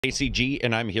ACG,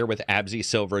 and I'm here with Abzy,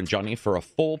 Silver, and Johnny for a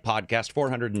full podcast.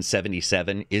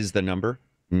 477 is the number.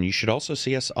 And you should also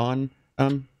see us on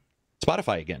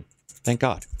Spotify again. Thank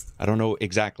God. I don't know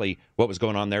exactly what was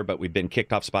going on there, but we've been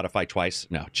kicked off Spotify twice.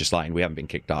 No, just lying. We haven't been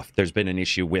kicked off. There's been an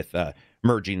issue with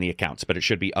merging the accounts, but it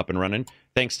should be up and running.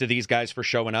 Thanks to these guys for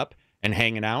showing up and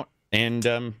hanging out. And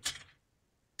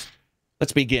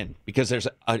let's begin, because there's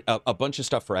a bunch of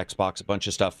stuff for Xbox, a bunch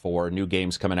of stuff for new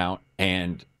games coming out,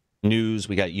 and news.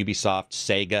 We got Ubisoft.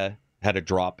 Sega had a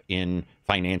drop in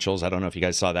financials. I don't know if you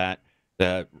guys saw that.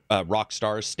 The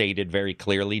Rockstar stated very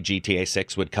clearly GTA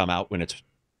 6 would come out when it's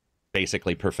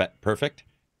basically perfect,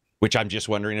 which I'm just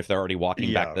wondering if they're already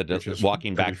walking back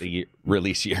the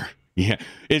release year. Yeah,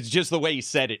 it's just the way he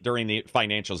said it during the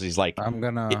financials. He's like, I'm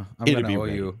gonna owe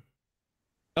you.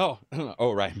 Oh,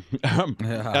 right.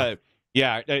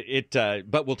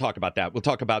 But we'll talk about that. We'll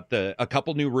talk about a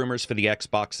couple new rumors for the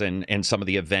Xbox and some of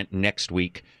the event next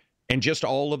week, and just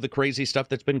all of the crazy stuff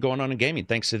that's been going on in gaming.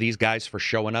 Thanks to these guys for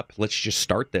showing up. Let's just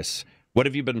start this. What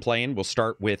have you been playing? We'll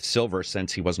start with Silver,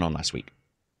 since he wasn't on last week.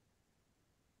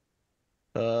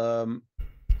 I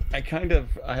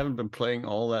haven't been playing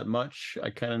all that much. I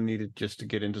kind of needed just to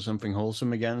get into something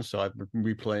wholesome again, so I've been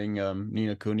replaying Ni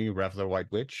no Kuni: Wrath of the White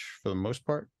Witch for the most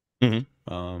part.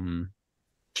 Mm-hmm.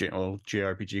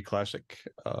 JRPG classic,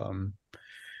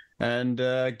 and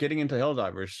getting into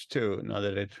Helldivers too, now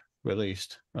that it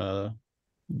released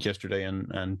yesterday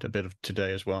and a bit of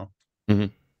today as well. Mm-hmm.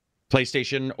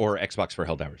 PlayStation or Xbox for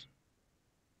Helldivers?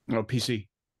 Oh, PC.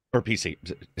 Or PC.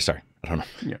 Sorry, I don't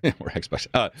know. Yeah. Or Xbox.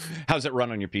 How's it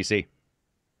run on your PC?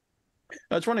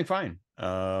 It's running fine.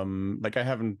 Like, I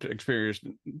haven't experienced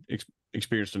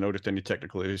or noticed any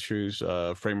technical issues.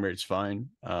 Frame rate's fine.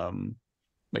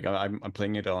 Like, I'm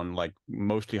playing it on like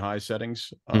mostly high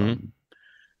settings.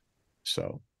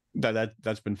 So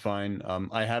that's been fine.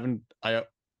 I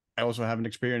also haven't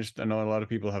experienced. I know a lot of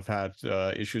people have had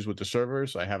issues with the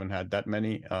servers. I haven't had that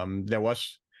many. There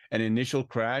was an initial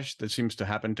crash that seems to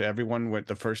happen to everyone with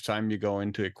the first time you go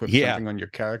in to equip something on your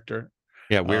character.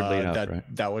 Yeah, weirdly enough,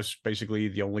 right? That was basically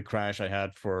the only crash I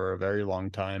had for a very long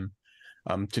time.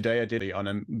 Today I did it on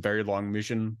a very long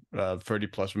mission, 30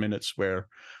 plus minutes, where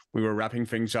we were wrapping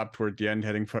things up toward the end,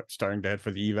 starting to head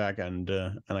for the evac, and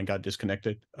I got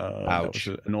disconnected. That was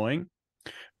annoying.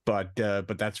 But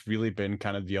that's really been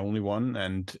kind of the only one.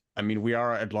 And I mean, we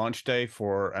are at launch day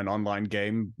for an online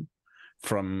game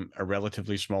from a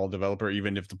relatively small developer,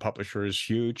 even if the publisher is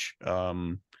huge.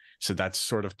 So that's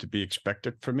sort of to be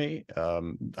expected for me.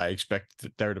 I expect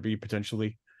there to be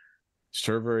potentially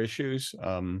server issues.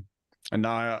 And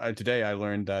now today I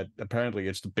learned that apparently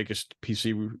it's the biggest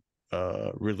PC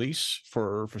release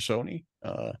for Sony.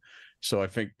 So I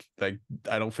think, like,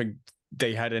 I don't think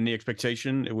they had any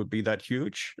expectation it would be that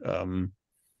huge.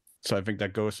 So I think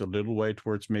that goes a little way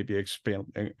towards maybe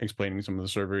explaining some of the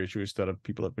server issues that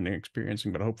people have been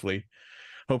experiencing. But hopefully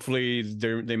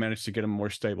they managed to get them more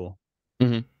stable.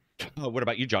 Mm-hmm. What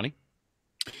about you, Johnny?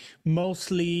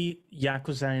 Mostly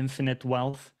Yakuza Infinite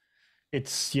Wealth.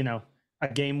 It's, a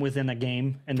game within a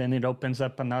game, and then it opens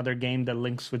up another game that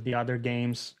links with the other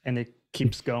games, and it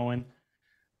keeps going.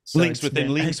 So links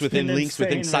within links within links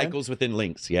within cycles within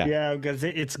links. Yeah, because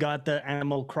it's got the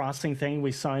Animal Crossing thing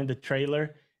we saw in the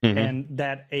trailer. Mm-hmm. And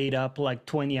that ate up like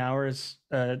 20 hours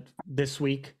this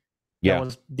week. Yeah. That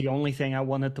was the only thing I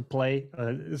wanted to play.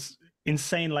 It's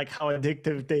insane, like, how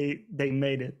addictive they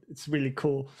made it. It's really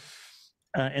cool.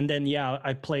 And then,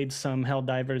 I played some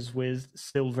Helldivers with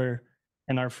Silver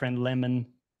and our friend Lemon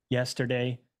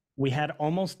yesterday. We had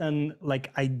almost an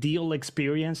ideal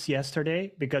experience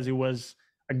yesterday, because it was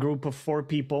a group of 4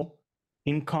 people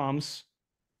in comms.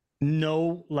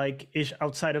 No,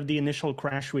 outside of the initial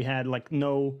crash, we had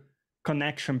no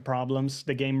connection problems.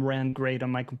 The game ran great on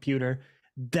my computer.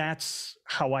 That's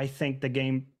how I think the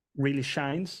game really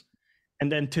shines.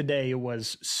 And then today it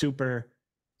was super,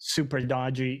 super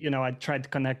dodgy. I tried to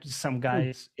connect with some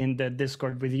guys in the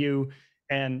Discord with you,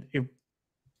 and it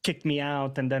kicked me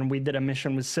out. And then we did a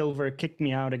mission with Silver, kicked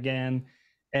me out again.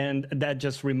 And that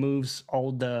just removes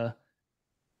all the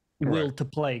will to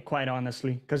play, quite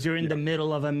honestly, because you're in the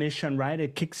middle of a mission, right?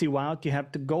 It kicks you out. You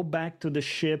have to go back to the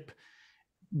ship,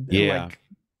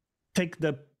 take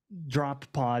the drop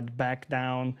pod back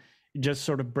down. It just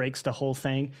sort of breaks the whole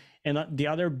thing. And the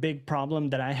other big problem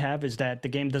that I have is that the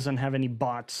game doesn't have any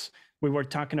bots. We were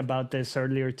talking about this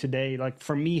earlier today. Like,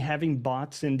 for me, having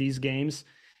bots in these games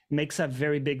makes a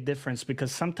very big difference,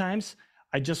 because sometimes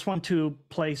I just want to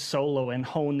play solo and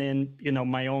hone in,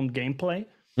 my own gameplay.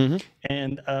 Mm-hmm.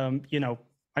 And,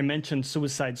 I mentioned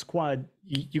Suicide Squad.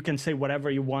 You can say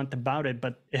whatever you want about it,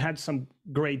 but it had some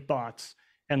great bots.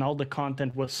 and all the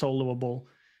content was soloable.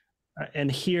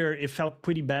 And here it felt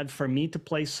pretty bad for me to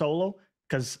play solo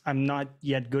because I'm not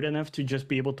yet good enough to just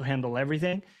be able to handle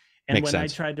everything. And Makes when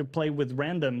sense. I tried to play with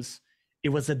randoms, it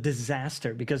was a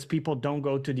disaster because people don't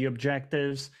go to the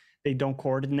objectives, they don't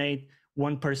coordinate.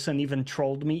 One person even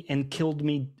trolled me and killed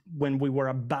me when we were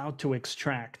about to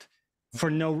extract for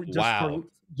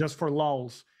just for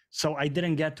lulz. So I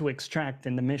didn't get to extract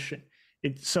in the mission.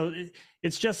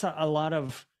 It's just a lot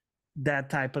of that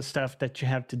type of stuff that you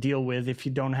have to deal with if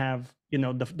you don't have, the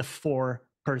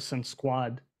 4-person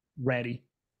squad ready.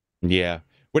 Yeah.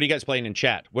 What are you guys playing in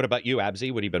chat? What about you,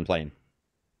 Abzi? What have you been playing?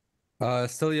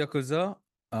 Still Yakuza.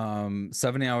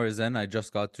 70 hours in, I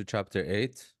just got to chapter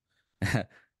 8.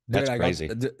 That's crazy.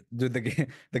 Dude,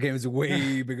 the game is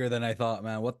way bigger than I thought,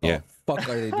 man. What the fuck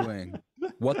are they doing?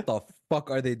 What the fuck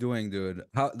are they doing, dude?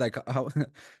 How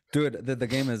dude, the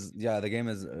game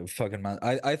is fucking man.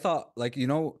 I thought, like,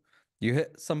 you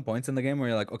hit some points in the game where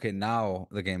you're like, okay, now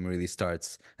the game really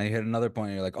starts. And you hit another point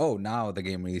and you're like, oh, now the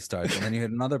game really starts. And then you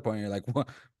hit another point and you're like,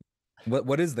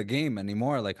 what is the game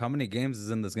anymore? Like, how many games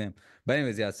is in this game? But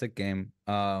anyways, yeah, sick game.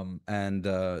 And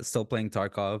still playing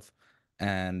Tarkov.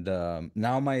 And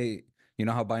now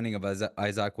how Binding of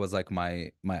Isaac was like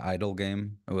my idle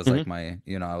game. It was like my,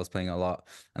 I was playing a lot,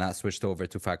 and I switched over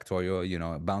to Factorio.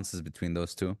 It bounces between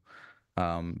those two.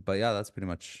 But yeah, that's pretty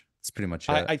much it.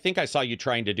 I think I saw you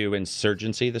trying to do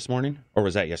Insurgency this morning, or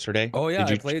was that yesterday? Oh yeah,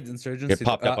 I played Insurgency. It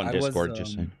popped up on Discord.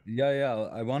 Just saying. Yeah.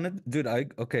 I wanted, dude.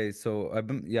 So I've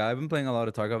been playing a lot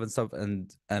of Tarkov and stuff,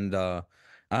 and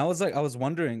I was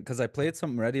wondering because I played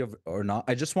some Ready or Not.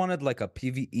 I just wanted like a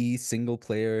PvE single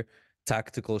player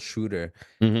tactical shooter,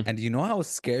 and you know how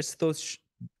scarce those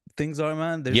things are,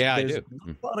 man. There's I do.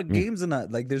 A lot of games in that.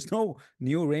 Like, there's no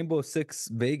new Rainbow Six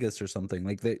Vegas or something.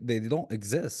 Like they don't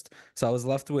exist. So I was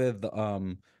left with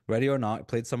Ready or Not.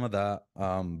 Played some of that,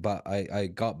 but I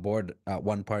got bored at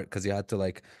one part because you had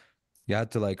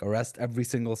to arrest every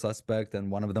single suspect, and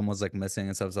one of them was like missing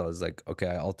and stuff. So I was like, okay,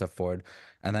 I alt F4'd,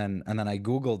 and then I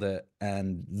googled it,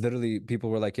 and literally people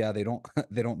were like, yeah, they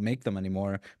don't make them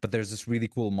anymore, but there's this really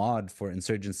cool mod for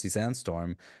Insurgency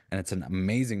Sandstorm, and it's an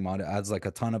amazing mod. It adds like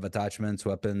a ton of attachments,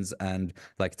 weapons, and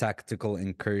like tactical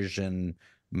incursion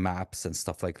maps and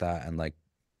stuff like that, and like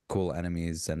cool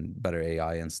enemies and better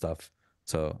AI and stuff.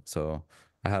 So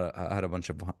I had a bunch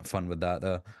of fun with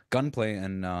that. Gunplay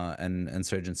and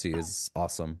Insurgency is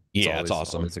awesome. It's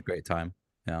awesome. It's a great time.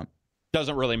 Yeah.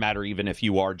 Doesn't really matter even if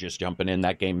you are just jumping in.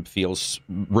 That game feels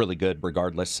really good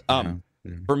regardless.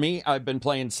 For me, I've been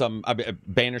playing some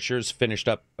Banishers. Finished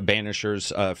up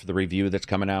Banishers for the review that's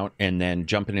coming out, and then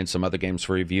jumping in some other games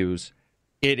for reviews.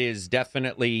 It is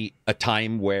definitely a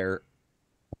time where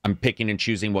I'm picking and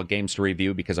choosing what games to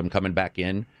review because I'm coming back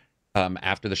in.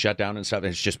 After the shutdown and stuff,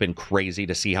 it's just been crazy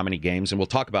to see how many games. And we're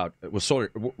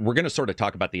going to sort of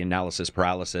talk about the analysis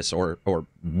paralysis, or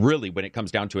really when it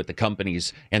comes down to it, the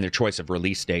companies and their choice of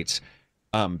release dates.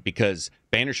 Because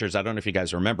Banishers, I don't know if you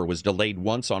guys remember, was delayed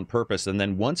once on purpose, and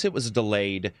then once it was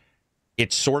delayed,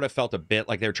 it sort of felt a bit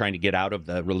like they were trying to get out of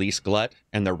the release glut,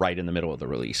 and they're right in the middle of the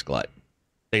release glut.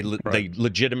 They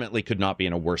legitimately could not be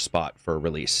in a worse spot for a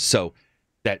release. So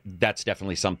that's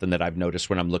definitely something that I've noticed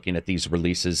when I'm looking at these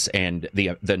releases and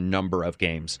the number of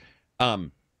games.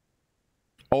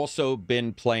 Also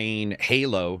been playing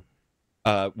Halo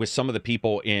with some of the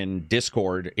people in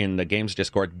Discord, in the games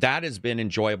Discord. That has been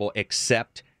enjoyable,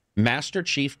 except Master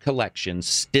Chief Collection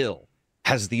still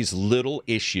has these little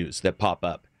issues that pop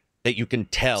up that you can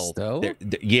tell.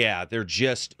 They're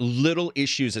just little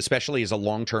issues, especially as a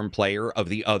long-term player of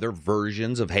the other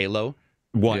versions of Halo.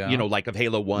 Like of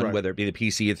Halo 1, whether it be the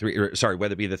PC,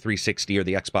 whether it be the 360 or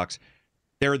the Xbox.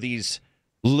 There are these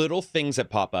little things that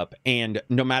pop up, and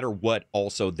no matter what,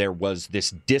 also, there was this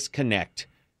disconnect.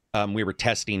 We were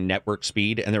testing network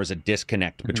speed, and there was a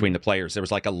disconnect between the players. There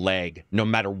was like a lag. No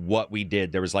matter what we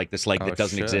did, there was like this lag that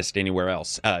doesn't exist anywhere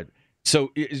else.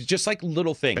 So it's just like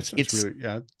little things.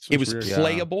 It was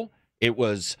playable. It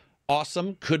was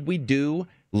awesome. Could we do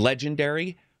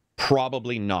Legendary?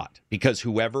 Probably not, because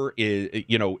whoever is,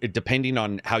 depending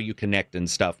on how you connect and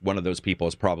stuff, one of those people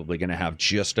is probably going to have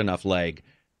just enough lag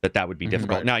that would be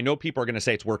difficult. Right. Now, I know people are going to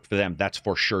say it's worked for them. That's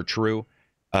for sure true.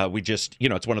 We just,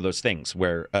 it's one of those things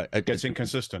where it gets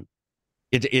inconsistent.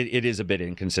 It is a bit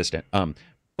inconsistent.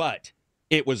 But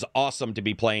it was awesome to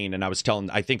be playing, and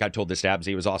I think I told this to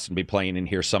Abzi, it was awesome to be playing and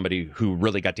hear somebody who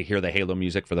really got to hear the Halo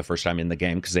music for the first time in the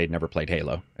game because they'd never played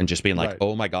Halo, and just being like,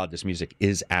 oh my God, this music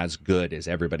is as good as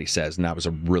everybody says, and that was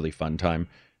a really fun time.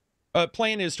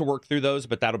 Plan is to work through those,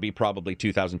 but that'll be probably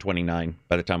 2029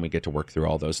 by the time we get to work through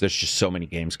all those. There's just so many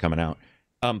games coming out.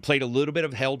 Played a little bit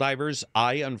of Helldivers.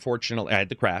 I had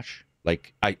the crash.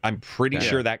 Like, I'm pretty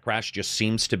sure that crash just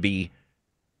seems to be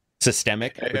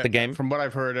systemic with the game. From what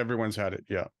I've heard, everyone's had it.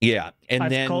 Yeah. Yeah. And I've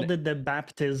then called it the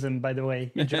baptism, by the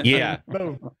way. Yeah.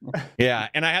 Boom. Yeah.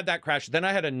 And I had that crash. Then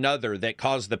I had another that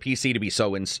caused the PC to be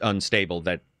so unstable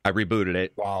that I rebooted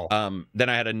it. Wow. Then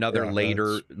I had another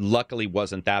later. Luckily,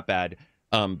 wasn't that bad.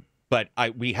 But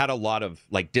we had a lot of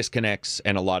like disconnects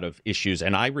and a lot of issues,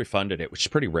 and I refunded it, which is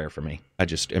pretty rare for me.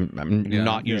 I'm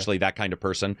not usually that kind of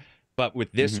person. But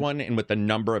with this one and with the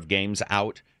number of games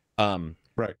out,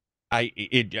 right.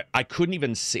 I couldn't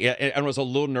even see it. I was a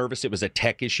little nervous. It was a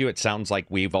tech issue. It sounds like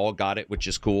we've all got it, which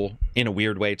is cool. In a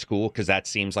weird way, it's cool because that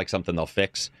seems like something they'll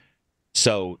fix.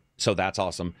 So that's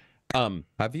awesome.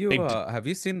 Have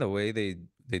you seen the way they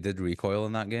did recoil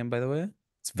in that game, by the way?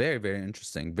 It's very, very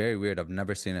interesting. Very weird. I've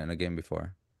never seen it in a game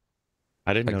before.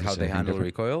 I didn't know how they handle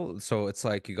recoil. So it's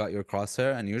like you got your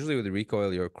crosshair, and usually with the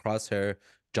recoil, your crosshair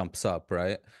jumps up,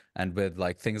 right? And with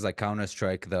like things like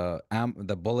Counter-Strike,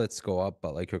 the bullets go up,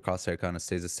 but like your crosshair kind of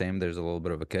stays the same. There's a little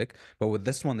bit of a kick. But with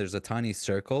this one, there's a tiny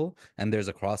circle and there's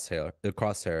a crosshair.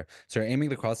 So you're aiming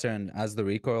the crosshair, and as the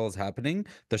recoil is happening,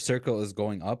 the circle is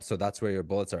going up. So that's where your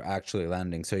bullets are actually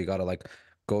landing. So you gotta like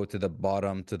go to the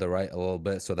bottom, to the right a little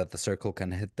bit so that the circle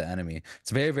can hit the enemy.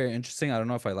 It's very, very interesting. I don't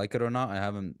know if I like it or not. I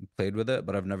haven't played with it,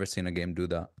 but I've never seen a game do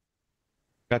that.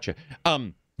 Gotcha.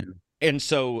 And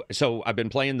so I've been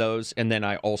playing those, and then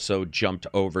I also jumped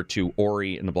over to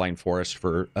Ori and the Blind Forest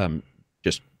for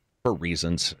just for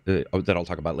reasons that I'll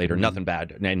talk about later. Nothing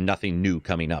bad and nothing new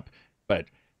coming up, but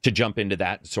to jump into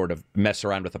that, sort of mess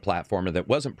around with a platformer that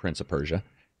wasn't Prince of Persia,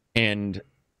 and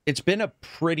it's been a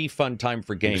pretty fun time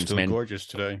for games. It's still gorgeous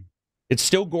today. It's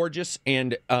still gorgeous,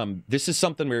 and this is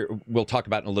something we'll talk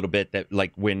about in a little bit. That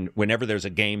like whenever there's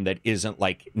a game that isn't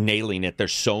like nailing it,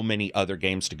 there's so many other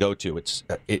games to go to.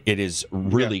 It is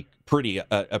really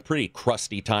a pretty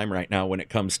crusty time right now when it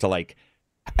comes to like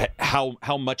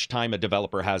how much time a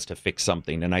developer has to fix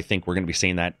something. And I think we're going to be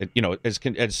seeing that, you know,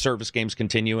 as service games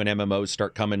continue and MMOs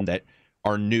start coming that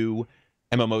are new.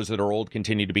 MMOs that are old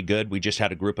continue to be good. We just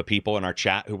had a group of people in our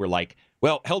chat who were like,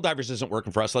 well, Helldivers isn't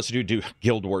working for us. Let's do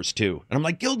Guild Wars 2. And I'm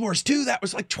like, Guild Wars 2? That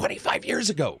was like 25 years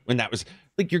ago. And that was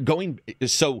like, you're going.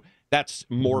 So that's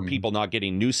more people not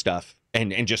getting new stuff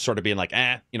and just sort of being like,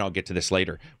 I'll get to this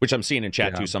later, which I'm seeing in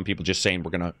chat too. Some people just saying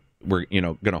we're going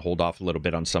to hold off a little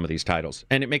bit on some of these titles.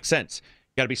 And it makes sense.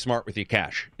 You got to be smart with your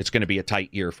cash. It's going to be a tight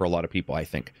year for a lot of people, I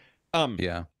think.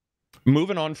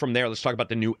 Moving on from there, let's talk about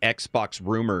the new Xbox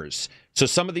rumors. So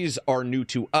some of these are new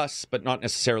to us, but not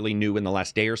necessarily new in the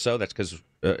last day or so. That's because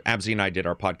Abzi and I did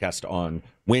our podcast on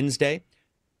Wednesday.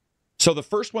 So the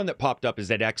first one that popped up is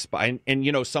that Xbox, and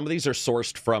you know, some of these are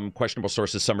sourced from questionable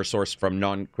sources, some are sourced from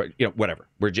whatever.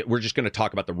 We're just going to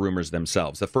talk about the rumors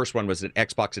themselves. The first one was that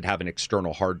Xbox would have an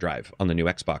external hard drive on the new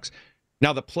Xbox.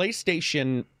 Now the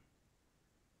PlayStation,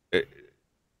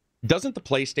 doesn't the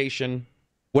PlayStation...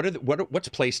 What's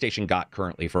PlayStation got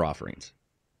currently for offerings?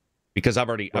 Because I've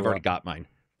already got mine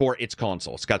for its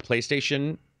console. It's got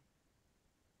PlayStation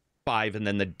 5 and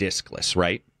then the discless,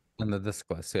 right? And the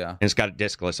discless, yeah. And it's got a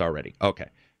discless already. Okay.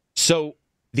 So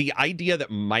the idea that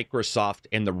Microsoft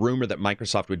and the rumor that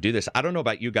Microsoft would do this, I don't know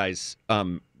about you guys,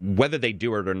 whether they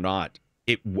do it or not,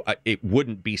 it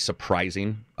wouldn't be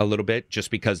surprising a little bit just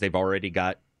because they've already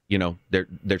got, you know,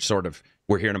 they're sort of,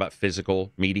 we're hearing about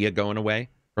physical media going away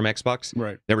from Xbox.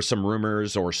 Right. There were some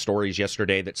rumors or stories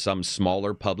yesterday that some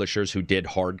smaller publishers who did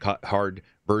hard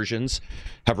versions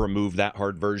have removed that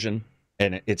hard version,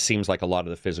 and it seems like a lot of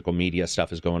the physical media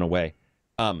stuff is going away.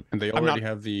 And they already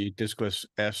have the discless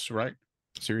S, right?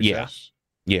 Series S.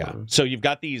 Yeah. So you've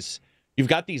got these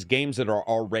games that are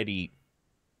already,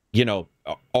 you know,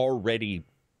 already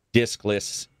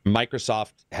discless.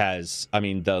 Microsoft has, I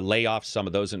mean, the layoffs, some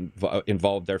of those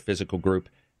involved their physical group.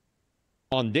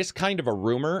 On this kind of a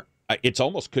rumor, it's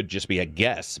almost could just be a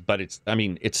guess, but it's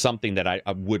something that I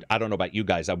don't know about you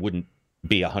guys, I wouldn't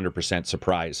be 100%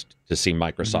 surprised to see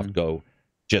Microsoft go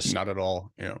just not at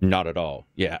all. Yeah. Not at all.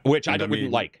 Yeah. Which I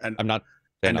wouldn't like. I'm not.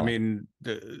 And I mean,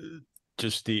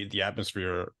 just the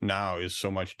atmosphere now is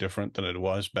so much different than it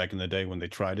was back in the day when they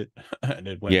tried it and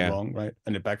it went wrong, right?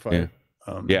 And it backfired.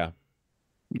 Yeah.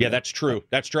 That's true.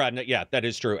 That's true. Yeah, that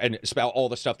is true. And it's about all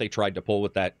the stuff they tried to pull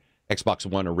with that Xbox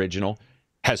One original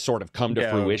has sort of come to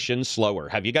fruition slower.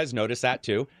 Have you guys noticed that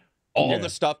too? All the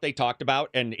stuff they talked about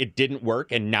and it didn't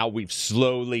work, and now we've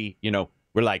slowly, you know,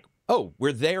 we're like, oh,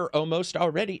 we're there almost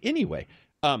already anyway.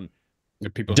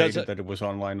 People hated that it was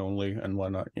online only and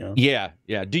whatnot. Yeah.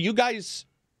 Do you guys?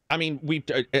 I mean,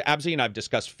 Abzi and I've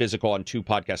discussed physical on 2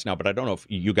 podcasts now, but I don't know if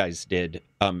you guys did.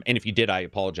 And if you did, I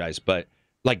apologize. But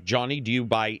like Johnny,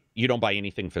 you don't buy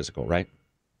anything physical, right?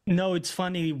 No, it's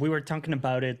funny. We were talking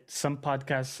about it some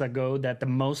podcasts ago that the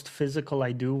most physical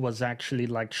I do was actually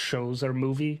like shows or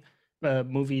movie.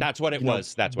 That's what it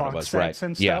was. That's what it was, right?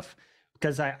 And stuff.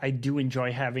 Because I do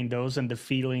enjoy having those and the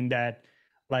feeling that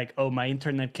like, oh, my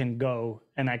internet can go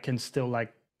and I can still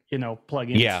like, plug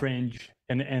in Fringe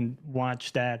and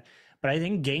watch that. But I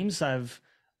think games I've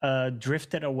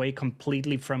drifted away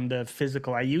completely from the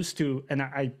physical. I used to, and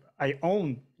I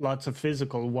own lots of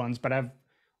physical ones, but I've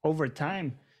over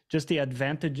time, just the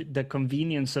advantage, the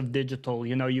convenience of digital,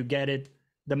 you get it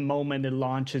the moment it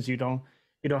launches. You don't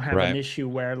have an issue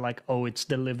where like, oh, it's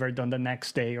delivered on the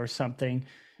next day or something.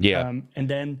 Yeah. And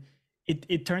then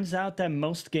it turns out that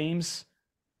most games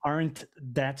aren't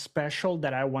that special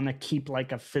that I want to keep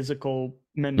like a physical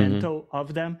memento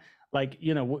of them. Like,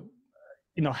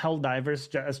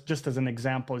 Helldivers, just as an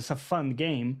example, it's a fun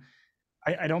game.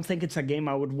 I don't think it's a game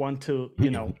I would want to,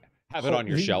 have it on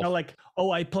your shelf. Like,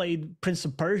 oh, I played Prince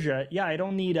of Persia. Yeah, I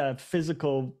don't need a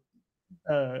physical,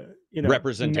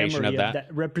 representation of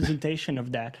that. Representation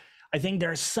of that. I think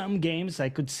there are some games I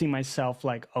could see myself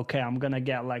like, okay, I'm gonna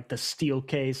get like the steel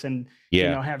case and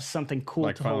have something cool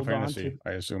like to Final hold Fantasy, on to.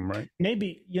 I assume, right?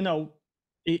 Maybe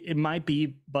it might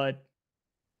be, but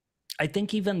I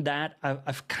think even that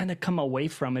I've kind of come away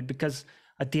from it because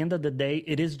at the end of the day,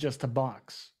 it is just a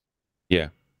box. Yeah,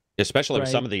 especially with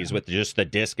some of these with just the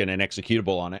disc and an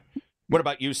executable on it. What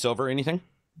about you, Silver? Anything?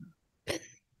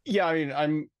 Yeah, I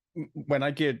mean, when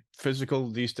I get physical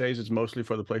these days, it's mostly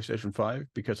for the PlayStation 5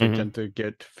 because I tend to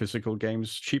get physical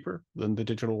games cheaper than the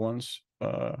digital ones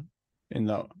on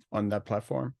that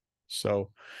platform.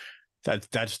 So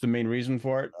that's the main reason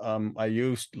for it. I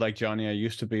used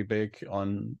to be big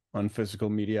on physical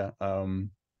media.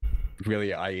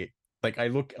 Really, I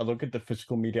look at the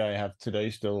physical media I have today,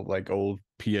 still like old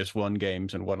PS1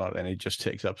 games and whatnot, and it just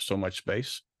takes up so much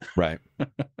space. Right.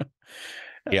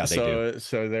 Yeah, they do.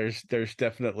 So there's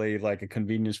definitely like a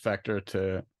convenience factor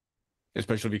to,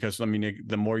 especially because I mean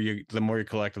the more you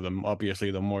collect of them,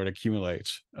 obviously the more it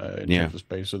accumulates in terms of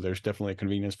space. So there's definitely a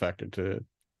convenience factor to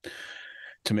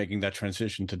making that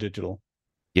transition to digital.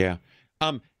 Yeah.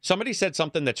 Somebody said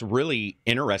something that's really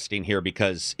interesting here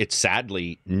because it's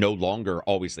sadly no longer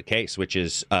always the case, which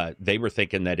is they were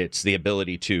thinking that it's the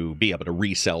ability to be able to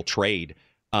resell, trade,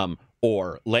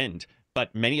 or lend.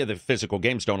 But many of the physical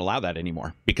games don't allow that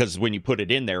anymore because when you put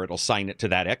it in there, it'll sign it to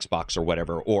that Xbox or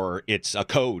whatever, or it's a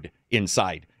code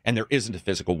inside, and there isn't a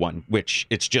physical one, which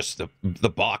it's just the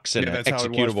box and that's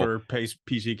executable. How it was for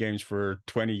PC games for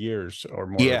 20 years or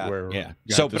more. Yeah.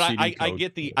 So, but I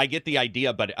get the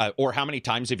idea. But or how many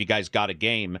times have you guys got a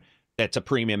game that's a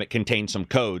premium? It contains some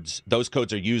codes. Those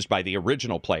codes are used by the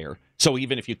original player. So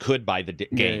even if you could buy the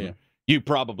game. You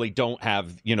probably don't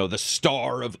have, the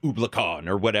Star of Ublakan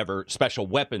or whatever special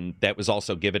weapon that was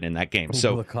also given in that game.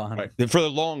 Ublakan. So for a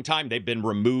long time, they've been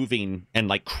removing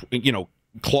and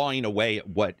clawing away at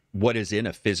what is in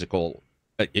a physical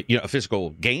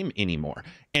game anymore.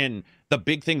 And the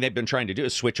big thing they've been trying to do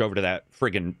is switch over to that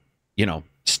friggin',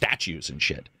 statues and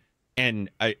shit. And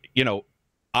I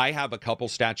have a couple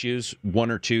statues, one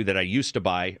or two that I used to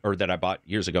buy or that I bought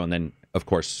years ago, and then of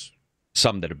course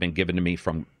some that have been given to me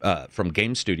from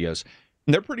game studios.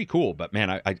 And they're pretty cool, but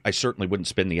man, I certainly wouldn't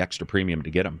spend the extra premium to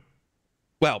get them.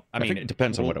 Well, I mean, it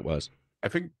depends on what it was. I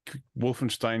think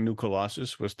Wolfenstein New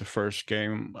Colossus was the first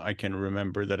game I can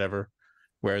remember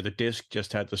where the disc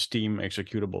just had the Steam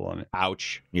executable on it.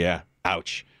 Ouch. Yeah.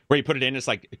 Ouch. Where you put it in, it's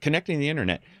like connecting the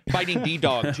internet. Fighting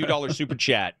D-Dog, $2 super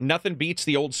chat. Nothing beats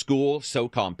the old school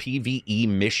SOCOM PvE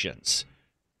missions.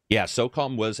 Yeah,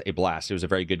 SOCOM was a blast. It was a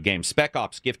very good game. Spec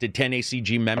Ops gifted 10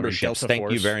 ACG memberships. Thank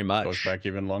you very much. Goes back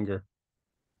even longer.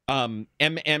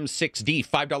 MM6D,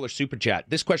 $5 super chat.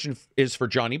 This question is for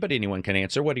Johnny, but anyone can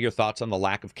answer. What are your thoughts on the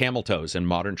lack of camel toes in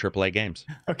modern AAA games?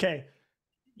 Okay.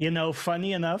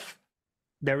 Funny enough,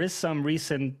 there is some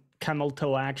recent camel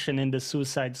toe action in the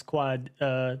Suicide Squad.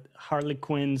 Harley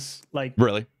Quinn's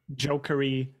really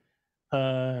Jokery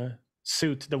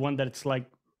suit, the one that's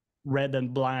like red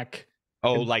and black.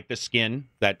 Oh, like the skin?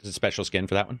 That's a special skin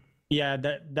for that one? Yeah,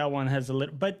 that one has a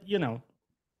little, but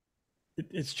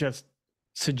it's just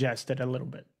suggested a little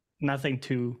bit. Nothing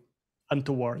too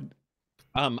untoward.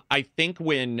 I think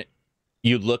when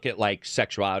you look at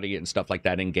sexuality and stuff like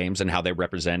that in games and how they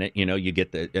represent it, you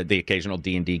get the occasional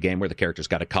D&D game where the character's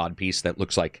got a cod piece that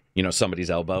looks like,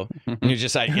 somebody's elbow. And you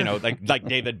just like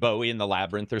David Bowie in the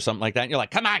Labyrinth or something like that. And you're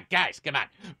like, come on, guys, come on.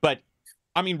 But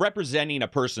I mean, representing a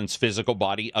person's physical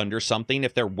body under something,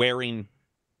 if they're wearing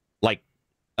what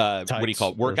do you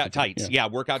call it? Workout tights. Yeah,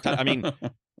 workout tights. I mean,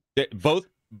 both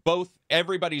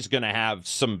everybody's going to have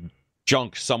some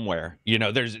junk somewhere. You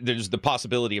know, there's the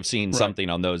possibility of seeing something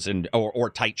on those, and or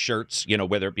tight shirts. You know,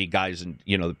 whether it be guys and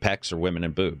the pecs or women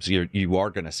and boobs. You are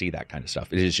going to see that kind of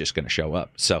stuff. It is just going to show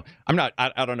up. So I'm not.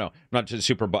 I don't know. I'm not too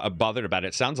super bothered about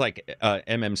it. Sounds like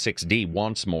MM6D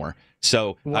wants more.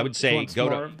 So I would say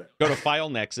go to File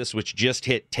Nexus, which just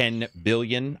hit 10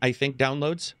 billion, I think,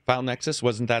 downloads. File Nexus,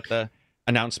 wasn't that the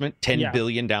announcement? 10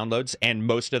 billion downloads, and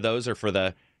most of those are for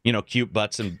the cute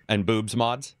butts and boobs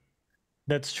mods.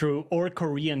 That's true. Or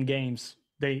Korean games.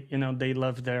 They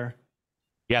love their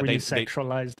really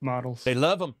sexualized models. They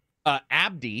love them.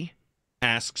 Abdi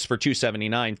asks for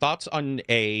 $279. Thoughts on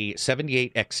a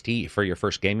 78 XT for your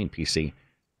first gaming PC?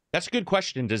 That's a good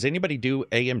question. Does anybody do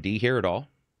AMD here at all?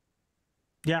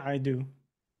 Yeah, I do.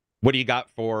 What do you got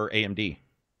for AMD?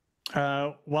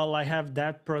 Well, I have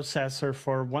that processor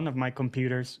for one of my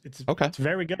computers. It's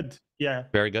very good. Yeah.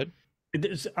 Very good. It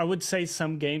is, I would say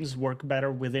some games work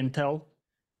better with Intel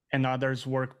and others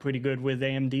work pretty good with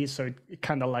AMD. So it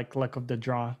kind of like luck of the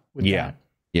draw with that.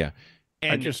 Yeah.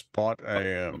 And I just bought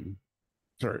a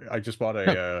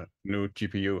new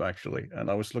GPU actually, and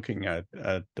I was looking at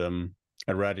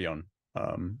Radeon.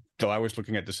 So I was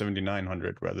looking at the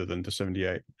 7900 rather than the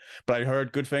 78, but I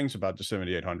heard good things about the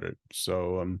 7800.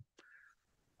 So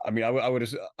I mean,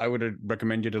 I would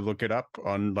recommend you to look it up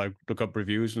look up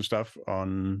reviews and stuff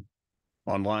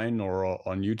online or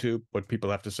on YouTube, what people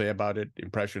have to say about it,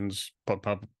 impressions,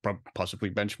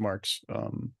 possibly benchmarks.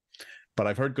 But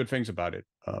I've heard good things about it.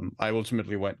 I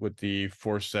ultimately went with the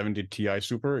 470 Ti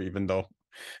Super, even though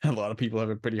a lot of people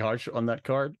have it pretty harsh on that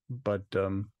card. But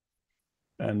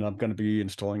and I'm going to be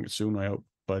installing it soon, I hope.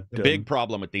 But the big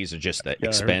problem with these is just that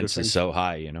expense is so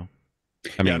high,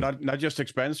 I mean, not just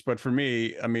expense, but for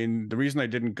me, I mean, the reason I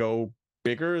didn't go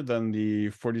bigger than the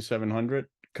 4700,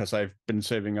 because I've been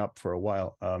saving up for a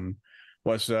while,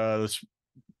 was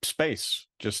space.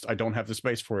 Just I don't have the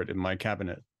space for it in my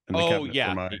cabinet. For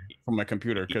my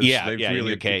computer, because they've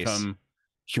really become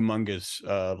humongous,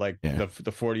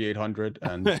 the 4800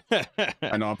 and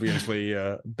and obviously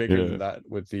bigger than that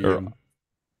with the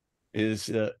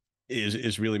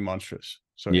is really monstrous.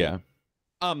 So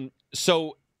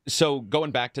So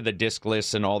going back to the disc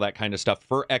lists and all that kind of stuff,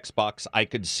 for Xbox, I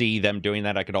could see them doing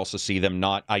that. I could also see them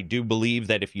not. I do believe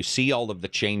that if you see all of the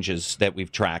changes that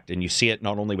we've tracked, and you see it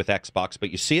not only with Xbox,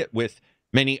 but you see it with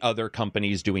many other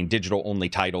companies doing digital-only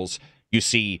titles, you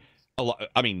see a lot.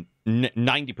 I mean,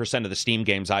 90% of the Steam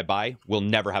games I buy will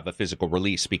never have a physical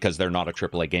release because they're not a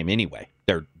AAA game anyway.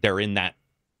 They're in that,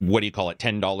 what do you call it,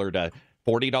 $10 to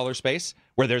 $40 space,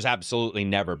 where there's absolutely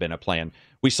never been a plan.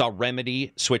 We saw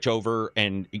Remedy switch over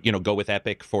and go with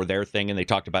Epic for their thing, and they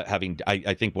talked about having,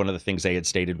 I think one of the things they had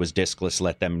stated was discless,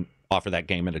 let them offer that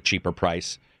game at a cheaper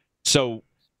price. So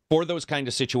for those kind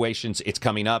of situations, it's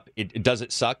coming up. Does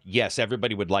it suck? Yes,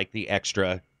 everybody would like the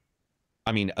extra,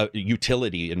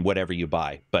 utility in whatever you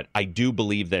buy. But I do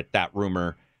believe that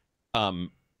rumor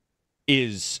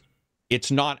it's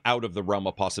not out of the realm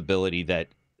of possibility that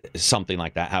something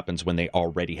like that happens when they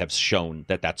already have shown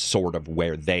that that's sort of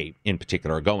where they, in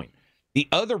particular, are going. The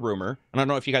other rumor, and I don't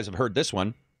know if you guys have heard this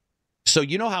one, so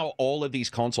you know how all of these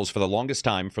consoles, for the longest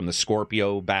time, from the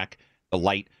Scorpio back, the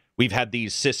Lite, we've had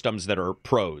these systems that are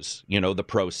pros, the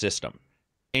Pro system.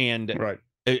 And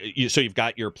so you've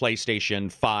got your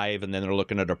PlayStation 5, and then they're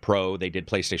looking at a Pro. They did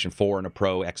PlayStation 4 and a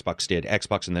Pro. Xbox did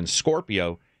Xbox, and then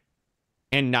Scorpio.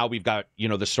 And now we've got,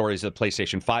 the stories of the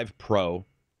PlayStation 5 Pro.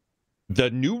 The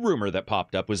new rumor that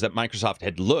popped up was that Microsoft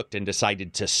had looked and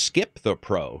decided to skip the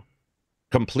Pro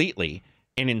completely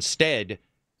and instead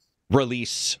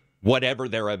release whatever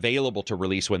they're available to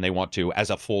release when they want to as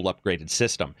a full upgraded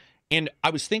system. And I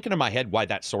was thinking in my head why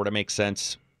that sort of makes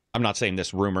sense. I'm not saying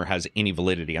this rumor has any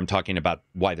validity. I'm talking about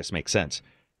why this makes sense.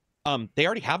 They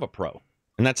already have a Pro,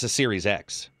 and that's the Series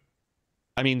X.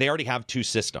 I mean, they already have two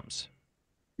systems.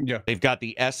 Yeah. They've got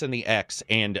the S and the X,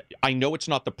 and I know it's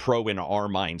not the Pro in our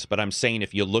minds, but I'm saying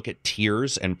if you look at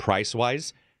tiers and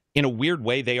price-wise, in a weird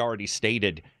way, they already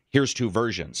stated, here's two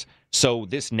versions. So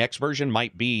this next version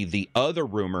might be the other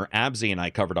rumor Abzi and I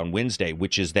covered on Wednesday,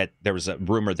 which is that there was a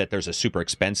rumor that there's a super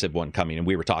expensive one coming, and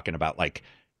we were talking about,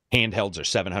 handhelds are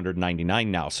 $799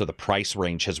 now, so the price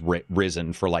range has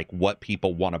risen for, what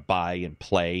people want to buy and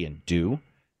play and do.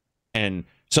 And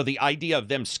so the idea of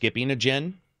them skipping a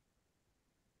gen,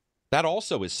 that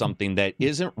also is something that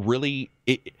isn't really...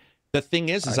 The thing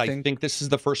is I think this is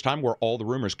the first time where all the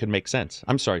rumors could make sense.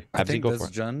 I'm sorry. I think this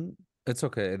gen... It's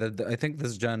okay. I think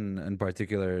this gen in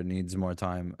particular needs more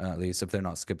time, at least if they're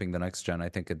not skipping the next gen. I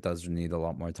think it does need a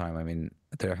lot more time. I mean,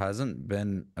 there hasn't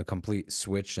been a complete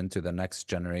switch into the next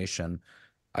generation.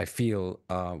 I feel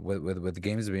with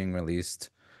games being released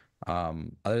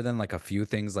Other than like a few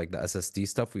things like the SSD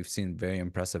stuff, we've seen very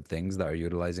impressive things that are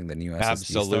utilizing the new SSD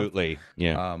Absolutely. stuff.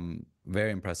 Yeah.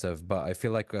 Very impressive. But I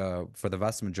feel like for the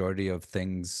vast majority of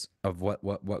things of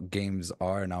what games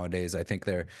are nowadays, I think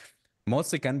they're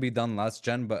mostly can be done last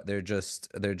gen, but we're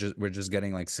just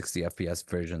getting like 60 FPS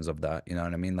versions of that. You know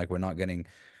what I mean? Like we're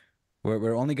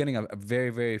only getting a very,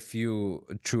 very few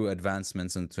true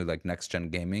advancements into like next gen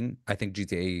gaming. I think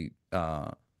GTA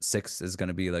 6 is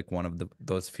gonna be like one of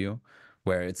those few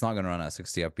where it's not gonna run at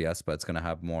 60 FPS, but it's gonna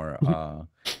have more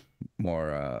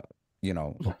you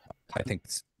know, I think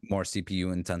more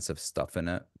CPU intensive stuff in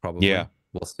it, probably. Yeah.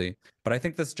 We'll see. But I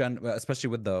think this gen, especially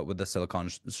with the silicon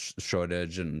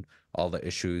shortage and all the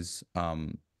issues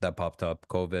that popped up,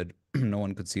 COVID, no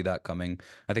one could see that coming.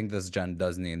 I think this gen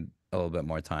does need a little bit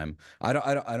more time. I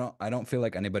don't feel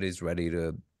like anybody's ready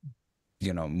to,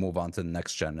 you know, move on to the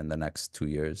next gen in the next 2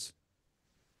 years.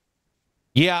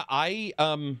 Yeah, I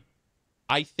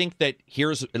think that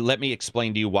let me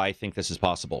explain to you why I think this is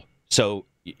possible. So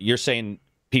you're saying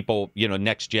people, you know,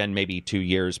 next gen, maybe 2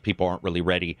 years, people aren't really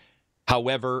ready.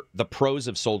 However, the pros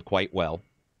have sold quite well.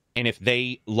 And if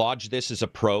they lodge this as a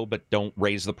pro but don't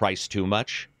raise the price too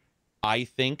much, I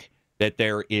think that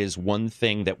there is one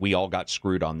thing that we all got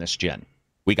screwed on this gen.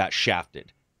 We got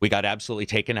shafted. We got absolutely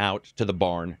taken out to the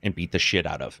barn and beat the shit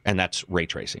out of, and that's ray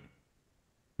tracing.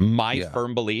 My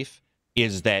firm belief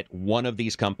is that one of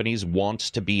these companies wants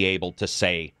to be able to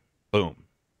say, boom.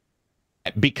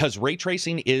 Because ray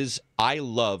tracing is, I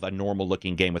love a normal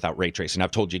looking game without ray tracing. I've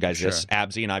told you guys this.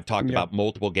 Abzi and I've talked about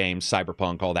multiple games,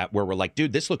 Cyberpunk, all that, where we're like,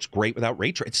 dude, this looks great without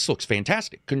ray tracing. This looks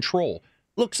fantastic. Control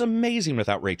looks amazing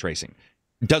without ray tracing.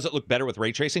 Does it look better with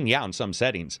ray tracing? Yeah, in some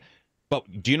settings.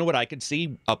 But do you know what I could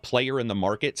see? A player in the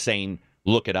market saying,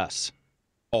 look at us,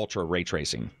 ultra ray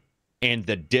tracing. And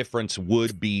the difference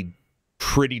would be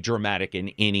pretty dramatic in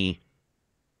any,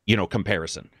 you know,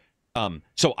 comparison.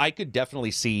 So I could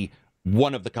definitely see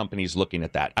one of the companies looking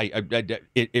at that.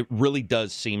 It really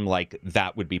does seem like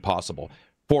that would be possible.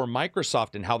 For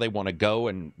Microsoft and how they want to go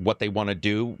and what they want to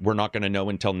do, we're not going to know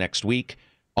until next week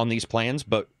on these plans.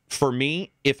 But for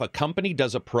me, if a company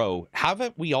does a pro,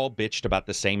 haven't we all bitched about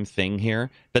the same thing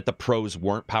here, that the pros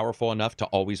weren't powerful enough to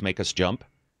always make us jump?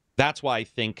 That's why I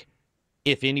think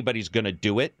if anybody's going to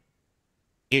do it,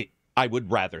 I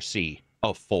would rather see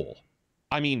a full.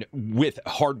 I mean, with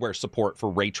hardware support for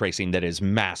ray tracing that is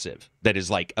massive, that is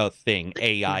like a thing,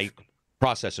 AI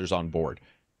processors on board.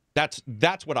 That's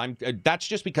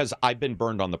just because I've been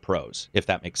burned on the pros, if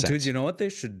that makes sense. Dude, you know what they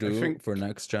should do for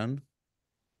next gen?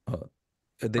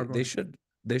 They should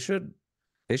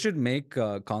make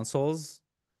consoles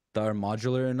that are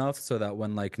modular enough so that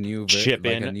when like like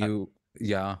a new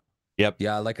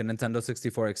like a Nintendo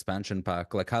 64 expansion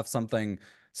pack, like have something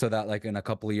so that like in a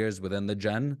couple of years within the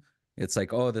gen, it's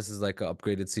like, oh, this is like an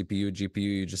upgraded CPU, GPU.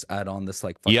 You just add on this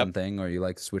like fucking thing, or you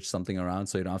like switch something around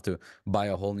so you don't have to buy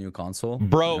a whole new console.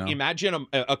 Bro, you know? Imagine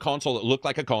a console that looked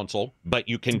like a console, but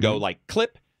you can go like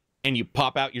clip and you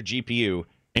pop out your GPU.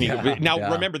 And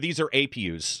remember, these are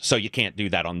APUs, so you can't do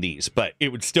that on these. But it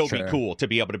would still be cool to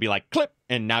be able to be like clip,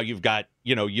 and now you've got,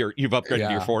 you know, you've upgraded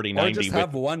your 4090. Or just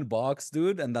have one box,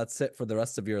 dude, and that's it for the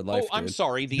rest of your life. Oh, I'm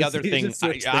sorry. The other thing,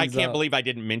 I can't believe I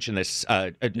didn't mention this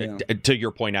to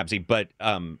your point, Abzi, but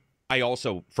I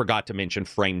also forgot to mention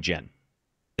frame gen.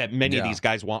 That many of these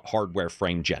guys want hardware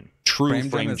frame gen. True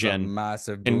frame gen. Is a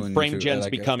massive boon, and frame gen's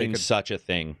becoming such a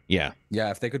thing. Yeah.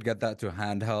 Yeah, if they could get that to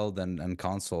handheld and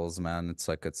consoles, man,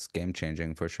 it's game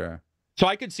changing for sure. So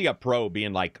I could see a pro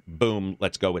being like, boom,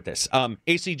 let's go with this.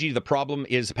 ACG, the problem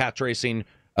is path tracing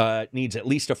needs at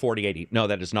least a 4080. No,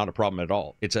 that is not a problem at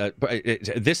all.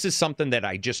 This is something that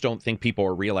I just don't think people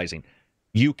are realizing.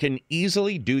 You can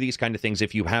easily do these kind of things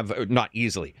if you have, not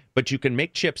easily, but you can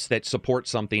make chips that support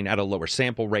something at a lower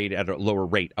sample rate, at a lower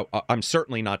rate. I'm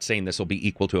certainly not saying this will be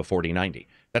equal to a 4090.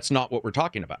 That's not what we're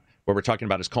talking about. What we're talking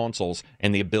about is consoles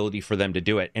and the ability for them to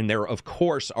do it. And there, of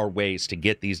course, are ways to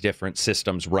get these different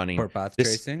systems running. For path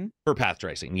tracing? For path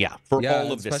tracing, yeah. For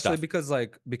all of this stuff. Especially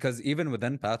because even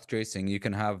within path tracing, you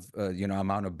can have,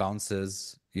 amount of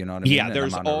bounces. You know what I mean? Yeah,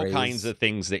 there's all kinds of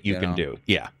things that you can do.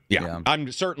 Yeah.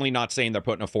 I'm certainly not saying they're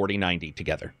putting a 4090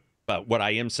 together. But what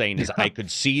I am saying is I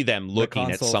could see them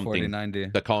looking at something.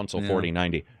 The console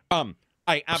 4090.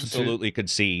 I absolutely could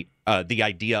see the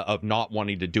idea of not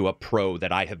wanting to do a pro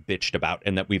that I have bitched about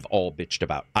and that we've all bitched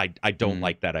about. I don't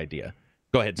like that idea.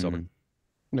 Go ahead, Silver.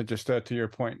 No, just to your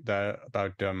point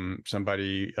about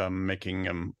somebody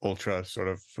making ultra sort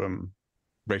of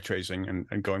ray tracing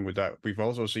and going with that. We've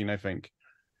also seen, I think,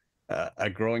 a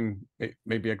growing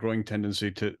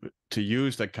tendency to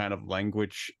use that kind of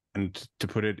language and to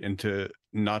put it into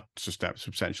not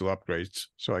substantial upgrades.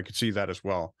 So I could see that as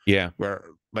well. Yeah. Where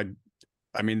like,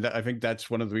 I mean, I think that's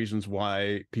one of the reasons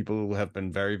why people have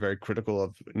been very, very critical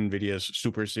of NVIDIA's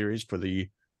Super series for the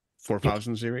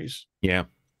 4000 series. Yeah.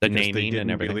 The Because they naming didn't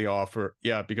and everything. really offer,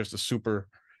 because the Super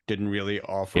didn't really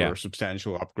offer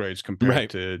substantial upgrades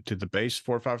compared Right. to the base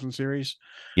 4000 series.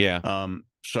 Yeah.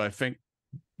 So I think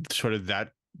sort of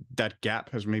that gap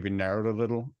has maybe narrowed a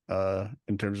little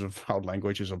in terms of how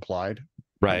language is applied.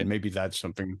 Right. And maybe that's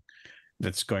something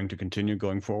that's going to continue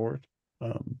going forward.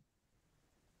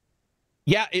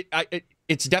 Yeah,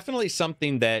 it's definitely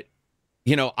something that,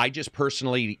 you know, I just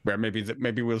personally, where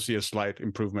maybe we'll see a slight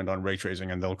improvement on ray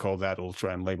tracing, and they'll call that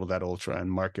Ultra and label that Ultra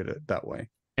and market it that way.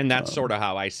 and that's sort of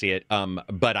how I see it.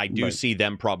 But I do Right. see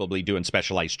them probably doing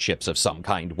specialized chips of some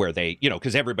kind where they, you know,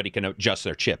 because everybody can adjust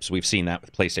their chips. We've seen that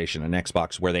with PlayStation and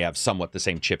Xbox where they have somewhat the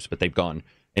same chips, but they've gone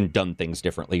and done things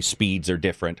differently. Speeds are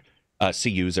different.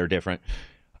 CUs are different.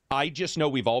 I just know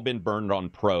we've all been burned on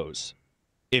pros.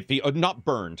 If he not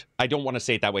burned, I don't want to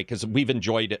say it that way because we've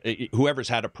enjoyed whoever's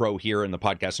had a pro here in the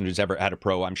podcast and who's ever had a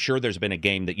pro. I'm sure there's been a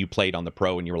game that you played on the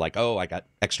pro and you were like, oh, I got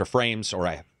extra frames or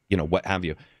I, you know, what have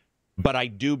you. But I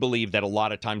do believe that a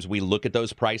lot of times we look at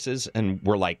those prices and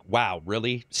we're like, wow,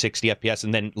 really? 60 FPS?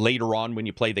 And then later on when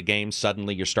you play the game,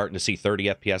 suddenly you're starting to see 30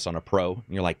 FPS on a pro. And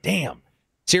you're like, damn,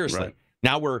 seriously. Right.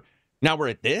 Now we're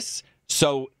at this.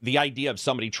 So the idea of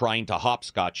somebody trying to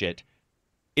hopscotch it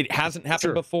hasn't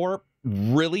happened before,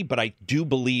 really, but I do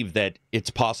believe that it's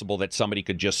possible that somebody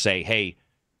could just say, hey,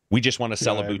 we just want to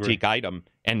sell a boutique item,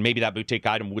 and maybe that boutique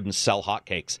item wouldn't sell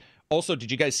hotcakes. Also,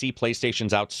 did you guys see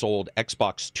PlayStation's outsold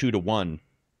Xbox 2-1?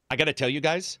 I got to tell you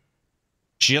guys,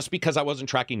 just because I wasn't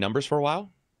tracking numbers for a while,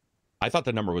 I thought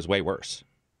the number was way worse.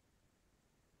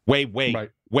 Way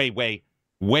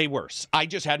worse. I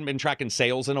just hadn't been tracking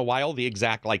sales in a while, the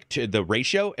exact, like, to the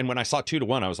ratio, and when I saw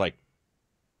 2-1, I was like,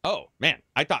 oh, man,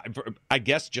 I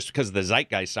guess just because of the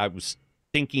zeitgeist, I was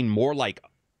thinking more like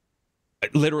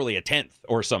literally a tenth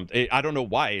or something. I don't know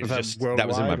why. It's just that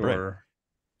was in my brain. Or...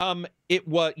 I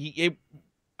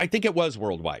think it was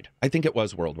worldwide.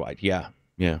 Yeah.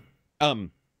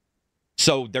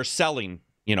 So they're selling,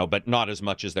 you know, but not as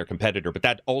much as their competitor. But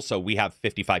that also, we have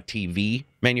 55 TV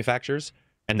manufacturers,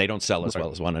 and they don't sell as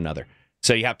well as one another.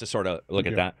 So you have to sort of look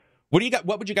at that. What do you got?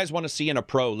 What would you guys want to see in a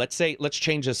pro? Let's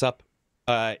change this up.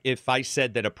 If I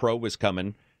said that a pro was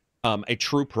coming, a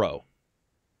true pro,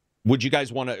 would you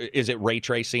guys want to? Is it ray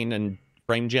tracing and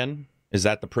frame gen? Is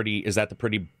that the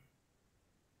pretty?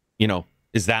 You know,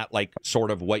 is that like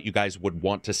sort of what you guys would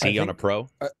want to see on a pro?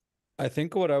 I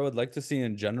think what I would like to see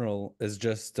in general is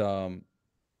just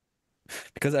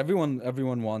because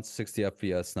everyone wants 60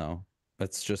 FPS now.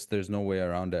 It's just there's no way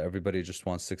around it. Everybody just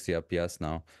wants 60 FPS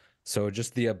now. So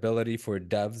just the ability for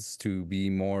devs to be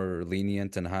more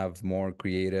lenient and have more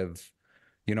creative,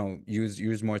 you know,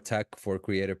 use more tech for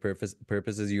creative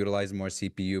purposes, utilize more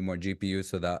CPU, more GPU,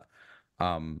 so that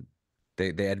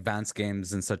they advance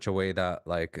games in such a way that,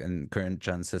 like, in current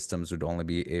gen systems would only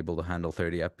be able to handle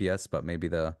 30 FPS, but maybe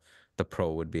the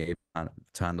Pro would be able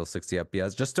to handle 60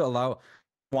 FPS, just to allow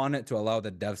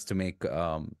the devs to make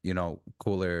you know,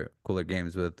 cooler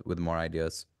games with more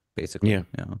ideas, basically. Yeah.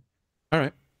 All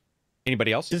right.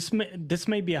 Anybody else? This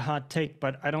may be a hot take,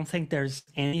 but I don't think there's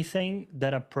anything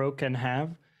that a pro can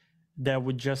have that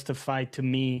would justify to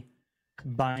me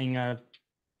buying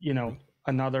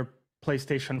another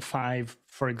PlayStation 5,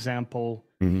 for example.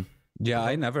 Mm-hmm. Yeah,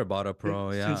 I never bought a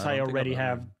pro. Since I already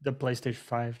have the PlayStation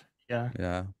 5. Yeah.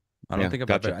 Yeah. I don't think I've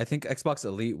ever. I think Xbox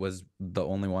Elite was the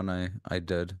only one I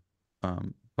did. But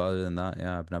other than that,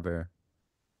 yeah, I've never.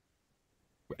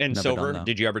 And Silver,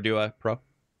 did you ever do a pro?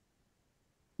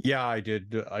 Yeah, I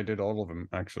did all of them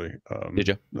actually. Did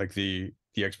you? Like the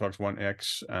Xbox One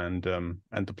X and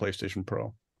the PlayStation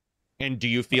Pro. And do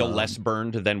you feel less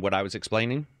burned than what I was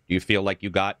explaining? Do you feel like you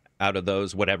got out of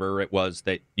those whatever it was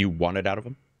that you wanted out of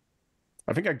them?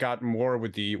 I think I got more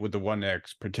with the One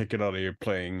X, particularly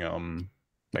playing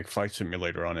like Flight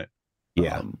Simulator on it.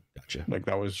 Yeah, gotcha. Like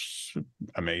that was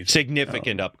amazing.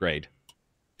 Significant upgrade.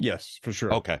 Yes, for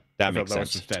sure. Okay, that makes sense. That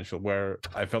was substantial. Where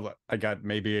I felt like I got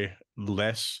maybe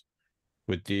less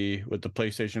with the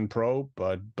PlayStation Pro,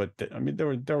 but I mean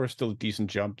there were still a decent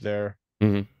jump there.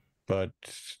 Mm-hmm. But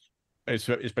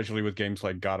especially with games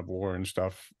like God of War and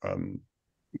stuff,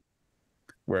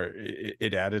 where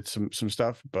it added some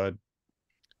stuff, but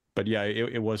yeah,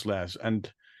 it was less.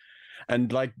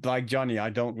 And like Johnny, I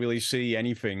don't really see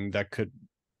anything that could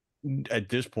at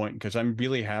this point, because I'm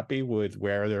really happy with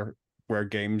where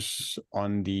games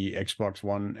on the Xbox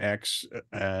One X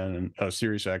and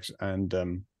Series X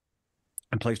and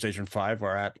and PlayStation 5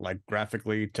 are at, like,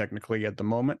 graphically, technically at the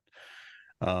moment.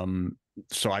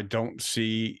 So I don't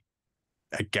see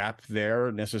a gap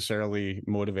there necessarily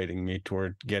motivating me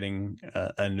toward getting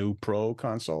a new Pro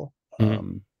console.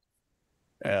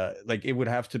 Like, it would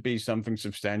have to be something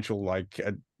substantial, like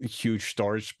a huge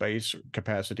storage space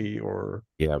capacity, or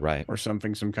or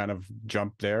something, some kind of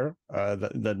jump there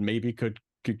that maybe could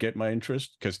get my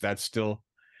interest, because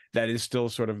that is still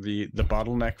sort of the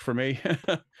bottleneck for me.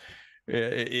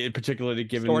 Particularly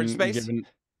given storage space.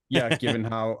 Given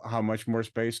how much more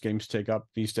space games take up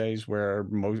these days, where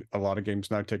a lot of games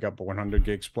now take up 100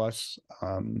 gigs plus.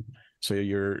 So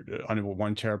your on a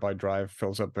 1 terabyte drive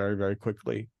fills up very, very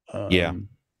quickly.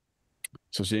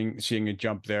 So seeing a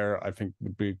jump there, I think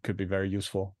could be very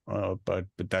useful. But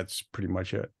that's pretty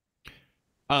much it.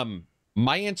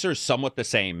 My answer is somewhat the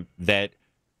same,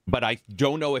 but I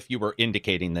don't know if you were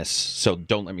indicating this, so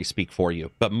don't let me speak for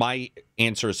you. But my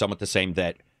answer is somewhat the same,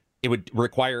 that it would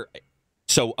require,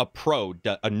 so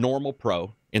a normal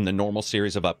Pro in the normal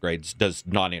series of upgrades does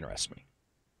not interest me.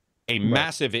 A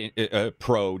massive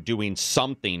Pro doing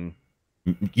something,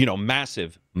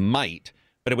 massive might,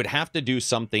 but it would have to do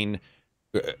something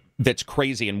that's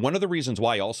crazy. And one of the reasons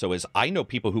why also is I know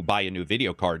people who buy a new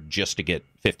video card just to get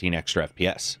 15 extra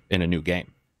FPS in a new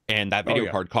game. And that video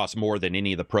card costs more than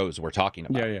any of the Pros we're talking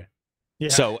about. Yeah.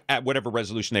 So at whatever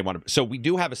resolution they want to. So we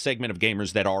do have a segment of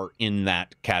gamers that are in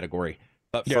that category.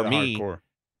 But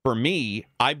for me,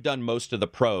 I've done most of the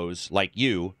Pros like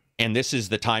you, and this is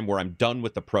the time where I'm done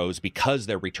with the Pros because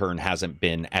their return hasn't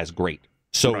been as great.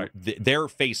 So they're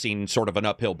facing sort of an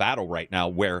uphill battle right now,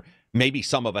 where maybe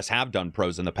some of us have done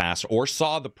Pros in the past or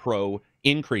saw the Pro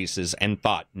increases and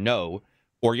thought no.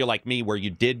 Or you're like me, where you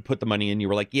did put the money in, you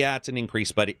were like, yeah, it's an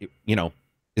increase, but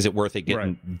is it worth it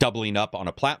getting doubling up on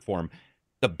a platform?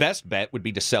 The best bet would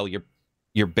be to sell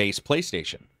your base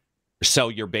PlayStation, sell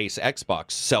your base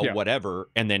Xbox, sell whatever,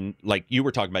 and then, like you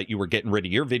were talking about, you were getting rid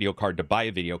of your video card to buy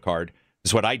a video card.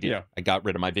 That's what I did. Yeah. I got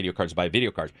rid of my video cards to buy a video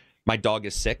card. My dog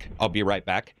is sick. I'll be right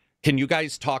back. Can you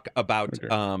guys talk about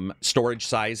storage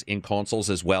size in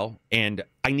consoles as well? And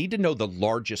I need to know the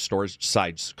largest storage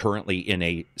size currently in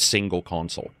a single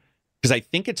console, because I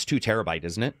think it's 2 terabyte,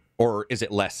 isn't it? Or is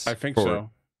it less? I think so.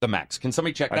 The max. Can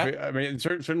somebody check that? I mean,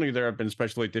 certainly there have been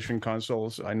special edition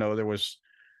consoles. I know there was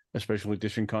a special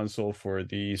edition console for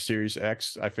the Series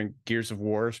X. I think Gears of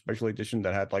War special edition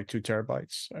that had like 2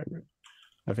 terabytes.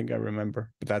 I think I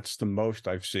remember, but that's the most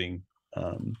I've seen.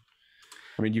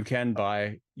 I mean, you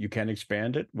can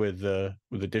expand it with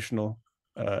additional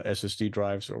SSD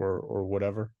drives or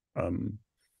whatever,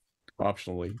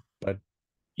 optionally. But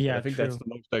yeah, I think that's the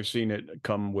most I've seen it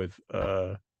come with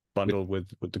bundled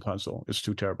with the console. It's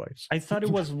 2 terabytes. I thought it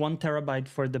was 1 terabyte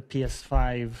for the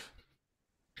PS5.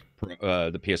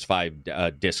 The PS5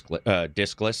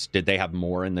 diskless. Did they have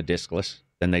more in the diskless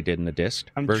than they did in the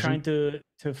disc version? Trying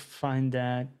to find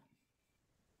that.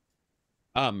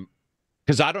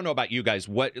 Because I don't know about you guys.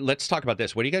 Let's talk about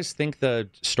this. What do you guys think the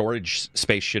storage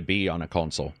space should be on a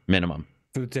console minimum?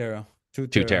 2 tera. 2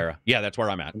 tera. Yeah, that's where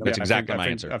I'm at. That's exactly my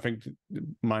answer. I think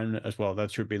mine as well.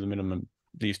 That should be the minimum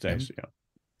these days. Yeah.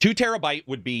 2 terabyte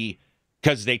would be,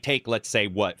 because they take, let's say,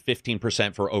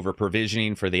 15% for over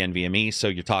provisioning for the NVMe. So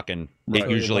you're talking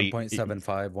usually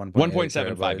 1.75,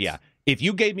 1.75. Yeah. If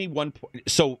you gave me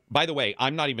so by the way,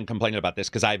 I'm not even complaining about this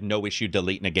because I have no issue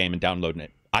deleting a game and downloading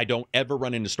it. I don't ever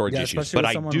run into storage issues, but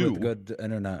I do with good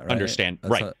internet, right? Understand.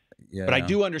 But I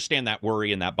do understand that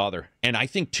worry and that bother. And I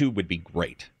think 2 would be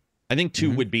great. I think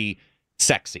 2 would be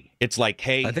sexy. It's like,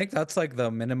 hey, I think that's like the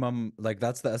minimum, like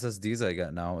that's the SSDs I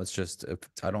get now. It's just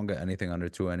I don't get anything under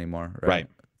 2 anymore. Right.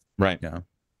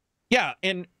 Yeah.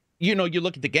 And you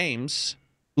look at the games.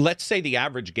 Let's say the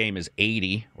average game is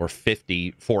 80 or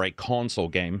 50 for a console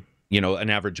game, an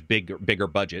average bigger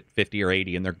budget, 50 or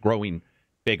 80, and they're growing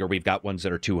bigger. We've got ones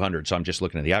that are 200, so I'm just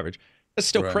looking at the average. That's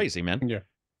still crazy, man. Yeah.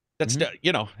 That's,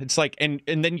 it's like, and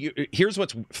then here's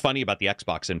what's funny about the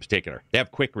Xbox in particular. They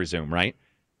have quick resume, right?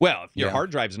 Well, if your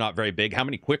hard drive's not very big, how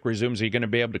many quick resumes are you going to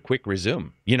be able to quick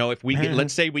resume? If we get,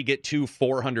 let's say we get 2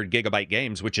 400 gigabyte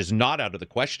games, which is not out of the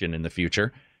question in the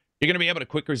future, you're going to be able to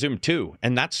quick resume 2,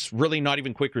 and that's really not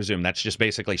even quick resume. That's just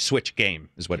basically switch game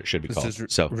is what it should be called.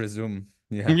 Just so resume.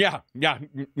 Yeah.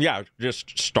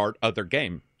 Just start other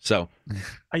game. So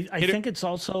I think it's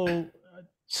also.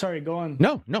 Sorry, go on.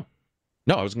 No.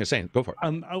 I was going to say, go for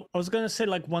it. I was going to say,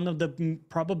 like, one of the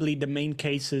probably the main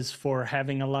cases for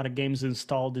having a lot of games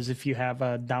installed is if you have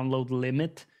a download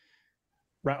limit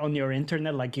right on your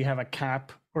internet, like you have a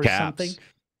cap or something.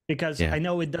 because Yeah. I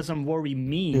know it doesn't worry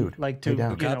me Dude, like to lay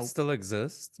down. Do you know cats still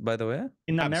exist, by the way?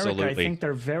 in America. I Absolutely. think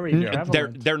they're very Yeah.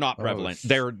 prevalent. They're not Oh, prevalent.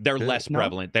 shit. They're less No?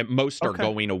 prevalent. That most are Okay.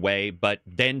 going away, but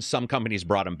then some companies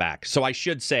brought them back. So I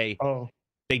should say Oh,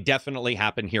 they definitely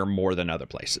happen here more than other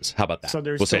places. How about that? so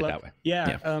there's We'll say it still that way.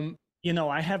 yeah. You know,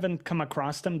 I haven't come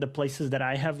across them, the places that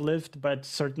I have lived, but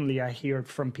certainly I hear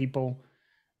from people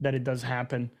that it does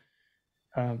happen.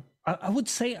 I would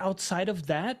say outside of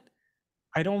that,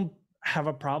 I don't have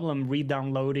a problem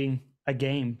re-downloading a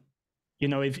game. You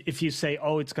know, if you say,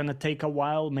 oh, it's going to take a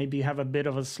while, maybe you have a bit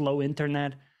of a slow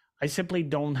internet. I simply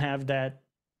don't have that.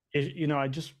 You know, I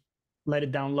just let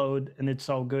it download and it's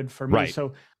all good for me. Right.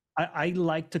 So I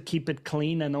like to keep it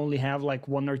clean and only have like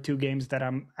 1 or 2 games that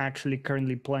I'm actually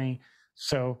currently playing.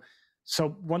 So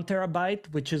 1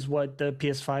 terabyte, which is what the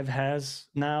PS5 has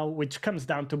now, which comes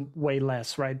down to way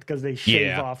less, right? Because they shave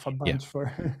Yeah. off a bunch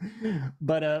for,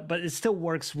 but it still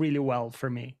works really well for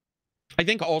me. I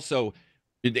think also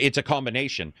it's a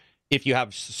combination. If you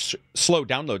have slow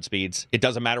download speeds, it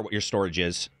doesn't matter what your storage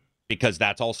is because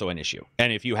that's also an issue.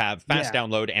 And if you have fast Yeah.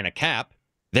 download and a cap,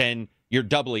 then you're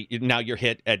now you're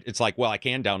hit at, it's like, well, I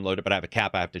can download it, but I have a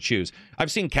cap I have to choose.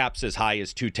 I've seen caps as high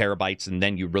as 2 terabytes, and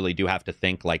then you really do have to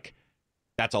think like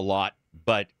that's a lot,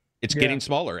 but it's getting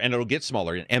smaller and it'll get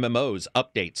smaller. And MMOs,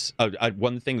 updates,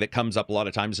 one thing that comes up a lot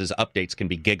of times is updates can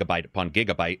be gigabyte upon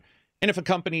gigabyte. And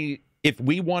if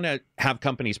we want to have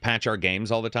companies patch our games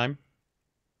all the time,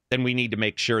 then we need to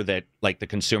make sure that like the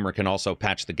consumer can also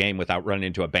patch the game without running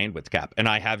into a bandwidth cap. And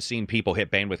I have seen people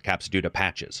hit bandwidth caps due to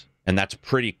patches, and that's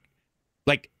pretty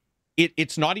like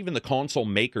it's not even the console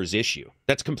maker's issue.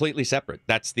 That's completely separate.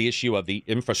 That's the issue of the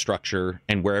infrastructure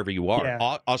and wherever you are.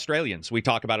 Yeah. Australians, we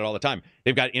talk about it all the time.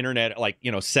 They've got internet at like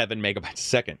 7 megabytes a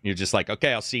second. You're just like,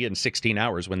 okay, I'll see you in 16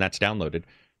 hours when that's downloaded.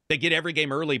 They get every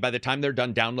game early. By the time they're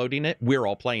done downloading it, we're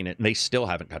all playing it, and they still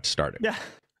haven't got started. Yeah.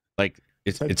 Like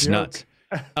it's joke. nuts.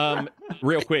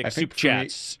 Real quick, I think super for me-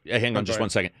 chats. Hang on Oh, just go one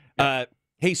second.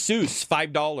 Hey, Seuss,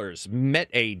 $5. Met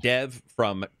a dev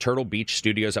from Turtle Beach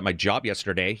Studios at my job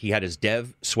yesterday. He had his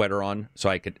dev sweater on, so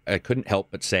I couldn't help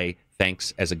but say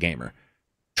thanks as a gamer.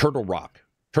 Turtle Rock.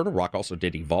 Turtle Rock also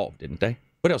did Evolve, didn't they?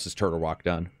 What else has Turtle Rock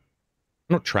done?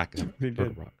 I don't track them. They Turtle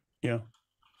did. Rock. Yeah.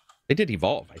 They did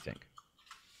Evolve, I think.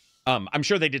 I'm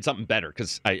sure they did something better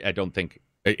because I don't think,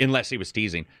 unless he was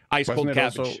teasing. Ice Wasn't Cold it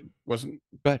Cabbage. also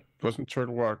But wasn't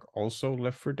Turtle Rock also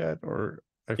Left 4 Dead or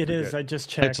I It is. forget. I just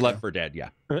checked. it's Left 4 Dead, yeah.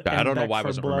 And I don't know Back why I 4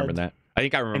 wasn't Blood. remembering that. I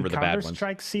think I remember And the bad ones.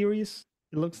 Counter-Strike series,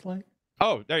 it looks like.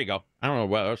 Oh, there you go. I don't know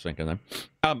what I was thinking then.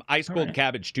 Ice Cold right.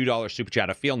 Cabbage, $2 super chat.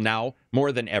 I feel now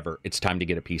more than ever it's time to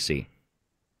get a PC.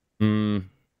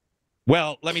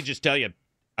 Well, let me just tell you.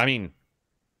 I mean,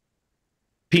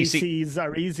 PCs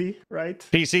are easy, right?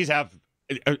 PCs have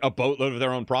a boatload of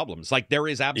their own problems. Like there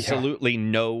is absolutely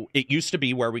no. It used to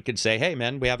be where we could say, "Hey,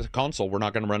 man, we have a console. We're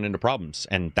not going to run into problems,"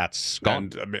 and that's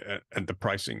gone. And the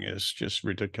pricing is just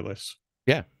ridiculous.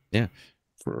 Yeah.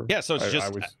 So it's I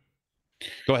just. was,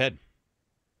 Go ahead.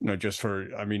 no, just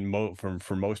for I mean,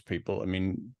 for most people, I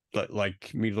mean,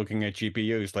 like me looking at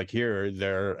GPUs, like here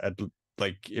they're at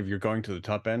like if you're going to the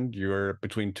top end, you're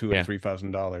between $2,000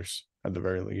 and $3,000 at the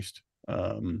very least.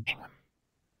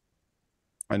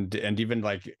 And even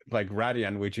like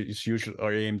Radeon, which is usually,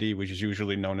 or AMD, which is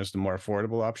usually known as the more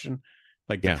affordable option,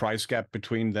 like the price gap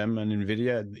between them and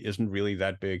Nvidia isn't really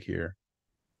that big here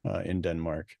in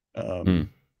Denmark.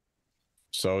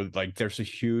 So like there's a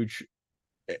huge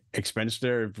expense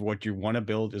there. If what you want to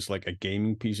build is like a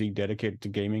gaming PC dedicated to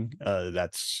gaming,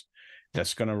 that's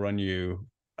gonna run you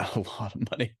a lot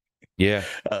of money. Yeah.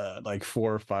 Like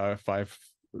 4 or 5,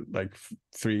 like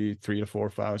 3 to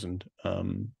 4,000.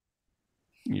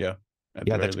 Yeah,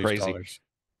 that's crazy. Dollars.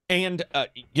 And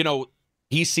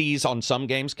PCs on some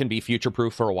games can be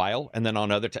future-proof for a while, and then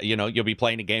on other, you'll be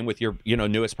playing a game with your,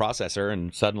 newest processor,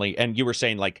 and suddenly, and you were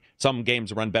saying like some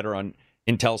games run better on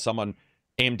Intel, some on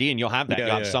AMD, and you'll have that. You'll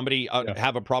have somebody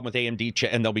have a problem with AMD,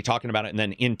 and they'll be talking about it, and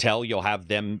then Intel,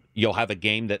 you'll have a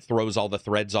game that throws all the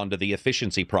threads onto the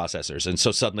efficiency processors, and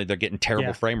so suddenly they're getting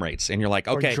terrible frame rates, and you're like,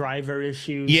 okay, or driver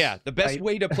issues. Yeah, the best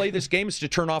way to play this game is to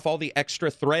turn off all the extra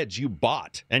threads you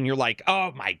bought, and you're like,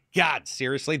 oh my god,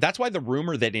 seriously? That's why the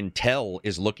rumor that Intel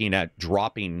is looking at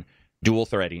dropping dual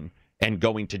threading and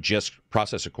going to just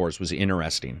processor cores was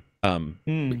interesting.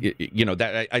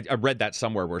 That I read that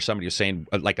somewhere where somebody was saying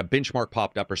like a benchmark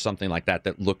popped up or something like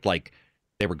that looked like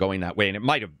they were going that way, and it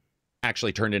might have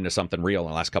actually turned into something real in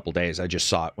the last couple of days. I just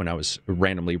saw it when I was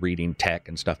randomly reading tech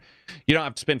and stuff. You don't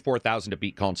have to spend $4,000 to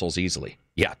beat consoles easily.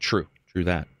 Yeah, true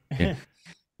that. Yeah.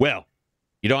 Well,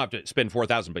 you don't have to spend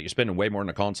 $4,000, but you're spending way more on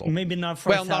a console. Maybe not for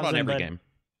not on every game.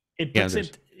 It puts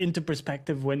into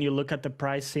perspective when you look at the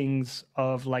pricings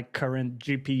of like current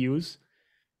GPUs,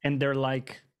 and they're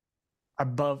like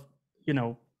above, you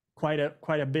know, quite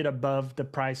a bit above the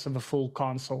price of a full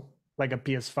console, like a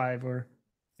PS5 or.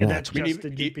 And that's just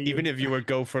the GPU. Even if you would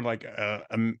go for like a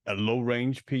low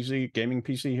range PC, gaming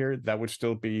PC here, that would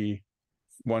still be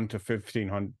 $1,000 to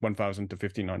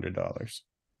 $1,500.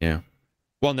 Yeah.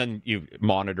 Well, and then you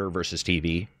monitor versus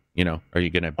TV. You know, are you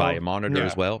going to buy a monitor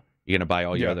as well? You're going to buy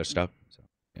all your other stuff. So,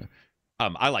 yeah.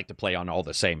 I like to play on all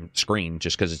the same screen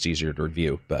just because it's easier to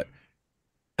review. But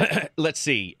let's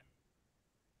see.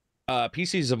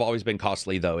 PCs have always been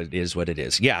costly, though. It is what it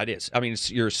is. Yeah, it is. I mean, it's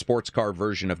your sports car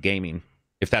version of gaming.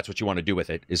 If that's what you want to do with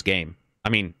it, is game. I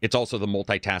mean, it's also the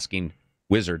multitasking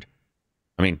wizard.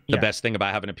 I mean, the best thing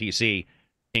about having a PC,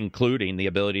 including the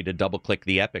ability to double-click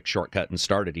the Epic shortcut and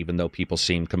start it, even though people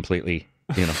seem completely,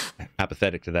 you know,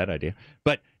 apathetic to that idea.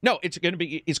 But no, it's going to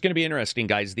be interesting,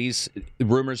 guys. These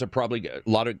rumors are probably a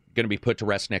lot of going to be put to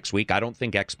rest next week. I don't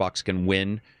think Xbox can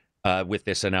win with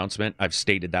this announcement. I've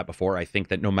stated that before. I think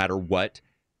that no matter what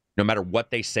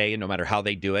they say and no matter how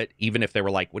they do it, even if they were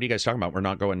like, what are you guys talking about? We're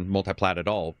not going multi-plat at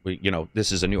all.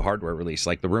 This is a new hardware release.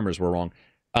 Like, the rumors were wrong.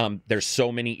 There's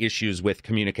so many issues with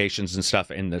communications and stuff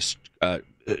in this,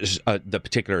 the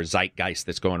particular zeitgeist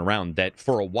that's going around, that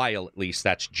for a while, at least,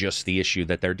 that's just the issue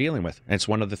that they're dealing with. And it's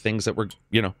one of the things that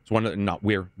it's one of, not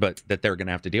weird, but that they're going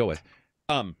to have to deal with.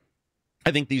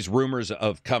 I think these rumors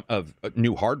of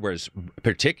new hardware is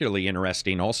particularly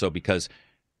interesting also because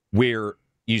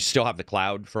you still have the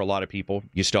cloud for a lot of people.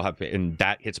 You still have, and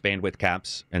that hits bandwidth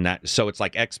caps, and that, so it's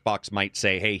like Xbox might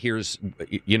say, hey, here's,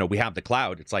 we have the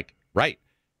cloud. It's like, right,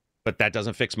 but that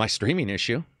doesn't fix my streaming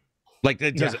issue. Like,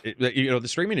 it doesn't, the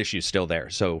streaming issue is still there.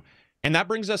 So, and that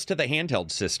brings us to the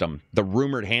handheld system, the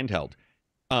rumored handheld.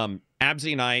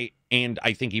 Absy and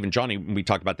I think even Johnny, we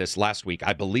talked about this last week,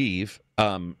 I believe,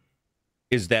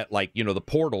 is that the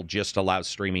Portal just allows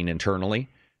streaming internally.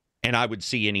 And I would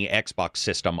see any Xbox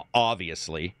system,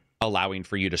 obviously, allowing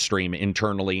for you to stream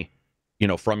internally,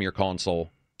 from your console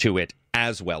to it,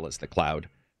 as well as the cloud.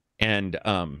 And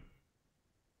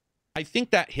I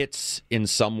think that hits in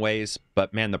some ways,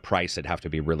 but man, the price would have to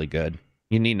be really good.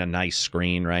 You need a nice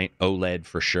screen, right? OLED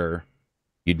for sure.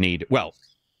 You'd need, well,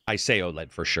 I say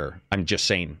OLED for sure. I'm just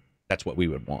saying that's what we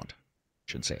would want.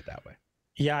 Should say it that way.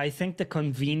 Yeah, I think the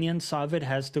convenience of it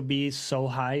has to be so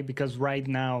high because right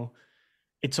now,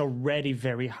 it's already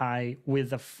very high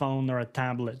with a phone or a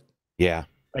tablet. Yeah.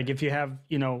 Like if you have,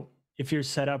 if you're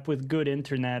set up with good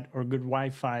internet or good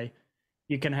Wi-Fi,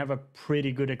 you can have a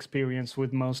pretty good experience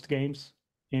with most games.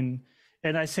 And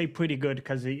I say pretty good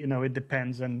because, it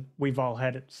depends, and we've all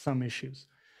had some issues.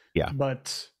 Yeah.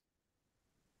 But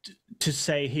to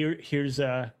say here's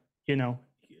a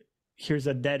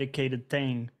dedicated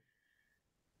thing,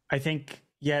 I think,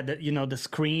 the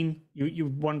screen, you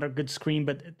want a good screen,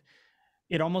 but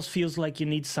it almost feels like you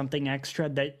need something extra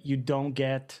that you don't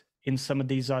get in some of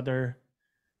these other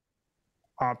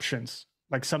options,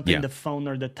 like something the phone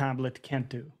or the tablet can't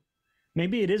do.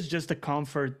 Maybe it is just the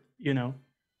comfort,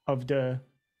 of the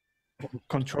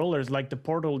controllers. Like the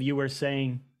Portal you were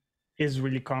saying is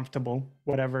really comfortable,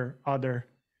 whatever other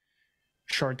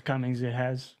shortcomings it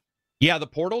has. Yeah, the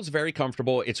Portal's very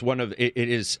comfortable. It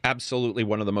is absolutely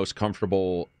one of the most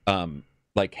comfortable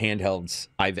handhelds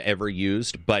I've ever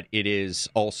used, but it is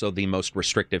also the most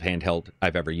restrictive handheld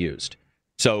I've ever used.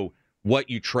 So what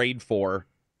you trade for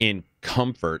in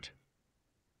comfort,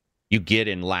 you get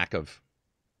in lack of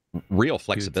real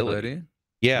flexibility.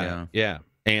 Yeah.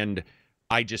 And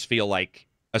I just feel like,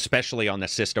 especially on the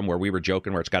system where we were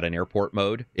joking where it's got an airport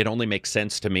mode, it only makes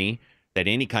sense to me that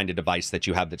any kind of device that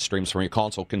you have that streams from your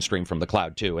console can stream from the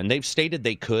cloud too. And they've stated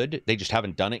they could, they just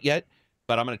haven't done it yet.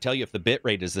 But I'm going to tell you, if the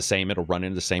bitrate is the same, it'll run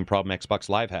into the same problem Xbox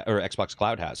Live or Xbox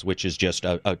Cloud has, which is just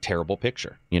a terrible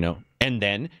picture, And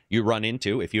then you run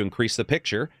into, if you increase the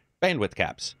picture, bandwidth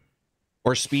caps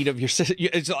or speed of your.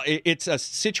 It's a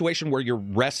situation where you're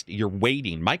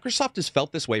waiting. Microsoft has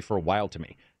felt this way for a while to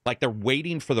me, like they're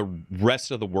waiting for the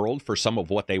rest of the world for some of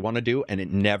what they want to do, and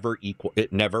it never.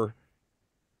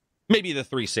 Maybe the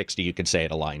 360, you could say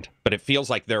it aligned, but it feels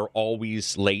like they're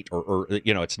always late or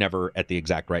it's never at the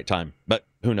exact right time. But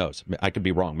who knows? I could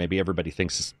be wrong. Maybe everybody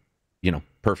thinks,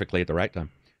 perfectly at the right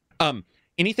time.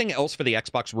 Anything else for the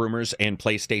Xbox rumors and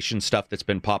PlayStation stuff that's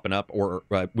been popping up? Or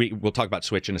we'll talk about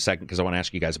Switch in a second because I want to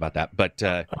ask you guys about that. But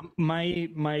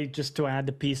my just to add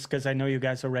the piece, because I know you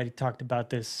guys already talked about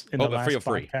this in the last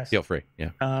podcast. Feel free. Yeah.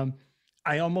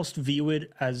 I almost view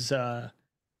it as an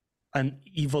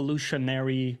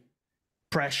evolutionary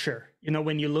pressure,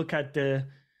 when you look at the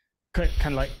kind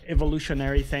of like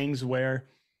evolutionary things where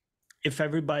if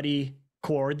everybody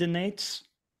coordinates,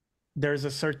 there's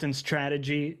a certain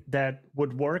strategy that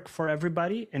would work for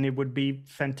everybody and it would be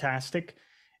fantastic.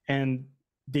 And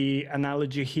the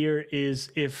analogy here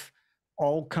is if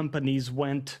all companies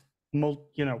went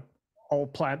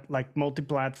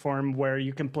multi-platform where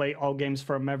you can play all games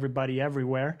from everybody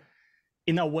everywhere,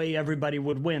 in a way everybody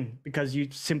would win because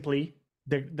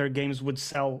their games would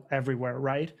sell everywhere,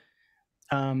 right?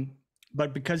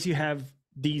 But because you have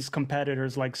these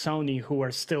competitors like Sony who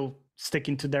are still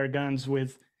sticking to their guns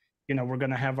with, we're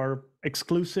going to have our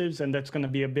exclusives and that's going to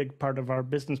be a big part of our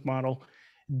business model,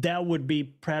 that would be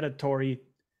predatory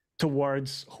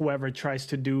towards whoever tries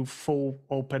to do full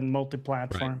open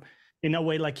multi-platform. Right. In a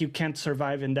way, like you can't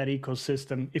survive in that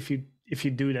ecosystem if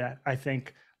you do that, I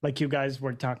think, like you guys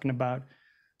were talking about.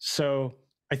 So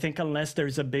I think unless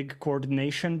there's a big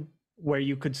coordination where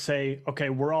you could say, okay,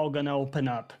 we're all going to open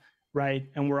up, right?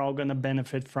 And we're all going to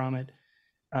benefit from it.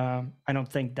 I don't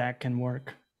think that can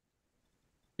work.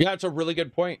 Yeah, it's a really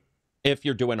good point if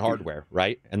you're doing hardware,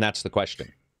 right? And that's the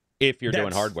question. If you're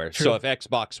doing hardware. True. So if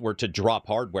Xbox were to drop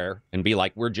hardware and be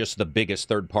like, we're just the biggest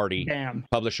third-party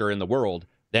publisher in the world,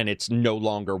 then it's no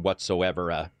longer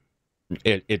whatsoever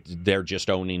they're just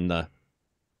owning the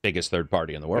biggest third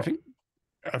party in the world.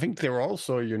 I think they're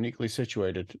also uniquely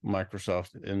situated,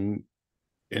 Microsoft, in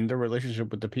their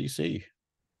relationship with the PC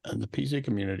and the PC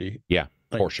community. Yeah,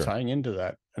 for sure. Tying into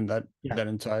that and that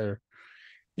entire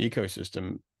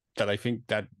ecosystem, that I think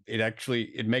that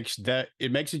it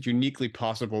makes it uniquely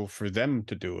possible for them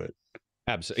to do it.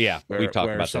 Absolutely. Yeah, we've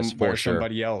talked about this for sure.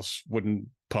 Somebody else wouldn't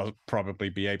probably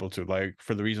be able to, like,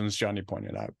 for the reasons Johnny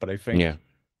pointed out. But I think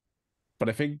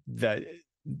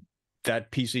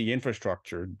that PC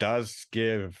infrastructure does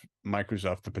give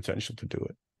Microsoft the potential to do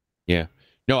it. Yeah.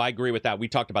 No, I agree with that. We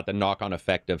talked about the knock-on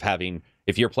effect of having,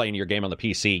 if you're playing your game on the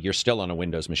PC, you're still on a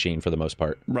Windows machine for the most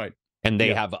part. Right. And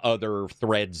they have other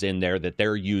threads in there that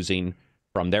they're using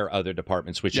from their other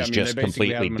departments, which is just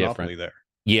completely different. There.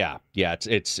 Yeah.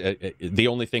 It's the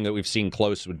only thing that we've seen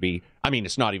close would be, I mean,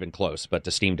 it's not even close, but the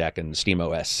Steam Deck and the Steam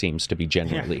OS seems to be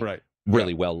generally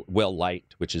really well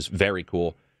liked, which is very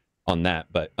cool on that.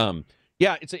 But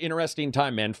it's an interesting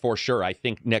time, man, for sure. I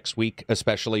think next week,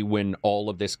 especially when all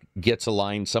of this gets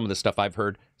aligned, some of the stuff I've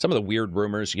heard, some of the weird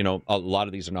rumors, a lot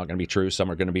of these are not going to be true. Some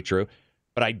are going to be true.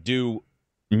 But I do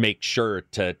make sure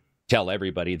to tell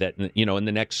everybody that, in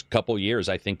the next couple years,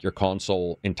 I think your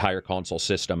entire console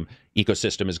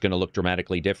ecosystem is going to look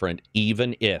dramatically different,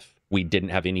 even if we didn't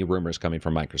have any rumors coming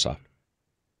from Microsoft.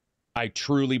 I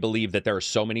truly believe that there are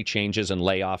so many changes and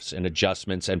layoffs and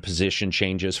adjustments and position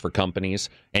changes for companies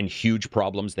and huge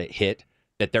problems that hit,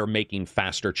 that they're making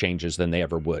faster changes than they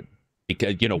ever would.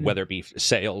 Because, whether it be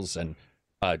sales and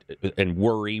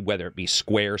worry, whether it be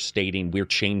Square stating we're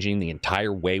changing the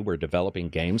entire way we're developing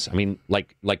games. I mean,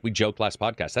 like we joked last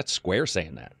podcast, that's Square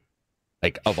saying that.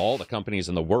 Like, of all the companies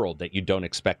in the world that you don't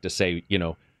expect to say,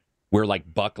 we're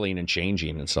like buckling and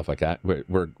changing and stuff like that.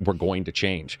 We're going to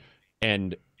change.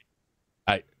 And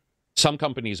some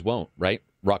companies won't, right?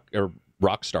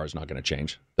 Rockstar's not going to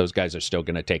change. Those guys are still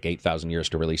going to take 8,000 years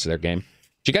to release their game.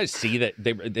 Did you guys see that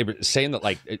they were saying that,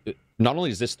 like, not only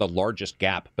is this the largest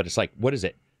gap, but it's like, what is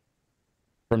it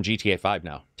from GTA 5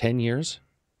 now? 10 years?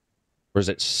 Or is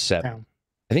it 7? Yeah.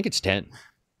 I think it's 10.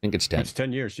 It's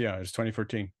 10 years, yeah. It's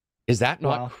 2014. Is that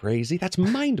not crazy? That's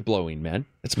mind-blowing, man.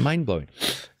 That's mind-blowing.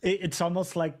 It's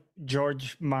almost like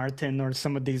George Martin or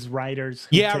some of these writers.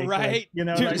 Yeah, right. Dude,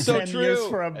 like so 10 years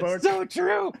for a book. So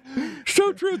true.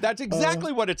 So true. That's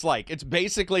exactly what it's like. It's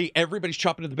basically everybody's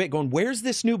chopping at the bit going, where's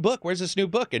this new book? Where's this new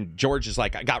book? And George is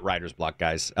like, I got writer's block,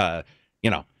 guys.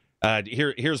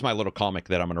 Here's my little comic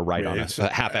that I'm going to write on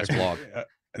a half-ass blog.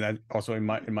 And that also, in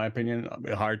my opinion,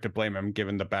 hard to blame him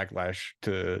given the backlash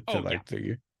to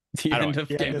the end of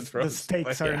Game of Thrones. The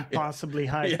stakes are impossibly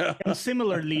high. Yeah. And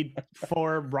similarly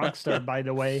for Rockstar, by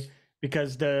the way,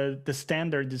 because the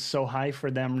standard is so high for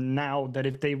them now that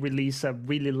if they release a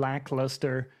really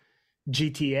lackluster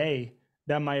GTA,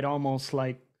 that might almost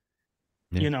hurt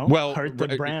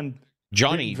the brand.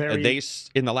 Johnny, they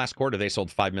in the last quarter, they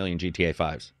sold 5 million GTA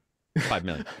 5s. 5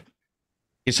 million.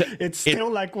 It's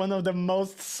still like one of the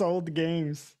most sold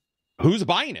games. Who's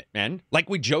buying it, man? Like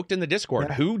we joked in the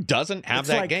Discord, who doesn't have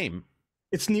that game?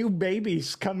 It's new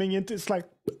babies coming into. It's like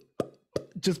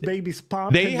just babies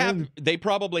popping. They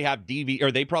probably have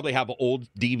they probably have old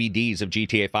DVDs of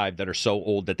GTA 5 that are so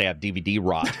old that they have DVD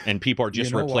rot, and people are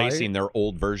just replacing their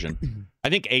old version. I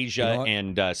think Asia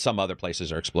and some other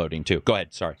places are exploding too. Go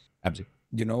ahead, sorry, Abzi.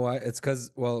 You know why? It's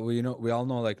because, we all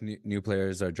know like new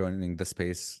players are joining the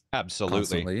space. Absolutely.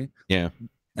 Constantly. Yeah.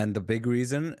 And the big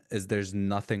reason is there's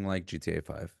nothing like GTA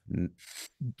 5.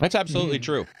 That's absolutely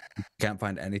true. Can't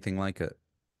find anything like it.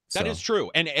 That is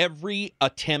true. And every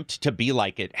attempt to be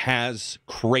like it has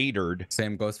cratered.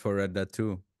 Same goes for Red Dead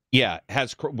 2. Yeah,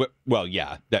 well,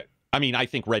 yeah. I mean, I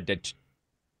think Red Dead,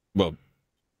 well,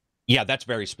 yeah, that's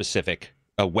very specific.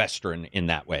 A Western in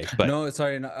that way, but no,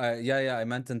 sorry, no, yeah, I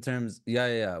meant in terms,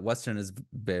 yeah. Western is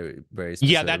very, very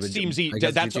specific. Yeah, that seems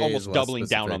that's GTA almost doubling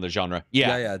down on the genre.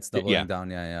 Yeah, it's doubling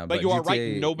down. Yeah. But you are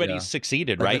right. Nobody's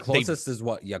succeeded, like right? The closest is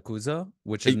what, Yakuza,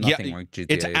 which is nothing like GTA.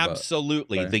 It's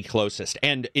absolutely the closest,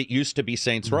 and it used to be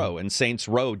Saints Row, and Saints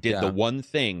Row did the one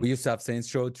thing. We used to have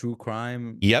Saints Row, True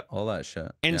Crime, all that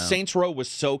shit. And Saints Row was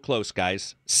so close,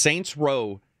 guys. Saints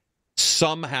Row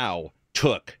somehow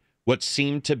took what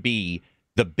seemed to be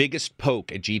the biggest poke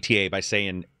at GTA by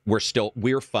saying we're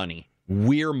funny,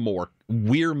 we're more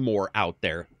out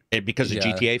there because of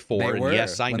GTA 4. And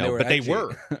yes, I know, but they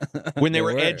were when they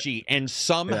were edgy, and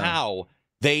somehow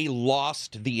they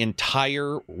lost the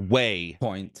entire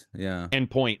point,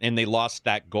 and they lost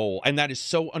that goal, and that is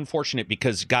so unfortunate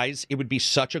because, guys, it would be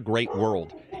such a great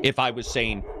world if I was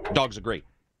saying dogs are great.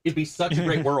 It'd be such a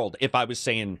great world if I was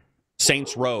saying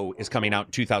Saints Row is coming out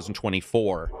in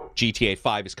 2024. GTA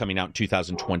 5 is coming out in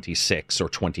 2026 or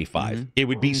 25. It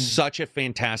would be such a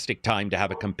fantastic time to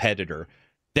have a competitor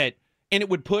and it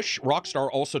would push Rockstar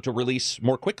also to release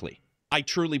more quickly. I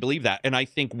truly believe that, and I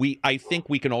think we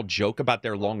can all joke about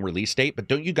their long release date, but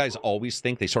don't you guys always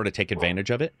think they sort of take advantage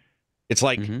of it? It's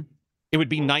like it would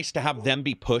be nice to have them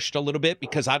be pushed a little bit,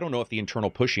 because I don't know if the internal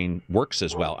pushing works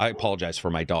as well. I apologize for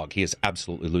my dog; he is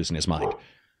absolutely losing his mind,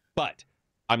 but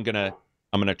I'm gonna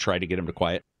try to get him to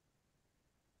quiet.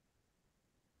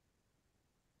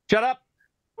 Shut up!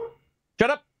 Shut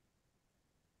up!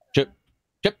 Chip.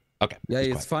 Okay. Yeah,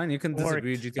 it's fine. You can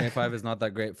disagree. GTA 5 is not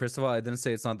that great. First of all, I didn't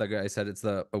say it's not that great. I said it's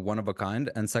a one of a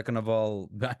kind. And second of all,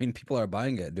 I mean, people are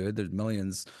buying it, dude. There's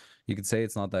millions. You could say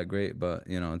it's not that great, but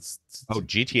it's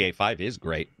GTA 5 is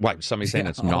great. Why? Somebody saying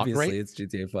it's not great? Obviously, it's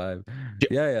GTA 5.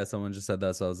 Yeah. Someone just said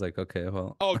that, so I was like, okay,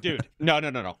 well. Oh, dude, no.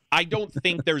 I don't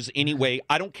think there's any way.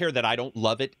 I don't care that I don't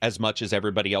love it as much as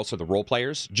everybody else or the role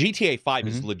players. GTA 5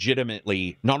 is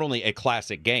legitimately not only a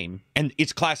classic game, and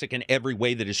it's classic in every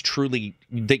way that is truly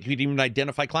that you could even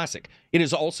identify classic. It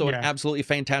is also an absolutely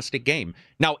fantastic game.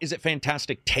 Now, is it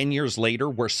fantastic 10 years later,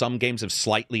 where some games have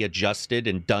slightly adjusted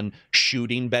and done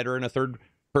shooting better in a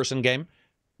third-person game?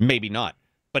 Maybe not,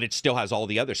 but it still has all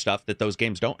the other stuff that those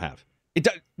games don't have. It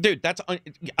does, dude. That's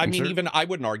even I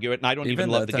wouldn't argue it, and I don't even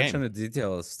love the game. Attention to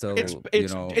detail is still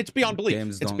it's beyond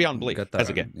belief. It's beyond belief as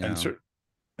a game. And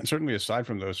certainly, aside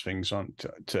from those things,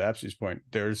 to Absy's point,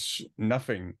 there's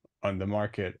nothing on the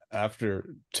market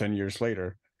after 10 years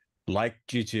later like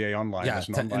GTA Online as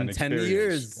an online experience. 10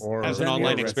 years or as an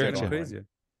online experience. As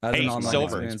an online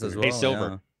experience as well. Hey,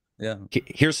 Silver. Yeah.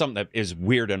 Here's something that is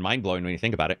weird and mind-blowing when you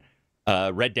think about it.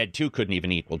 Red Dead 2 couldn't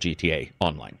even equal GTA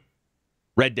Online.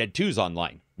 Red Dead 2's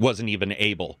online wasn't even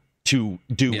able to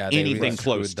do anything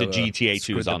close to GTA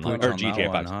 2's online or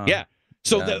GTA 5's. Huh? Yeah.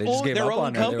 So their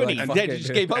own company, they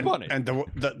just gave up on it. And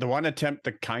the one attempt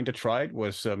that kind of tried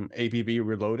was ABB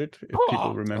Reloaded. If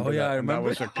people remember that. I remember.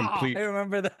 That was a complete. I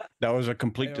remember that. That was a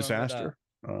complete disaster.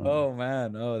 Oh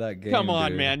man! Oh, that game. Come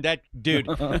on, man!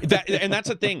 And that's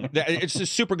the thing. It's a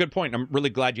super good point. I'm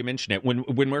really glad you mentioned it.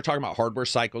 When we're talking about hardware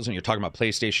cycles, and you're talking about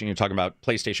PlayStation, you're talking about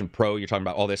PlayStation Pro, you're talking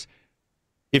about all this.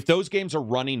 If those games are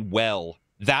running well,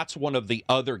 that's one of the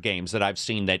other games that I've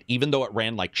seen that even though it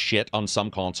ran like shit on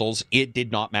some consoles, it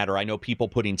did not matter. I know people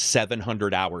putting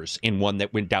 700 hours in one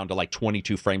that went down to like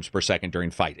 22 frames per second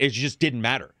during fight. It just didn't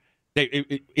matter.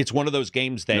 It's one of those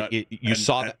games that you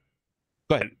saw that.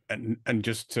 Go ahead. And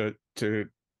just to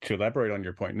elaborate on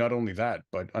your point, not only that,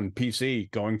 but on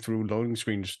PC, going through loading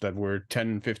screens that were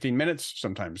 10, 15 minutes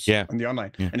sometimes on the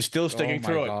online, and still sticking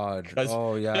through it.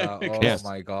 Oh, yeah. Oh,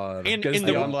 my God. And in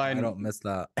the online, I don't miss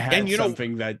that. And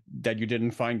something that you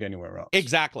didn't find anywhere else.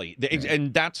 Exactly.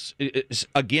 And that's,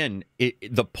 again,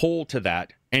 the pull to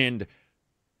that. And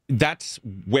that's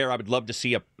where I would love to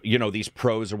see these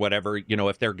pros or whatever,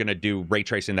 if they're going to do ray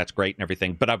tracing, that's great and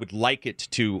everything. But I would like it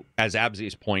to, as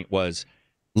Absy's point was,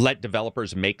 let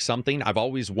developers make something. I've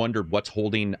always wondered what's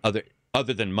holding other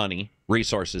than money,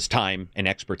 resources, time, and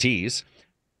expertise.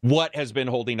 What has been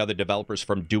holding other developers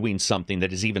from doing something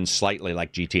that is even slightly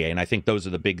like GTA? And I think those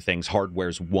are the big things.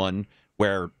 Hardware's one,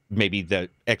 where maybe the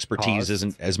expertise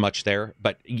isn't as much there.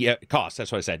 But cost.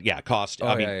 That's what I said. Yeah, cost.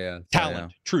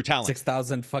 Talent, true talent.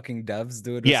 6,000 fucking devs,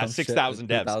 dude. 6,000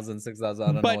 devs. 6,000. I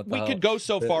don't know but we could go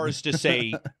so far as to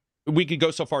say. We could go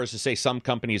so far as to say some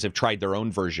companies have tried their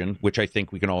own version, which I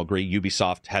think we can all agree.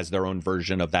 Ubisoft has their own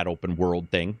version of that open world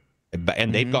thing.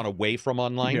 and they've gone away from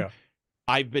online. Yeah.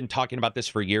 I've been talking about this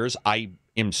for years. I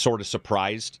am sort of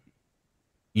surprised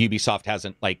Ubisoft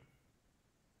hasn't like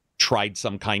tried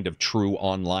some kind of true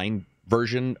online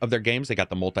version of their games. They got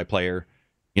the multiplayer,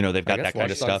 you know, they've got that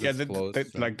kind of stuff. Yeah,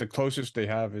 like the closest they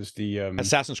have is the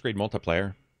Assassin's Creed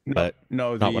multiplayer, no, but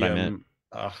no, not what I meant.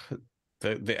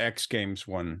 The X Games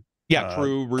one. Yeah,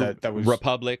 Crew, that was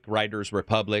Republic, Riders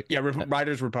Republic. Yeah,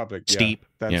 Riders Republic. Yeah, Steep.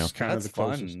 that's kind of That's the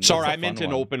closest. fun. Sorry, That's a I meant fun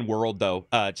in one. open world though.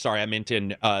 Sorry, I meant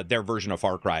in their version of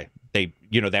Far Cry. They,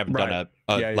 you know, they haven't done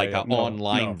Right. an No,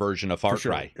 online version of Far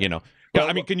sure, Cry. yeah. You know, Well,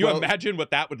 I mean, can you well, imagine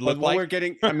what that would look Well, like? we're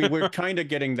getting. I mean, we're kind of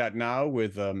getting that now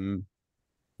with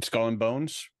Skull and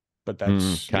Bones, but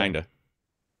that's Kind of.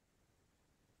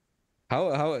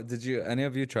 How did you? Any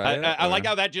of you try it? I like or-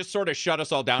 how that just sort of shut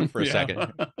us all down for a Yeah.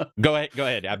 second. Go ahead,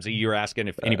 Abzi. You were asking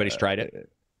if anybody's tried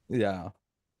it. Yeah.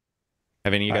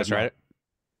 Have any of you I guys have tried it?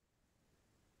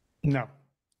 No.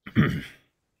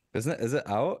 Is it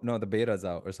out? No, the beta's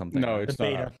out or something. No, right? it's The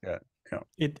not. beta. out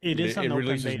yet. It is an It open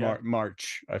releases beta.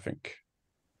 March, I think.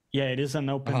 Yeah, it is an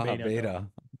open Ah, beta. though. beta.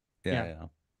 Yeah, Yeah. yeah.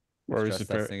 Or is Stress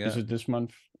it? testing Is it. it this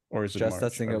month? Or is it Just March?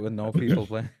 testing it with no people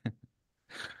playing.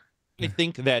 I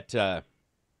think that,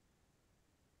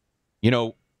 you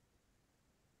know,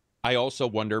 I also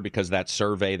wonder because that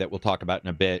survey that we'll talk about in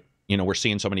a bit, you know, we're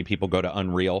seeing so many people go to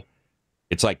Unreal.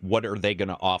 It's like, what are they going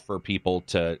to offer people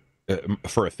to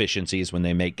for efficiencies when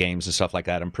they make games and stuff like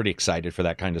that? I'm pretty excited for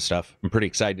that kind of stuff. I'm pretty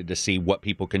excited to see what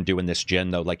people can do in this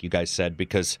gen, though, like you guys said,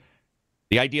 because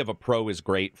the idea of a Pro is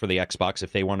great for the Xbox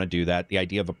if they want to do that. The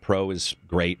idea of a Pro is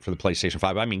great for the PlayStation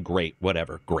 5. I mean, great,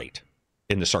 whatever, great,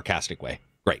 in the sarcastic way,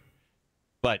 great.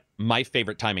 But my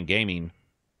favorite time in gaming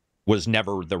was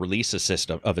never the release of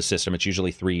a system. It's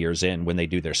usually 3 years in when they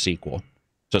do their sequel.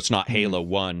 So it's not Halo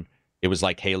 1. It was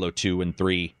like Halo 2 and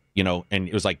 3, you know, and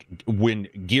it was like when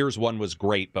Gears 1 was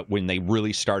great, but when they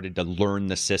really started to learn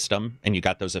the system and you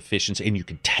got those efficiencies and you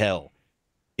could tell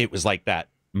it was like that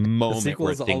moment sequel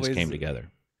where is things always came together.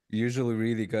 Usually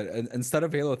really good. And instead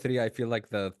of Halo 3, I feel like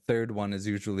the third one is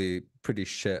usually pretty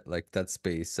shit, like Dead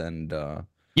Space and Yeah,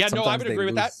 no, I sometimes would they agree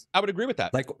with that. lose. I would agree with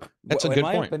that. Like That's a in good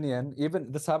my point. opinion,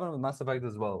 even this happened with Mass Effect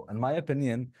as well. In my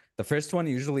opinion, the first one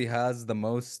usually has the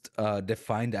most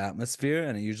defined atmosphere,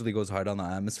 and it usually goes hard on the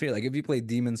atmosphere. Like if you play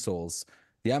Demon Souls,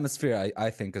 the atmosphere I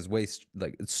think is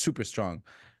like it's super strong.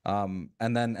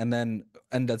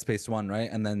 And Dead Space 1, right?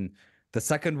 And then the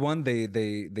second one,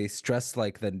 they stress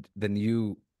like the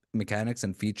new mechanics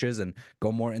and features and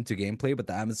go more into gameplay, but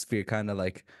the atmosphere kind of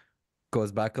like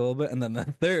goes back a little bit. And then the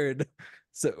third,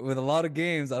 so with a lot of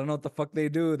games, I don't know what the fuck they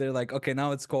do. They're like, okay,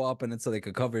 now it's co-op and it's like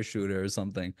a cover shooter or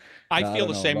something. I No, feel don't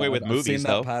the know, same way but with I've movies, seen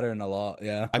though. that pattern a lot.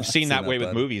 Yeah, I've seen that way with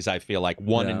pattern. movies. I feel like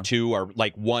 1 Yeah. and 2 are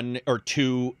like 1 or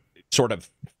 2 sort of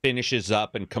finishes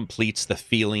up and completes the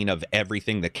feeling of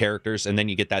everything, the characters, and then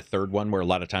you get that third one where a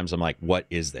lot of times I'm like, what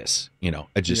is this? You know,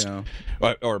 I just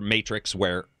Yeah. or Matrix,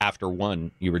 where after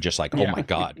 1 you were just like, oh Yeah. my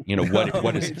god, you know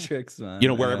what is Matrix, man. you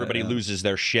know, where Yeah, everybody yeah. loses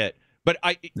their shit. But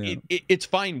it's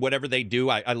fine, whatever they do.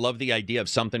 I love the idea of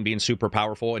something being super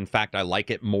powerful. In fact, I like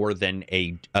it more than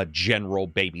a general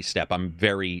baby step. I'm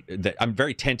very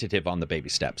tentative on the baby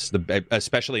steps,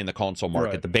 especially in the console market.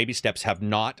 Right. The baby steps have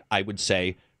not, I would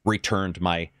say, returned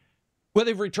my. Well,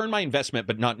 they've returned my investment,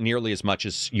 but not nearly as much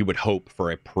as you would hope for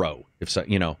a Pro. If so,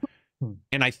 you know.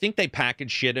 And I think they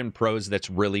package shit in Pros that's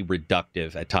really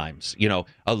reductive at times. You know,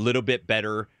 a little bit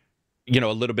better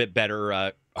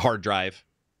hard drive.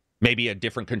 Maybe a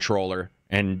different controller,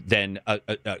 and then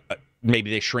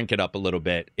maybe they shrink it up a little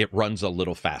bit. It runs a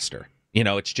little faster. You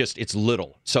know, it's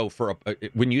little. So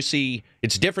when you see,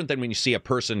 it's different than when you see a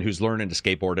person who's learning to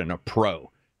skateboard and a pro.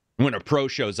 When a pro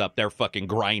shows up, they're fucking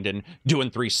grinding,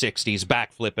 doing 360s,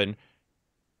 backflipping.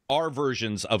 Our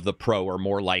versions of the Pro are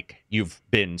more like you've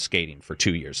been skating for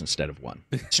 2 years instead of 1.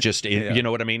 It's just, Yeah. you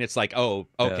know what I mean? It's like, oh,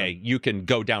 okay, you can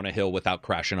go down a hill without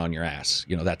crashing on your ass.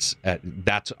 You know, that's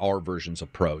our versions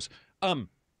of Pros. And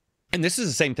this is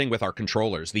the same thing with our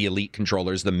controllers, the Elite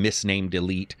controllers, the misnamed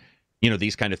Elite, you know,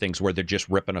 these kind of things where they're just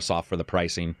ripping us off for the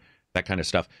pricing, that kind of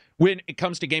stuff. When it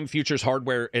comes to game futures,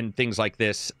 hardware, and things like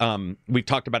this, we've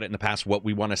talked about it in the past, what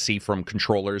we want to see from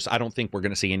controllers. I don't think we're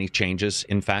going to see any changes.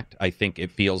 In fact, I think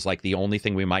it feels like the only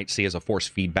thing we might see is a force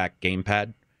feedback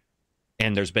gamepad.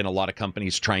 And there's been a lot of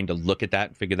companies trying to look at that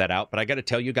and figure that out. But I got to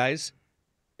tell you guys,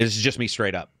 this is just me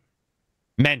straight up.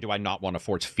 Man, do I not want a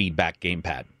force feedback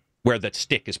gamepad where the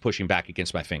stick is pushing back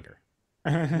against my finger.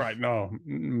 Right? No,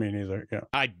 me neither. Yeah,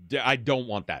 I don't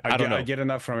want that. I don't know. I get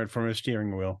enough from it from a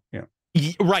steering wheel. Yeah.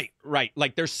 Right.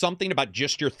 Like there's something about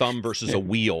just your thumb versus a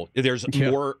wheel. There's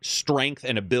more strength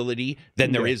and ability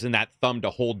than there is in that thumb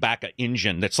to hold back an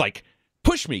engine that's like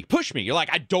push me. You're like,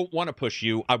 I don't want to push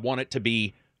you. I want it to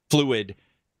be fluid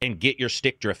and get your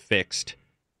stick drift fixed.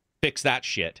 Fix that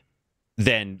shit.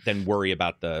 Then worry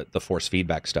about the force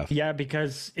feedback stuff. Yeah,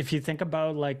 because if you think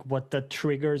about like what the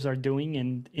triggers are doing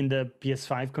in the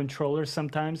PS5 controller,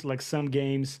 sometimes like some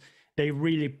games they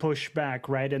really push back,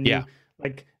 right? And yeah,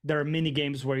 like there are mini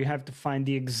games where you have to find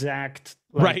the exact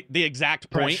the exact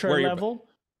point where level.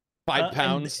 5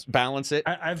 pounds, balance it.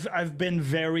 I've been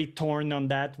very torn on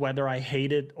that, whether I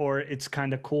hate it or it's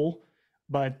kind of cool,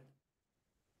 but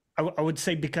I would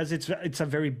say because it's a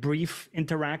very brief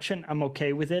interaction, I'm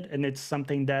okay with it, and it's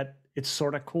something that it's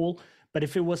sort of cool. But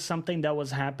if it was something that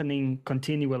was happening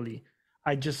continually,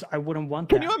 I wouldn't want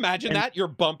that. Can you imagine that? Your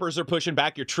bumpers are pushing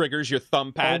back, your triggers, your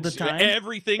thumb pads, all the time.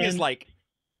 Everything is like.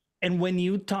 And when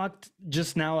you talked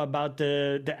just now about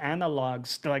the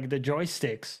analogs, like the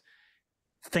joysticks,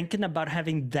 thinking about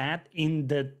having that in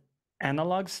the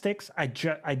analog sticks, I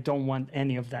don't want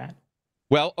any of that.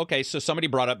 Well, okay, so somebody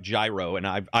brought up gyro, and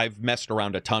I've messed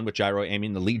around a ton with gyro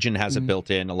aiming. The Legion has it built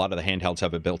in. A lot of the handhelds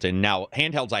have it built in. Now,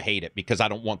 handhelds, I hate it because I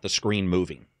don't want the screen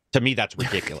moving. To me, that's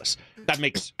ridiculous. That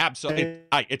makes absolutely...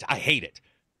 I hate it.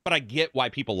 But I get why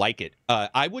people like it.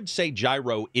 I would say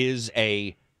gyro is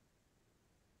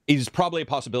probably a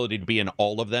possibility to be in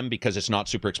all of them because it's not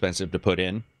super expensive to put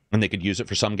in, and they could use it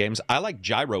for some games. I like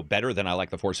gyro better than I like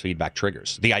the force feedback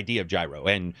triggers. The idea of gyro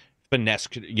and finesse,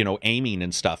 aiming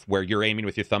and stuff where you're aiming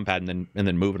with your thumb pad and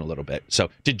then moving a little bit. So,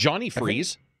 did Johnny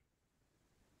freeze?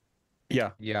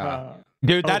 Yeah.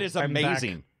 Dude, that is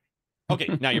amazing.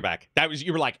 Okay, now you're back.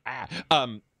 You were like,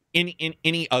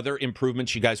 any other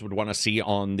improvements you guys would want to see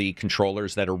on the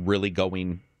controllers that are really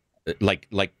going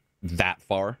like that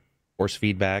far? Force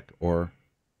feedback or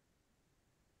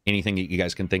anything that you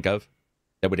guys can think of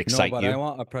that would excite you? I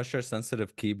want a pressure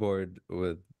sensitive keyboard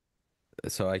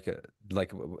so I can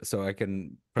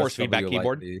press force feedback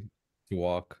keyboard to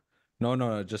walk.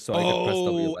 No, just so I can press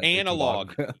W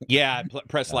analog. Yeah,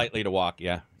 press lightly to walk.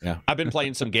 Yeah. I've been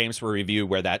playing some games for review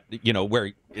where that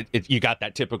where you got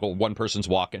that typical one person's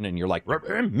walking and you're like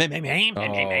beside.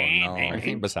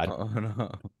 Oh,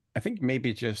 no. I think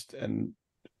maybe just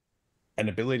an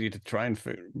ability to try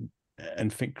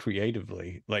and think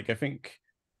creatively. Like I think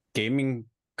gaming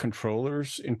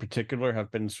controllers in particular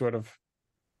have been sort of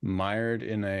mired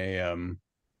in a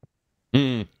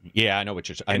yeah, I know what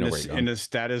you're where you're going. In the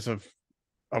status of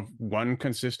one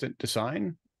consistent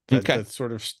design that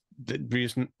sort of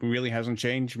really hasn't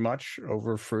changed much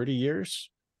over 30 years,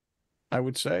 I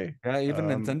would say. Yeah, even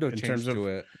Nintendo changed to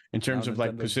it. In terms of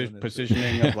like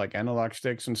positioning of like analog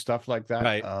sticks and stuff like that.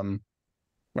 Right.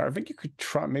 I think you could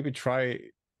try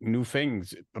new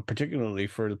things, particularly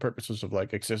for the purposes of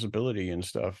like accessibility and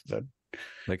stuff that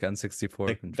like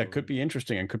N64 that could be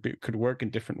interesting and could work in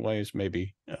different ways,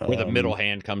 maybe. Where the middle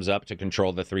hand comes up to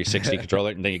control the 360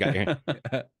 controller, and then you got your hand.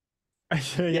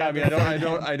 Yeah, I mean,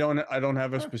 I don't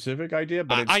have a specific idea,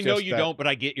 but I know you don't, but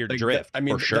I get your drift. I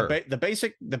mean, for sure. The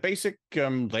basic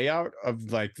layout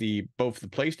of like both the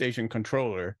PlayStation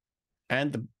controller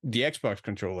and the Xbox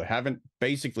controller haven't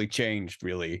basically changed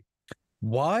really.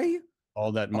 Why?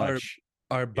 All that much.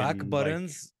 Are back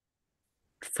buttons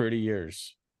 30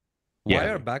 years? Why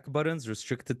are back buttons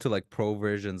restricted to like pro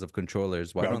versions of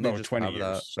controllers? Why don't they just 20 have years,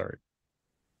 that? Sorry.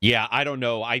 Yeah, I don't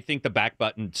know. I think the back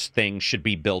buttons thing should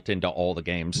be built into all the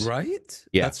games. Right?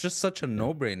 Yeah. That's just such a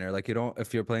no-brainer. Like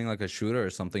if you're playing like a shooter or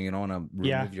something, you don't want to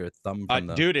remove your thumb from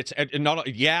the... Dude, it's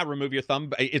not... Yeah, remove your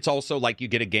thumb. It's also like you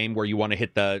get a game where you want to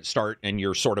hit the start and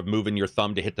you're sort of moving your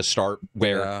thumb to hit the start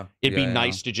where it'd be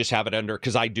nice to just have it under...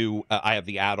 Because I have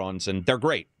the add-ons and they're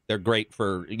great. They're great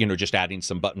for, just adding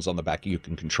some buttons on the back you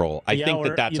can control. I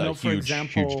think that's a huge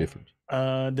difference.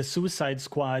 The Suicide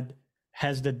Squad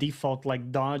has the default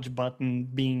like dodge button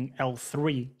being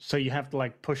L3, so you have to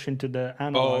like push into the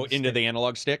analog into the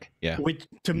analog stick. Yeah, which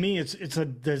to me it's a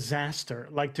disaster.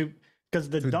 Like because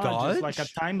the dodge is like a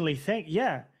timely thing.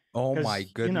 Yeah. Oh my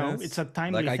goodness. It's a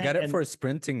timely thing. I get it for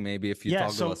sprinting maybe if you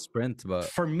toggle a sprint, but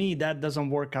for me that doesn't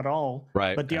work at all.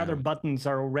 Right. But the other buttons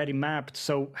are already mapped,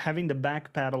 so having the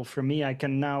back paddle for me, I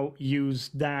can now use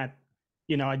that.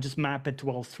 I just map it to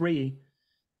L3.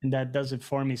 And that does it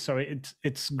for me. So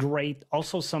it's great.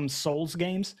 Also, some Souls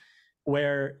games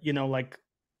where, like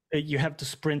you have to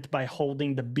sprint by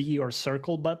holding the B or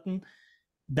circle button.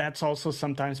 That's also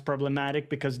sometimes problematic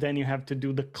because then you have to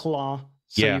do the claw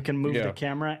so you can move the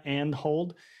camera and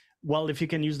hold. Well, if you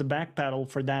can use the back paddle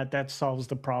for that, that solves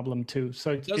the problem too.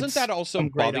 So doesn't that also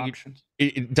bother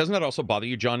you? Doesn't that also bother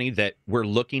you, Johnny, that we're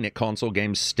looking at console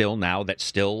games still now that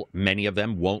still many of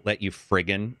them won't let you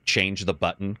friggin' change the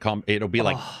button? It'll be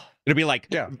like It'll be like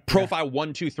Yeah. profile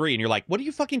 1, 2, 3, and you're like, what are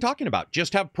you fucking talking about?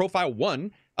 Just have profile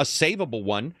 1, a savable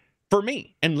one, for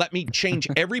me, and let me change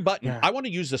every button. Yeah. I want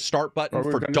to use the start button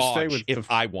for stay dodge with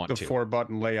if I want the to.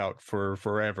 4-button layout for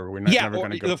forever. We're not Yeah, never or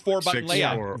going to go the 4-button 6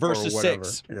 layout or versus whatever.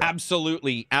 6. Yeah.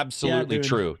 Absolutely dude.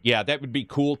 true. Yeah, that would be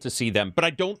cool to see them. But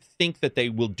I don't think that they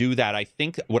will do that. I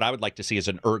think what I would like to see is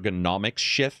an ergonomics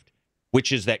shift,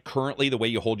 which is that currently the way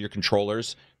you hold your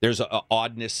controllers, there's an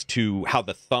oddness to how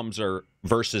the thumbs are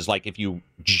versus like if you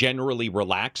generally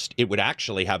relaxed, it would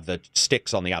actually have the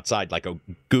sticks on the outside like a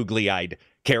googly-eyed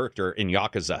character in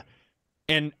Yakuza.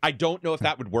 And I don't know if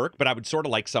that would work, but I would sort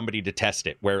of like somebody to test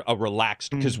it where a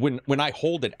relaxed, because when I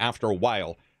hold it after a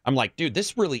while, I'm like, dude,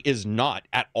 this really is not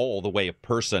at all the way a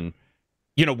person,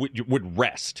 you know, would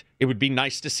rest. It would be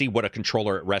nice to see what a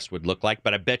controller at rest would look like,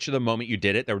 but I bet you the moment you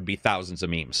did it, there would be thousands of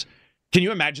memes. Can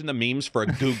you imagine the memes for a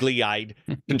googly-eyed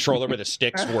controller where the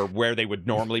sticks were where they would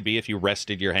normally be if you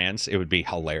rested your hands? It would be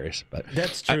hilarious. But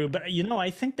That's true. But, you know, I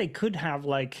think they could have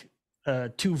like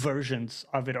 2 versions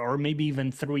of it, or maybe even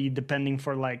 3, depending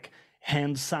for like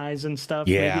hand size and stuff.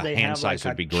 Yeah, maybe they hand have size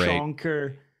like would be a great.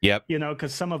 chunker, Yep. you know,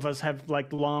 because some of us have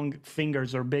like long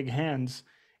fingers or big hands.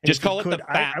 And Just if you call it the could,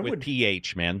 fat I with would,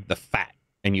 PH, man. The fat.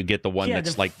 And you get the one yeah,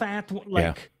 that's the like, fat, yeah.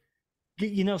 like,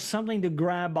 you know, something to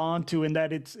grab onto, and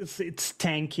that it's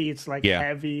tanky, it's like Yeah.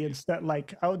 heavy and stuff.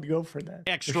 Like, I would go for that.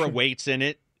 for extra sure. weights in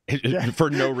it Yeah. for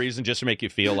no reason, just to make you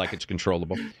feel like it's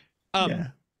controllable. Yeah.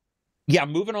 Yeah,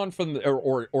 moving on from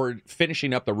or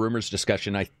finishing up the rumors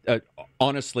discussion. I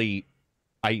honestly,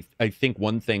 I think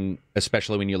one thing,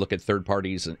 especially when you look at third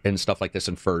parties and stuff like this,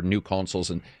 and for new consoles,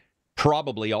 and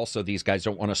probably also these guys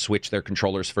don't want to switch their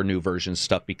controllers for new versions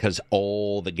stuff because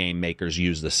all the game makers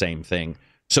use the same thing.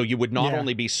 So you would not Yeah.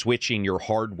 only be switching your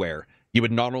hardware, you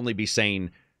would not only be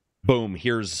saying, "Boom,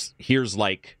 here's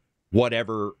like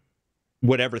whatever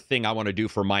thing I want to do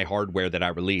for my hardware that I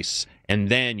release," and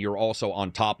then you're also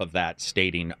on top of that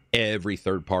stating every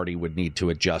third party would need to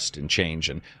adjust and change.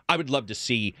 And I would love to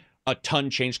see a ton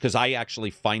change because I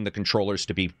actually find the controllers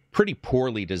to be pretty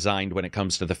poorly designed when it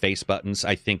comes to the face buttons.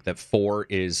 I think that 4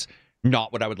 is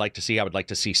not what I would like to see. I would like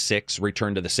to see 6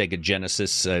 return to the Sega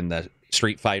Genesis and the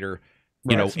Street Fighter,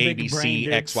 you know, That's big ABC, brain,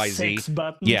 dude. XYZ. 6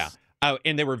 buttons. Yeah.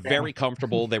 And they were very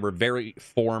comfortable. They were very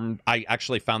formed. I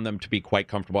actually found them to be quite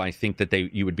comfortable. I think that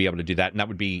you would be able to do that, and that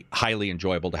would be highly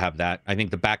enjoyable to have that. I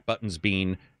think the back buttons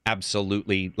being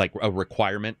absolutely like a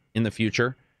requirement in the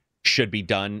future should be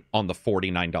done on the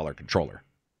 $49 controller.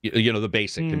 You know, the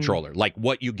basic controller, like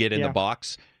what you get in the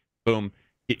box. Boom,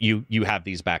 you have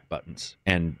these back buttons,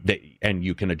 and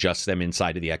you can adjust them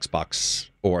inside of the Xbox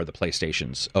or the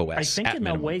PlayStation's OS. I think in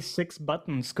minimum. a way 6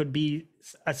 buttons could be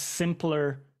a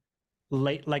simpler,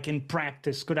 like in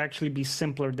practice, could actually be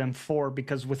simpler than 4,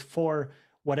 because with 4,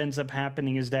 what ends up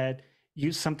happening is that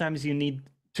sometimes you need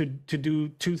to do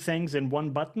 2 things in one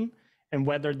button, and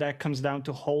whether that comes down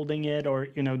to holding it or,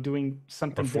 you know, doing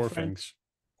something Or 4 different. things,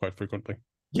 quite frequently.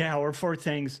 Yeah, or 4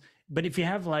 things. But if you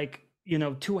have like, you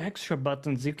know, 2 extra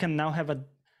buttons, you can now have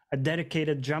a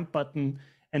dedicated jump button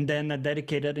and then a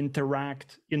dedicated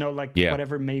interact, you know, like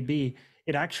whatever it may be.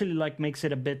 It actually like makes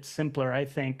it a bit simpler, I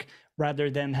think, rather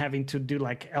than having to do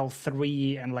like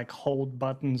L3 and like hold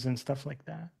buttons and stuff like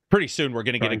that. Pretty soon we're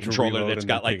going to get a Trying to controller reload that's and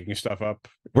got then like picking stuff up.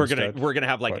 we're instead. gonna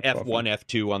have like Quite F1,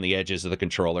 F2 on the edges of the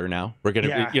controller now. We're gonna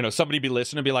Yeah. you know, somebody be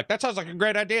listening and be like, that sounds like a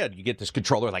great idea. You get this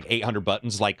controller with like 800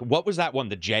 buttons. Like, what was that one?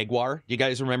 The Jaguar. You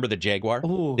guys remember the Jaguar?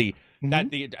 Ooh.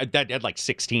 That had like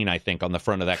 16, I think, on the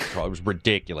front of that controller. It was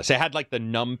ridiculous. It had like the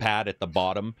numpad at the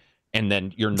bottom, and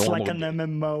then your It's normal. like an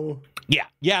MMO.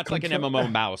 Yeah, it's like an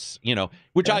MMO mouse, you know,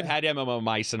 which I've had MMO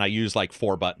mice and I use like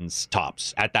 4 buttons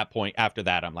tops. At that point, after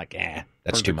that, I'm like,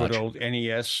 that's Or too the much. good old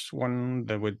NES one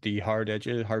with the hard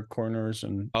edges, hard corners,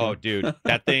 and Oh, dude,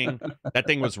 that thing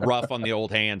was rough on the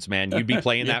old hands, man. You'd be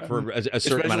playing that for a certain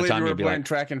especially amount of if time. you were You'd be playing like,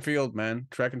 track and field, man.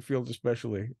 Track and field,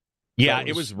 especially. yeah, That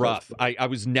it was was rough. I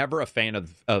was never a fan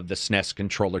of the SNES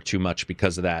controller too much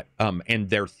because of that. And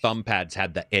their thumb pads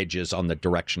had the edges on the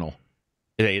directional.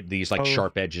 They had these like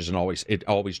sharp edges, and it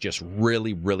always just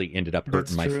really, really ended up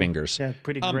hurting my fingers. Yeah,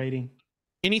 pretty grating.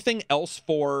 Anything else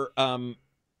for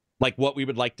like what we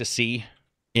would like to see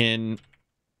in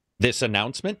this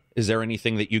announcement? Is there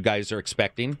anything that you guys are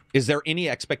expecting? Is there any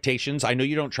expectations? I know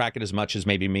you don't track it as much as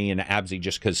maybe me and Absy,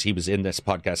 just because he was in this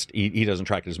podcast. He doesn't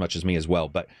track it as much as me as well.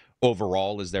 But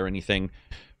overall, is there anything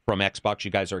from Xbox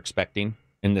you guys are expecting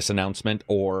in this announcement,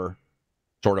 or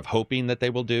sort of hoping that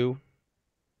they will do,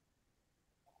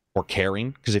 or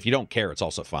caring? Because if you don't care, it's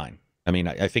also fine. I mean,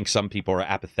 I think some people are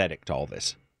apathetic to all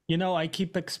this. You know, I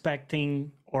keep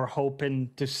expecting or hoping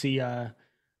to see a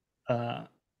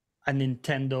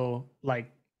Nintendo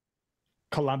like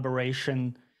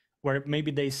collaboration where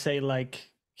maybe they say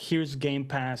like, here's Game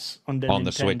Pass on the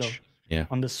Nintendo, Switch. Yeah.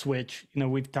 On the Switch. You know,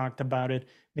 we've talked about it.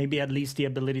 Maybe at least the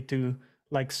ability to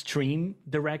like stream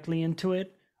directly into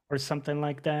it or something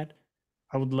like that.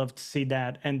 I would love to see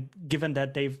that. And given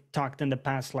that they've talked in the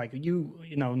past, like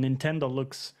you know, Nintendo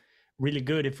looks really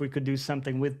good if we could do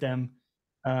something with them.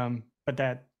 But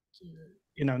that,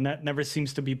 you know, never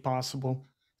seems to be possible.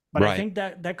 But I think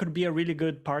that could be a really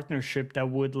good partnership that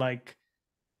would like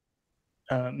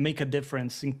make a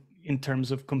difference in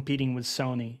terms of competing with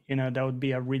Sony. You know, that would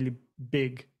be a really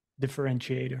big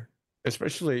differentiator.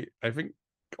 Especially, I think,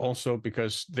 also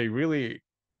because they really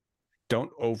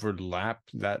don't overlap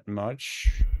that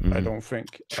much. I don't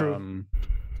think. True.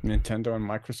 Nintendo and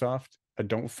Microsoft. I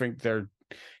don't think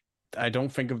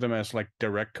of them as like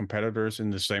direct competitors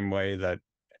in the same way that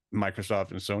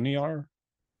Microsoft and Sony are.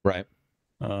 Right.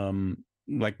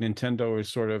 Like Nintendo is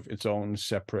sort of its own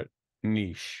separate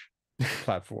niche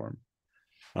platform.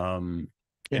 In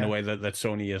a way that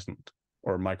Sony isn't,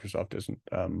 or Microsoft isn't.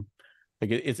 Like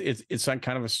it's like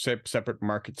kind of a separate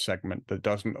market segment that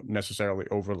doesn't necessarily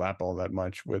overlap all that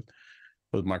much with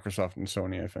Microsoft and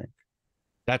Sony, I think.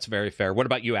 That's very fair. What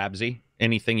about you, Abzy?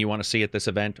 Anything you want to see at this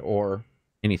event, or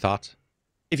any thoughts?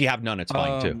 If you have none, it's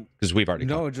fine too, because we've already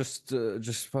no, talked.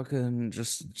 just fucking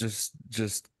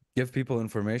just give people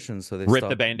information so they Rip stop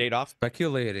the Band-Aid off.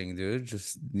 speculating, dude.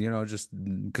 Just, you know, just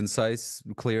concise,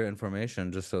 clear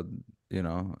information, just so you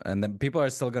know. And then people are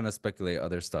still gonna speculate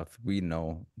other stuff. We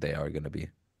know they are gonna be,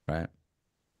 right?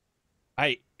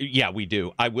 We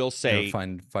do. I will say, you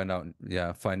know, find out,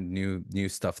 find new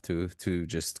stuff to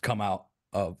just come out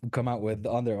with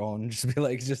on their own. Just be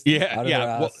like, just out of their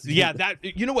ass. Well, yeah. That,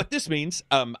 you know what this means.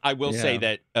 I will say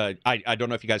that I don't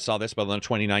know if you guys saw this, but on the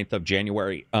 29th of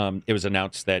January, it was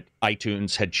announced that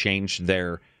iTunes had changed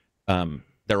their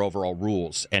overall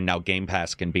rules, and now Game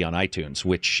Pass can be on iTunes.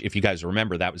 Which, if you guys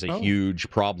remember, that was a huge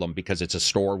problem because it's a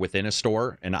store within a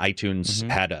store, and iTunes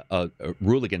had a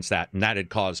rule against that, and that had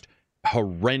caused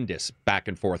horrendous back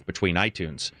and forth between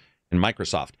iTunes and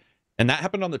Microsoft. And that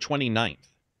happened on the 29th.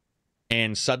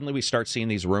 And suddenly we start seeing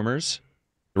these rumors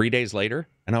 3 days later.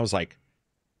 And I was like,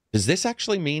 does this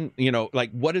actually mean, you know,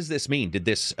 like, what does this mean? Did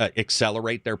this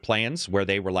accelerate their plans where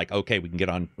they were like, okay, we can get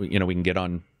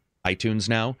on iTunes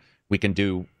now. We can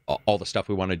do all the stuff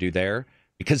we want to do there.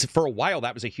 Because for a while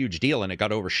that was a huge deal, and it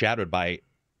got overshadowed by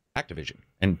Activision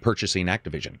and purchasing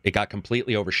Activision. It got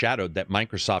completely overshadowed that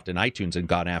Microsoft and iTunes had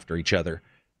gone after each other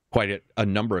quite a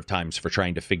number of times for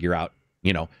trying to figure out,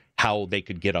 you know, how they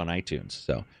could get on iTunes.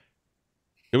 So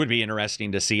it would be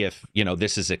interesting to see if, you know,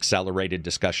 this has accelerated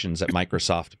discussions at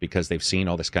Microsoft because they've seen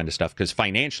all this kind of stuff, because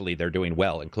financially they're doing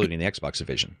well, including the Xbox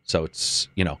division. So it's,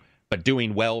 you know, but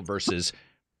doing well versus,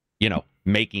 you know,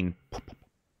 making,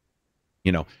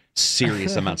 you know,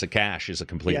 serious amounts of cash is a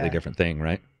completely different thing,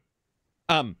 right?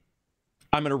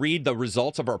 I'm going to read the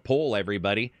results of our poll,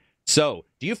 everybody. So,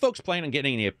 do you folks plan on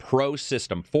getting a pro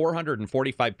system?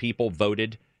 445 people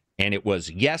voted, and it was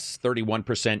yes,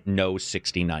 31%, no,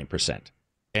 69%.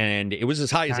 And it was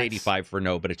as high as 85 for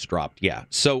no, but it's dropped. Yeah.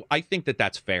 So, I think that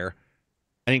that's fair.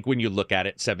 I think when you look at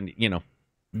it, 70, you know,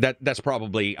 that's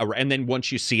probably, and then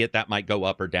once you see it, that might go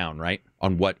up or down, right?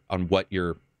 On what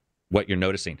you're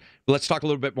noticing. But let's talk a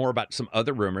little bit more about some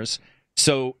other rumors.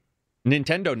 So,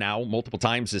 Nintendo now multiple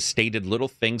times has stated little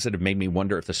things that have made me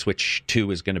wonder if the Switch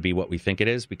 2 is going to be what we think it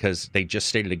is, because they just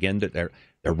stated again that they're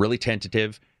really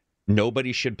tentative.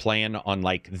 Nobody should plan on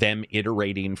like them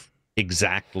iterating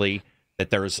exactly, that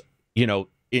there's, you know,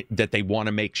 that they want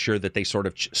to make sure that they sort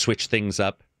of switch things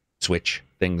up.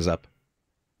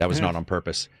 That was not on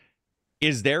purpose.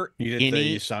 Is there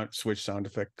any switch sound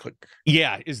effect click?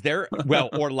 Yeah, is there, well,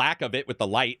 or lack of it with the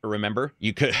light? Remember,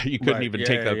 you couldn't even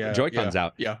take the Joy-Cons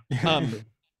out. Yeah.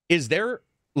 Is there,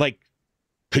 like,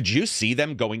 could you see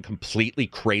them going completely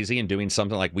crazy and doing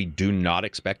something like we do not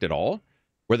expect at all,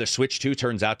 where the Switch 2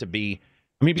 turns out to be?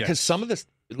 I mean, because some of this,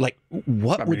 like,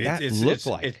 what would that look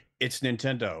like? It's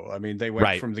Nintendo. I mean, they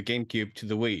went from the GameCube to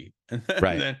the Wii,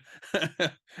 right?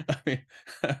 I mean,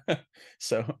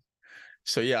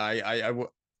 So yeah, I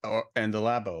and the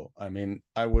Labo. I mean,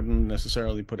 I wouldn't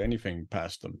necessarily put anything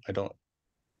past them. I don't.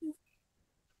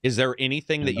 Is there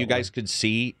anything that you guys could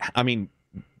see? I mean,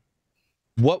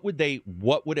 what would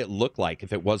it look like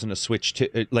if it wasn't a Switch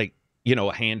 2, like, you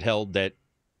know, a handheld that?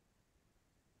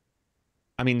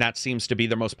 I mean, that seems to be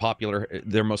their most popular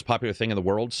thing in the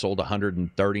world. Sold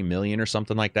 130 million or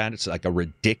something like that. It's like a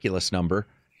ridiculous number.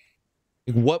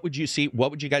 What would you see?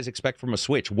 What would you guys expect from a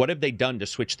Switch? What have they done to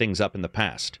switch things up in the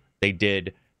past? They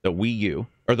did the Wii U,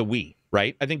 or the Wii,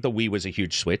 right? I think the Wii was a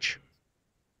huge switch.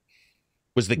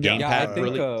 Was the gamepad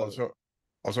really?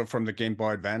 Also from the Game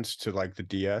Boy Advance to like the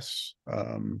DS.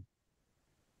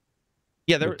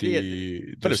 Yeah, but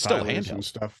it's still handheld and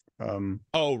stuff.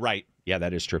 Oh, right. Yeah,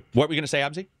 that is true. What were you going to say,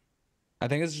 Abzi? I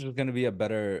think it's just going to be a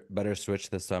better Switch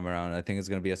this time around. I think it's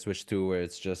going to be a Switch 2 where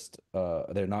it's just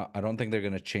they're not. I don't think they're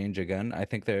going to change again. I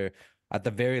think they're at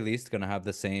the very least going to have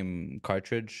the same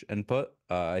cartridge input.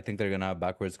 I think they're going to have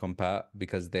backwards compat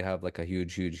because they have like a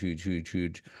huge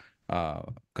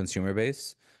consumer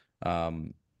base.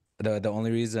 The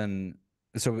only reason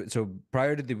so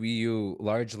prior to the Wii U,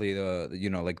 largely the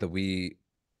like the Wii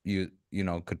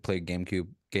could play GameCube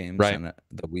games, right, and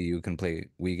the Wii U can play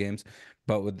Wii games.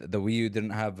 But with the Wii U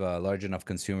didn't have a large enough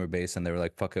consumer base, and they were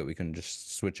like, "Fuck it, we can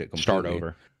just switch it completely." Start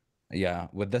over. Yeah,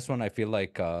 with this one, I feel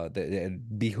like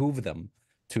it behooved them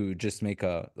to just make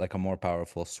a more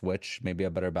powerful Switch, maybe a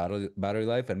better battery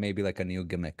life, and maybe like a new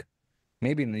gimmick.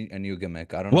 Maybe a new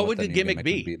gimmick. I don't know what would the gimmick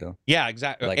be though. Yeah,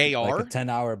 exactly. Like, AR, like a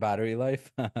 10-hour battery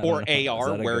life, or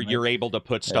AR, where you're able to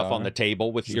put stuff AR? on the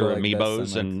table with Just your go like this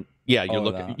amiibos, and, and yeah, you all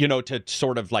look, that. to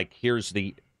sort of like, here's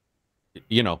the,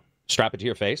 strap it to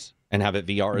your face and have it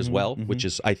VR as well, which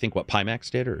is I think what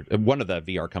Pimax did, or one of the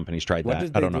VR companies tried What that.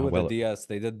 did they I don't do know with how well. the DS?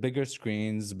 They did bigger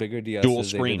screens, bigger DSs. Dual they did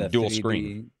screen, a dual 3D.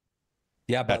 screen.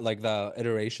 Yeah, but like the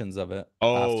iterations of it.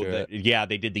 Oh, after it. yeah,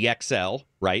 they did the XL,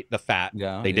 right? The fat.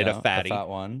 Yeah, they did a the fatty. fat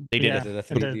one. They did Yeah. They did a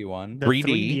 3D one. The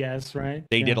 3D. 3DS, right?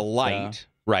 They did a Yeah. light,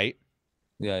 right?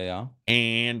 Yeah.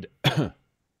 And that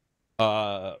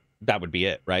would be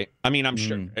it, right? I mean, I'm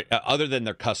sure, other than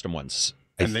their custom ones.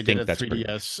 And they did a that's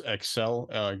 3DS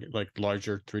XL, like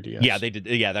larger 3DS. Yeah, they did.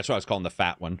 Yeah, that's what I was calling the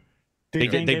fat one. Do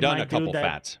you think They've done might a couple do that,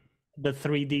 fats. The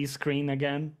 3D screen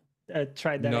again?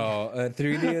 Try that. No,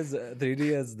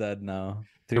 3D is dead now.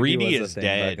 3D was is a thing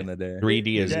dead. back in the day.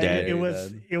 3D is Yeah, dead.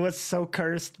 it was so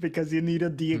cursed because you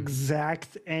needed the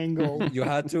exact angle. You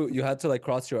had to like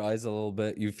cross your eyes a little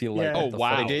bit. You feel like Yeah. Oh, what the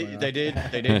wow. fuck They going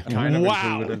on? did kind of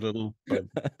Wow. improve it a little,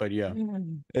 but yeah.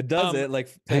 It does. Um, It like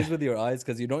plays with your eyes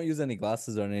because you don't use any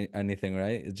glasses or anything,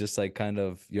 right? It's just like kind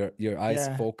of your eyes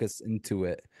Yeah. focus into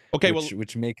it. Okay,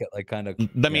 which make it like kind of.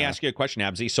 Let me ask you a question,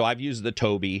 Abzi. So I've used the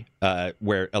Tobii,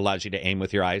 where it allows you to aim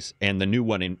with your eyes, and the new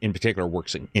one in particular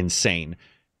works insane.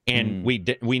 And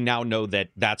we now know that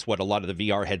that's what a lot of the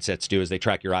VR headsets do, is they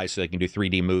track your eyes so they can do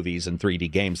 3D movies and 3D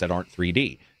games that aren't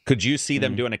 3D. Could you see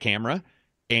them doing a camera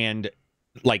and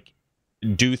like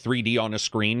do 3D on a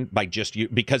screen by just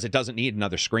because it doesn't need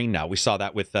another screen now? We saw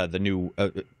that with the new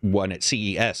one at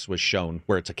CES was shown,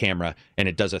 where it's a camera and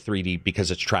it does a 3D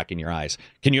because it's tracking your eyes.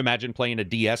 Can you imagine playing a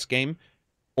DS game,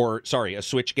 or sorry, a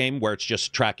Switch game where it's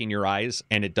just tracking your eyes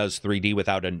and it does 3D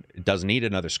it doesn't need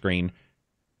another screen?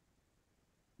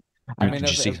 I mean,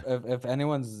 if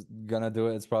anyone's gonna do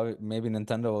it, it's probably maybe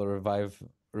Nintendo will revive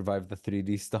the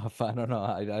 3D stuff. I don't know.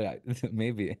 I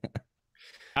maybe.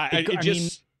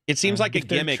 It seems like a if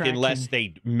they're gimmick unless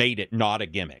they made it not a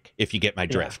gimmick, if you get my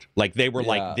drift. Like they were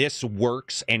like, this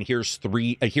works, and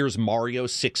here's Mario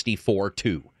 64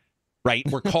 2. Right?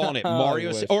 We're calling it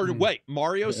Mario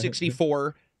Mario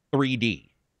 64 3D.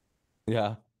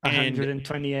 Yeah.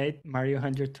 128, Mario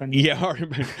 128. Yeah,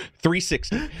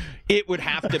 360. It would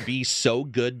have to be so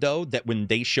good, though, that when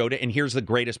they showed it, and here's the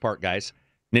greatest part, guys,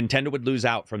 Nintendo would lose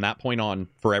out from that point on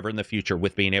forever in the future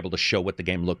with being able to show what the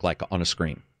game looked like on a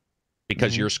screen,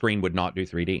 because your screen would not do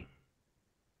 3D.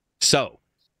 So,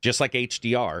 just like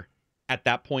HDR, at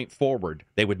that point forward,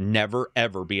 they would never,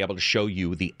 ever be able to show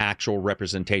you the actual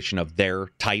representation of their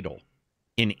title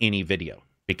in any video,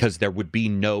 because there would be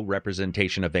no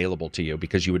representation available to you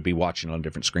because you would be watching on a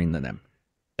different screen than them.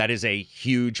 That is a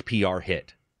huge PR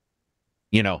hit.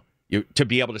 To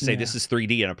be able to say this is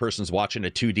 3D and a person's watching a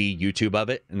 2D YouTube of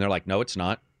it and they're like, no, it's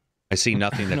not. I see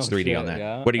nothing that's 3D on that.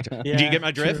 Yeah. What do you do you get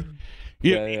my drift? True.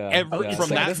 From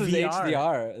that, this is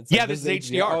HDR. It's yeah, this is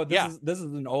HDR. Oh, this is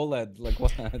an OLED. Like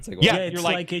what? It's like, yeah, it's you're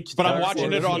like HDR. But I'm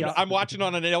watching it on. HDR. I'm watching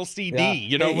on an LCD. Hey,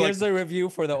 here's a review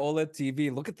for the OLED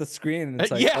TV. Look at the screen. And it's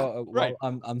like, right.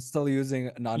 I'm still using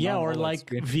or like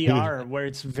screen. VR, where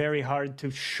it's very hard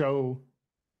to show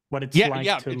what it's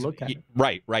like to look at.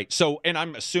 Right. So, and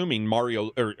I'm assuming Mario.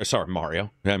 I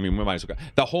mean, we might as well go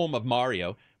the home of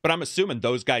Mario. But I'm assuming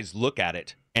those guys look at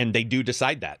it and they do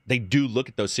decide that. They do look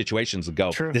at those situations and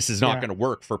go, this is not going to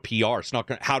work for PR. It's not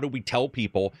going to, how do we tell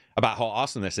people about how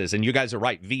awesome this is? And you guys are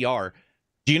right. VR,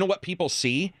 do you know what people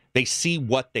see? They see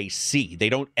what they see. They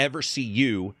don't ever see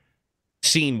you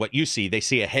seeing what you see. They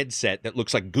see a headset that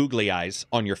looks like googly eyes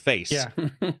on your face. Yeah.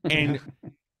 And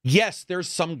yes, there's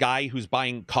some guy who's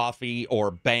buying coffee or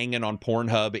banging on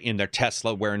Pornhub in their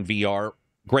Tesla wearing VR.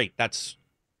 Great. That's,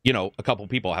 a couple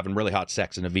people having really hot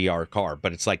sex in a VR car,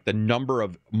 but it's like the number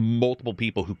of multiple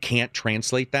people who can't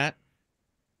translate that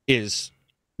is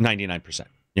 99%.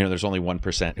 You know, there's only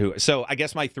 1% who. So I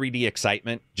guess my 3D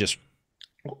excitement just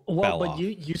Well, fell but off.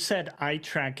 you said eye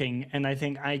tracking, and I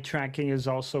think eye tracking is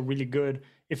also really good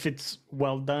if it's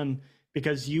well done,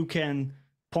 because you can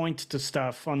point to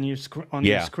stuff on your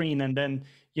your screen and then,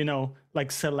 you know,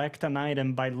 like select an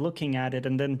item by looking at it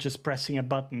and then just pressing a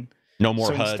button. No more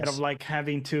so HUDs. Instead of like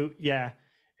having to,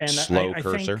 and Slow I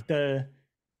cursor. think the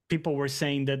people were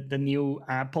saying that the new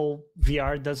Apple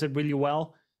VR does it really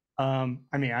well. I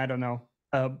mean, I don't know.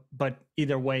 But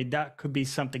either way, that could be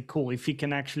something cool if you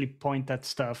can actually point at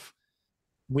stuff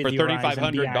with For your eyes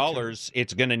and be $3,500,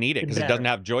 it's going to need it because it better. doesn't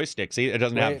have joysticks. It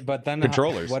doesn't have But then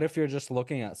controllers. what if you're just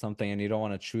looking at something and you don't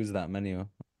want to choose that menu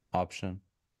option?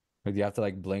 Like, you have to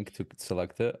like blink to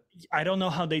select it. I don't know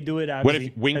how they do it. Abzi. What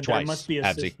if wing There twice, must be a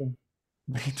Abzi? system.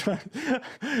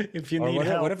 If you Or need what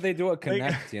if, help. what if they do a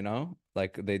connect? You know,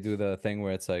 like they do the thing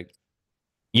where it's like,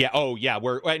 Yeah. Oh, yeah.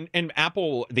 Where and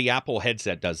Apple, the Apple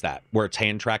headset does that, where it's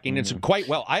hand tracking. It's quite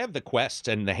well. I have the Quest,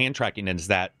 and the hand tracking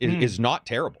is not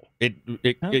terrible.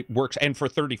 It works, and for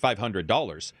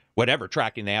 $3,500, whatever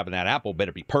tracking they have in that Apple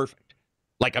better be perfect.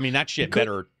 Like, I mean, that shit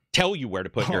better tell you where to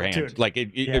put your hand. Dude. Like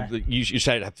you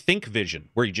said, have think vision,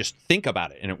 where you just think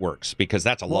about it and it works, because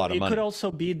that's a lot of money. It could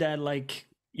also be that, like,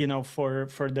 you know, for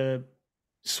the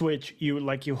Switch,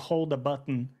 you hold a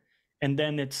button and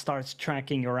then it starts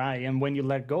tracking your eye, and when you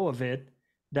let go of it,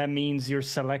 that means you're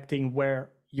selecting where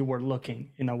you were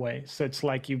looking in a way. So it's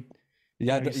like you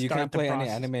can't play any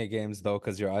process. anime games though,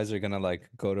 because your eyes are gonna like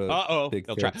go to big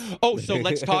they'll try. kids. Oh, so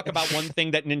let's talk about one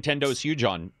thing that Nintendo is huge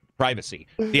on: privacy.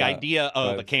 The idea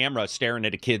of a camera staring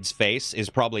at a kid's face is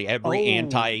probably every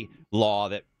anti-law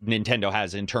that Nintendo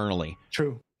has internally.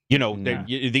 True. You know,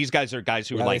 these guys are guys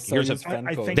who are like, here's a.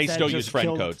 They still use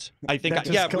friend codes. I think,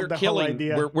 we're killing.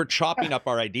 We're chopping up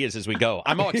our ideas as we go.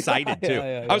 I'm all excited too.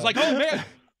 I was like, oh man,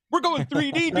 we're going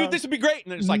 3D, dude. This would be great.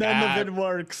 And it's like, none of it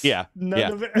works. Yeah,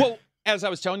 None of it. Well, as I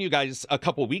was telling you guys a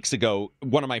couple weeks ago,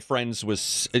 one of my friends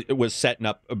was setting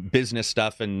up business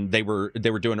stuff, and they were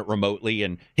doing it remotely.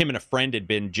 And him and a friend had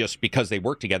been, just because they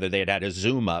worked together, they had a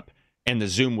Zoom up, and the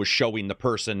Zoom was showing the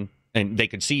person, and they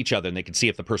could see each other, and they could see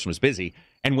if the person was busy.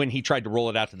 And when he tried to roll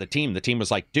it out to the team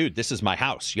was like, dude, this is my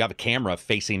house. You have a camera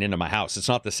facing into my house. It's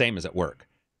not the same as at work.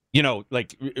 You know,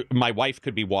 like, my wife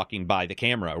could be walking by the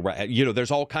camera. You know,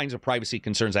 there's all kinds of privacy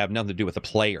concerns that have nothing to do with the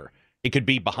player. It could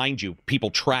be behind you,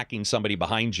 people tracking somebody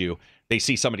behind you. They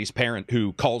see somebody's parent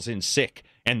who calls in sick,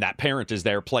 and that parent is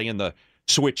there playing the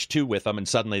Switch 2 with them, and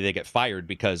suddenly they get fired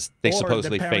because they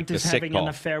supposedly faked the sick having call. an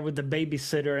affair with the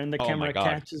babysitter, and the camera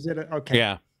catches it. Okay.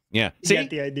 Yeah. You See,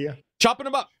 get the idea. chopping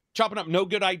them up. No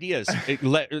good ideas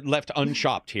left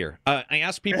unchopped here. I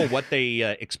asked people what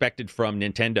they expected from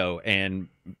Nintendo, and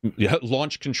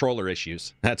launch controller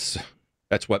issues. That's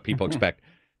what people expect.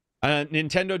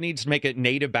 Nintendo needs to make it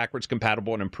native backwards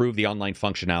compatible and improve the online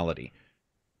functionality.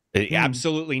 They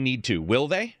absolutely need to. Will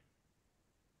they?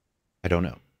 I don't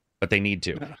know, but they need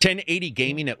to. 1080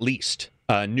 gaming at least.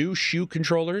 New shoe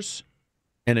controllers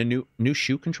and a new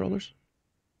shoe controllers.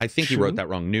 I think he wrote that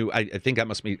wrong. I think that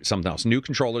must be something else. New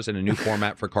controllers and a new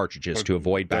format for cartridges to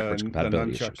avoid backwards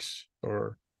compatibility issues.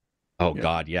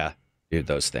 God, yeah, dude,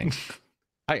 those things.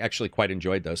 I actually quite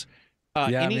enjoyed those.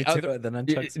 Me too. The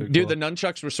nunchucks were Dude, cool. the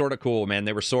nunchucks were sort of cool, man.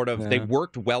 They were they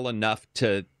worked well enough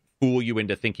to fool you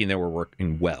into thinking they were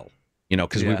working well. You know,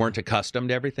 because we weren't accustomed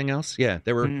to everything else. Yeah,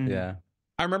 they were. Yeah.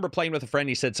 I remember playing with a friend.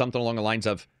 He said something along the lines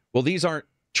of, well, these aren't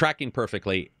tracking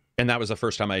perfectly. And that was the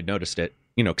first time I had noticed it.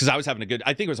 You know, because I was having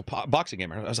I think it was a boxing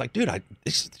game. I was like, dude,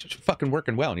 this is fucking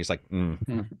working well. And he's like,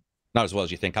 not as well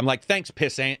as you think. I'm like, thanks,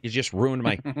 pissant. You just ruined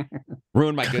my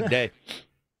good day.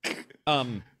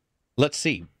 Let's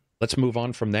see. Let's move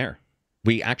on from there.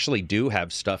 We actually do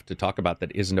have stuff to talk about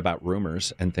that isn't about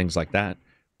rumors and things like that.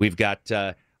 We've got,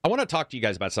 I want to talk to you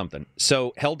guys about something.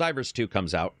 So Helldivers 2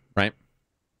 comes out, right?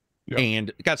 Yep.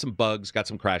 And got some bugs, got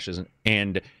some crashes.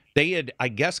 And they had, I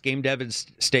guess Game Dev had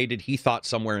stated, he thought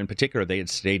somewhere in particular, they had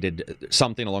stated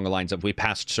something along the lines of, we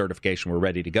passed certification, we're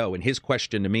ready to go. And his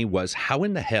question to me was, how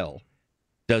in the hell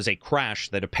does a crash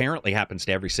that apparently happens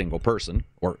to every single person,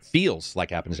 or feels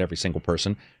like happens to every single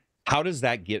person, how does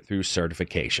that get through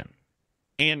certification?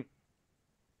 And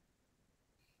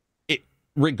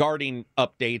regarding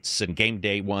updates and game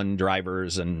day one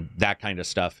drivers and that kind of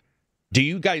stuff, do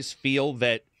you guys feel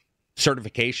that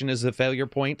certification is the failure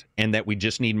point and that we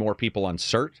just need more people on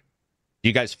cert? Do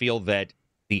you guys feel that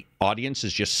the audience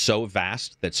is just so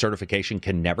vast that certification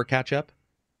can never catch up?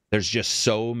 There's just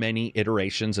so many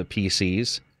iterations of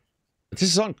PCs.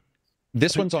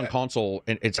 This one's on console,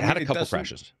 and it's had a couple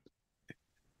crashes.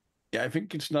 Yeah, I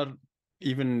think it's not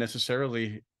even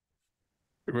necessarily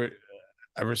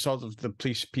a result of the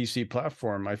PC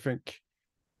platform. I think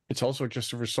it's also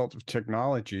just a result of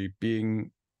technology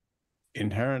being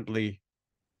inherently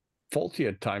faulty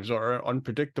at times or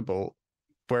unpredictable,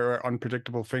 where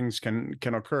unpredictable things can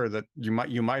occur that you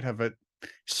might have it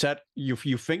set, you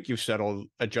think you've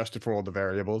adjusted for all the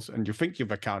variables and you think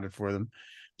you've accounted for them,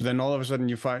 but then all of a sudden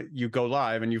you go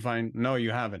live and you find no,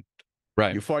 you haven't.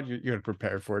 Right. You thought you had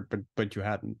prepared for it, but you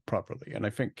hadn't properly. And I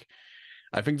think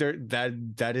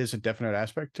that is a definite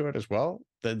aspect to it as well.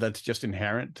 That's just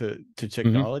inherent to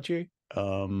technology.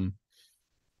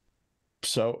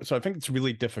 So I think it's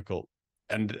really difficult,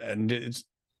 and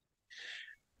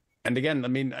again, I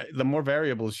mean, the more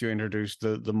variables you introduce,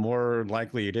 the more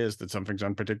likely it is that something's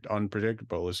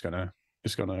unpredictable is gonna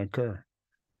occur.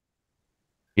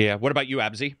 Yeah. What about you,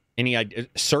 Abzi? Any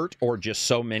cert or just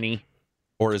so many,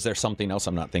 or is there something else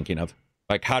I'm not thinking of?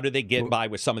 Like, how do they get by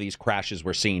with some of these crashes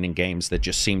we're seeing in games that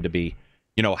just seem to be,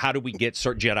 how do we get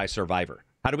Jedi Survivor?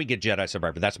 How do we get Jedi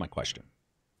Survivor? That's my question.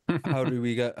 How do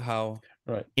we get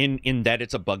Right. In that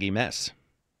it's a buggy mess,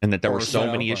 and that there were so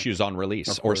many issues on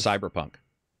release, or Cyberpunk.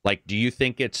 Like, do you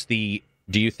think it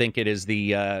is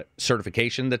the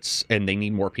certification and they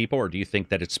need more people, or do you think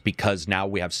that it's because now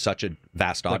we have such a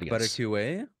vast audience? Better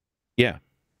QA? Yeah.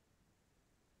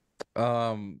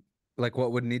 Like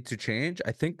what would need to change?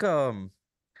 I think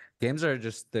games are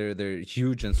just they're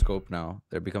huge in scope now.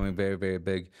 They're becoming very, very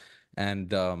big,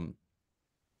 and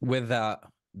with that,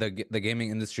 the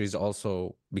gaming industry is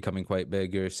also becoming quite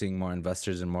big. You're seeing more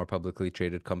investors in more publicly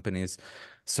traded companies.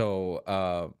 So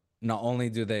not only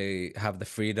do they have the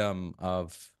freedom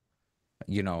of,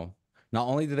 not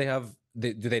only do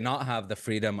they not have the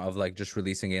freedom of like just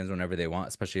releasing games whenever they want,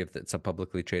 especially if it's a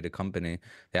publicly traded company,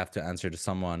 they have to answer to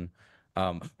someone.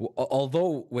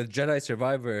 Although with Jedi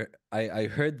Survivor, I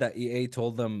heard that EA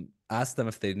asked them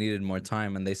if they needed more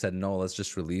time, and they said no, let's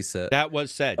just release it. That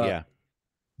was said, yeah.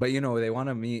 But they want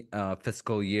to meet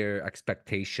fiscal year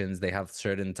expectations. They have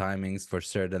certain timings for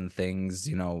certain things,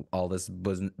 all this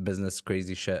business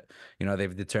crazy shit.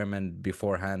 They've determined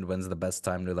beforehand when's the best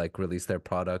time to like release their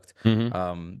product.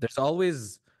 There's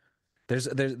always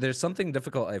there's something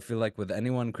difficult, I feel like, with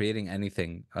anyone creating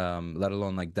anything, let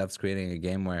alone like devs creating a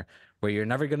game where you're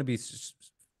never going to be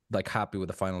like happy with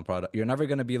the final product. You're never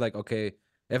going to be like, okay,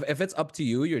 if it's up to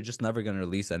you, you're just never going to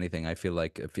release anything. I feel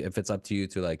like if it's up to you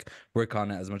to like work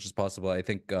on it as much as possible, I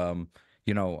think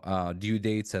due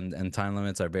dates and time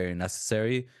limits are very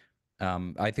necessary.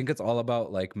 I think it's all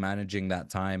about like managing that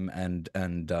time, and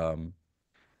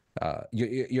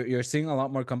you're seeing a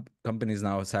lot more companies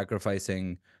now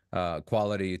sacrificing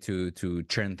quality to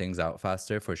churn things out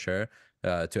faster, for sure,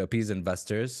 to appease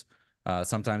investors.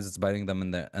 Sometimes it's biting them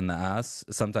in the ass.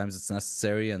 Sometimes it's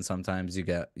necessary, and sometimes you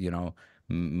get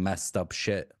messed up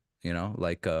shit.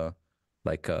 Like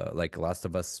Last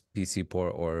of Us PC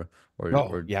port or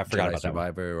Jedi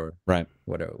Survivor or right,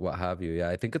 what have you. Yeah,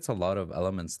 I think it's a lot of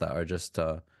elements that are just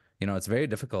it's very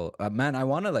difficult. Man, I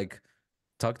want to like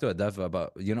talk to a dev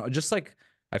about just like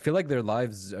I feel like their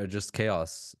lives are just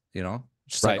chaos.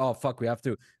 Just right. Like, oh fuck, we have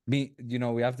to meet.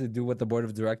 We have to do what the board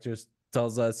of directors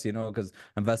tells us. Because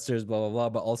investors, blah blah blah.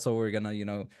 But also we're gonna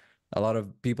a lot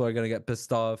of people are gonna get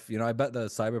pissed off. I bet the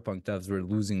Cyberpunk devs were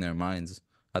losing their minds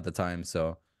at the time.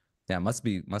 So yeah, must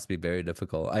be very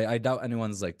difficult. I doubt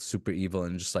anyone's like super evil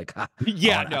and just like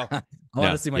yeah, I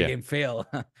want to see my game fail.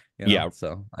 Yeah.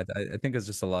 So I think it's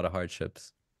just a lot of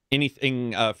hardships.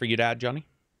 Anything for you to add, Johnny?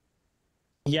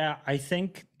 Yeah, I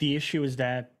think the issue is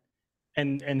that,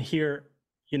 and here,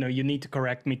 you need to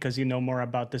correct me because you know more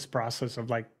about this process of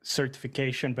like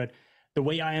certification, but the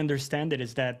way I understand it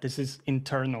is that this is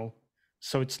internal.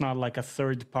 So it's not like a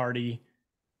third party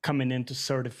coming in to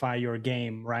certify your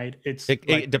game, right? It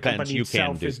depends. The company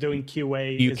itself is doing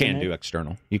QA. You can do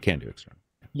external. You can do external.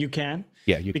 You can?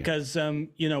 Yeah, you can. Because,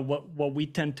 what we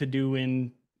tend to do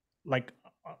in like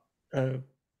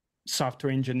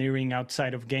software engineering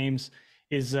outside of games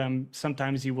is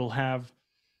sometimes you will have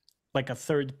like a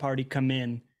third party come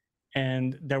in,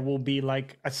 and there will be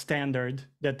like a standard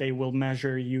that they will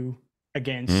measure you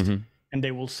against, and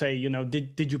they will say,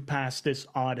 did you pass this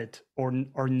audit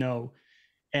or no?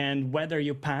 And whether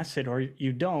you pass it or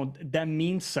you don't, that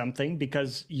means something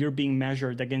because you're being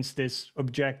measured against this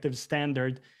objective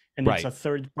standard, and right. It's a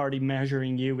third party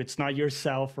measuring you. It's not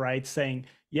yourself, right? Saying,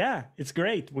 yeah, it's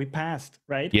great, we passed,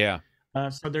 right? Yeah.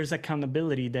 So there's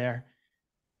accountability there.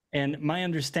 And my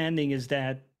understanding is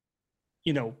that,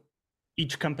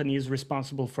 each company is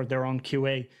responsible for their own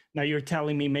QA. Now you're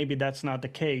telling me maybe that's not the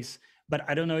case, but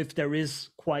I don't know if there is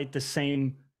quite the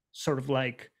same sort of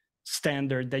like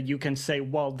standard that you can say,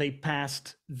 well, they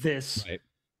passed this, right.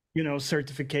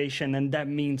 certification, and that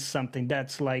means something.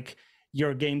 That's like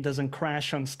your game doesn't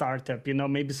crash on startup,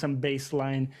 maybe some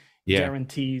baseline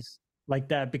guarantees like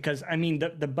that. Because I mean,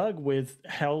 the bug with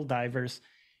Helldivers,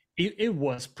 it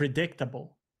was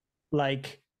predictable.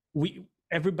 Like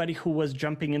everybody who was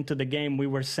jumping into the game, we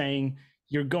were saying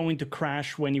you're going to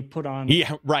crash when you put on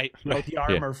the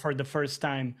armor for the first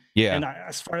time. And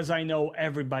as far as I know,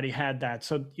 everybody had that.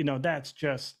 So that's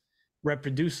just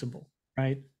reproducible,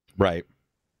 right? Right.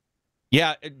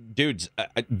 Yeah, dudes,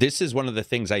 this is one of the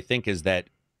things I think is that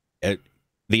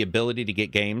the ability to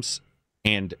get games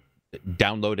and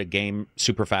download a game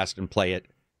super fast and play it,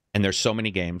 and there's so many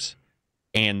games,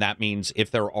 and that means if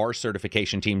there are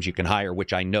certification teams you can hire,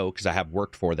 which I know because I have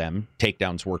worked for them,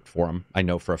 Takedown's worked for them, I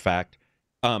know for a fact,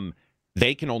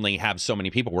 they can only have so many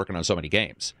people working on so many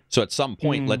games. So at some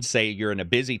point, let's say you're in a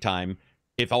busy time,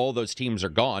 if all those teams are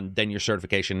gone, then your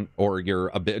certification, or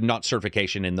your not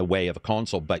certification in the way of a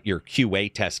console, but your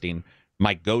QA testing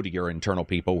might go to your internal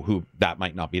people who that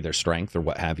might not be their strength or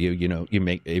what have you.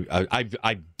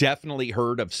 I've definitely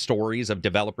heard of stories of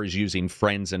developers using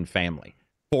friends and family,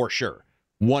 for sure.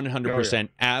 100%,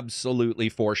 absolutely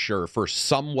for sure, for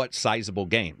somewhat sizable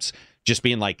games. Just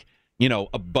being like,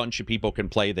 a bunch of people can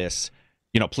play this,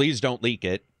 please don't leak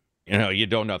it. You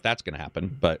don't know if that's going to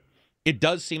happen, but it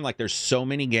does seem like there's so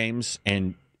many games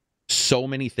and so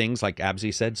many things, like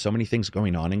Abzi said, so many things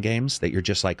going on in games that you're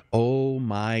just like, oh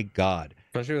my God.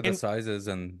 Especially with the sizes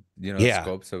and,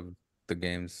 scopes of the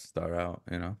games that are out,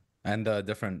 and the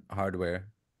different hardware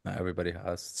that everybody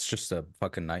has. It's just a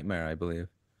fucking nightmare, I believe.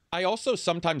 I also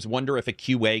sometimes wonder if a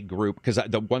QA group, because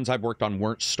the ones I've worked on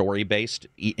weren't story-based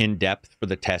in depth for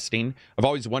the testing. I've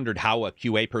always wondered how a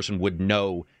QA person would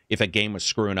know if a game was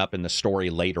screwing up in the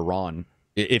story later on.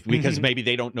 Because maybe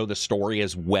they don't know the story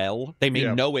as well. They may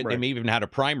know it. Right. They may even had a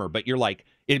primer, but you're like,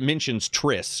 it mentions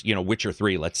Triss, Witcher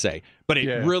 3, let's say, but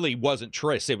it really wasn't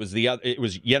Triss. It was it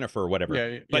was Yennefer or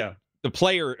whatever. But the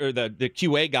player or the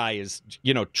QA guy is,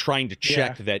 trying to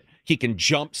check that he can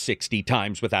jump 60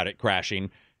 times without it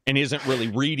crashing, and isn't really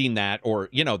reading that, or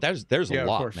there's a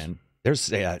lot, man.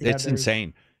 It's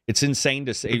insane. It's insane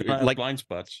to say, like blind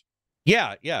spots.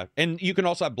 Yeah. And you can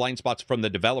also have blind spots from the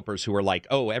developers who are like,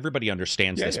 oh, everybody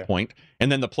understands this point.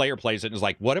 And then the player plays it and is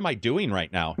like, what am I doing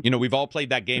right now? We've all played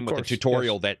that game with a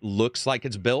tutorial that looks like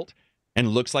it's built and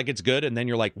looks like it's good. And then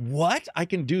you're like, what? I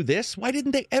can do this? Why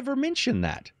didn't they ever mention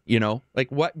that? Like,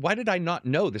 why did I not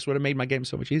know? This would have made my game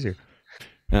so much easier.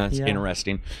 It's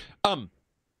interesting.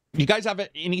 You guys have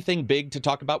anything big to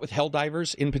talk about with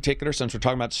Helldivers in particular? Since we're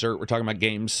talking about CERT, we're talking about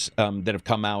games that have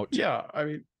come out. Yeah, I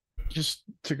mean, just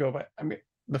to go back, I mean,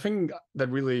 the thing that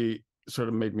really sort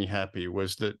of made me happy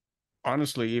was that,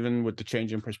 honestly, even with the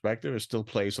change in perspective, it still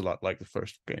plays a lot like the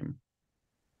first game,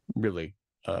 really,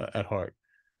 at heart.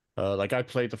 Like, I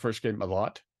played the first game a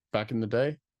lot back in the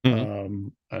day,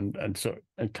 and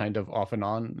kind of off and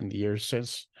on in the years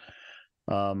since.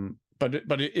 But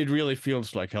it really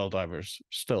feels like Helldivers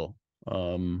still.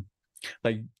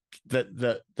 Like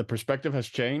the perspective has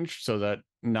changed so that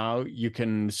now you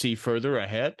can see further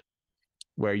ahead,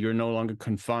 where you're no longer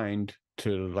confined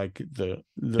to like the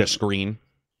screen.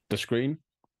 The screen.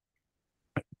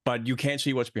 But you can't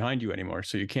see what's behind you anymore,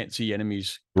 so you can't see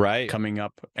enemies coming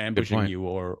up, ambushing you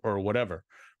or whatever.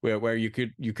 Where you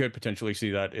could potentially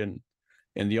see that in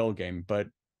the old game, but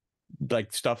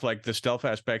like stuff like the stealth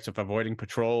aspects of avoiding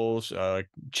patrols,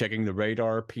 checking the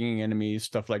radar, pinging enemies,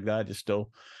 stuff like that is still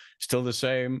the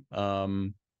same.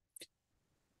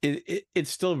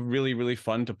 It's still really, really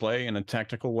fun to play in a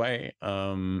tactical way,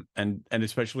 and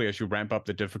especially as you ramp up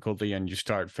the difficulty and you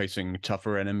start facing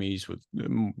tougher enemies with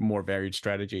more varied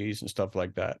strategies and stuff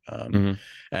like that.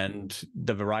 And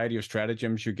the variety of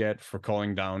stratagems you get for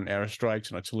calling down airstrikes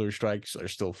and artillery strikes are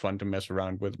still fun to mess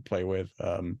around with and play with.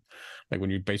 Like when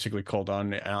you basically call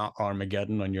down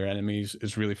Armageddon on your enemies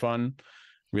is really fun,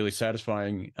 really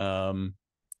satisfying.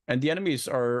 And the enemies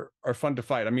are fun to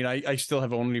fight. I mean, I still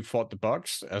have only fought the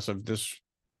bugs as of this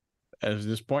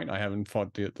point. I haven't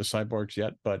fought the cyborgs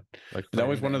yet, but like that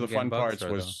was one of the fun parts.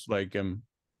 Was like the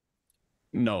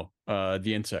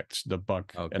insects, the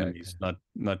bug enemies, not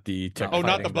the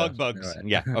not the bugs. Right.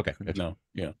 Yeah, okay, no,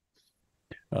 yeah.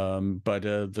 But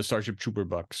the Starship Trooper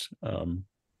bugs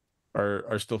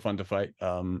are still fun to fight.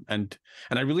 And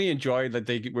I really enjoy that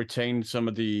they retained some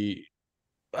of the.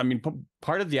 I mean,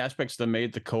 part of the aspects that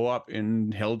made the co-op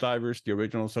in Helldivers, the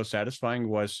original, so satisfying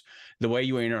was the way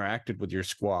you interacted with your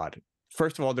squad.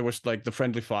 First of all, there was like the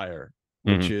friendly fire,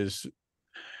 which is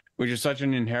such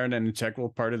an inherent and integral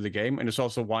part of the game, and it's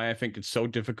also why I think it's so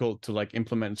difficult to like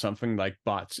implement something like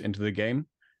bots into the game,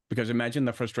 because imagine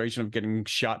the frustration of getting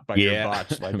shot by your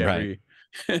bots like right.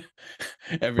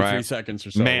 every 3 seconds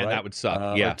or so. Man, right? that would suck.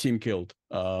 Or team killed.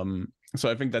 So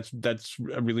I think that's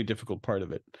a really difficult part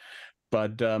of it.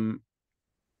 But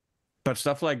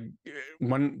stuff like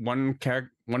one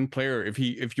player, if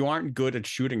you aren't good at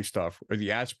shooting stuff or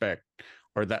the aspect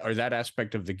or that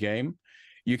aspect of the game,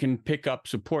 you can pick up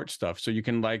support stuff. So you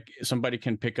can somebody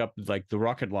can pick up like the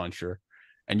rocket launcher,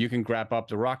 and you can grab up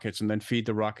the rockets and then feed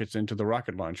the rockets into the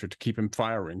rocket launcher to keep him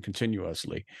firing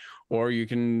continuously. Or you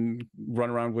can run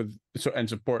around and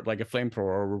support like a flamethrower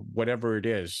or whatever it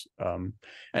is, and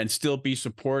still be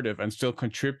supportive and still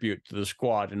contribute to the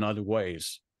squad in other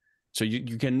ways. So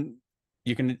you can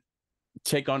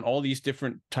take on all these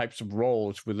different types of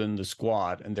roles within the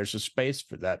squad, and there's a space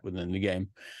for that within the game,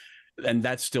 and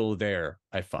that's still there.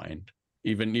 I find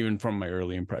even from my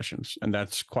early impressions, and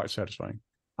that's quite satisfying.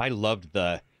 I loved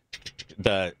the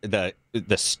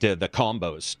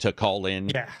combos to call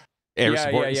in air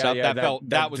support and stuff.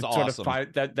 That was awesome.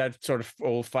 That sort of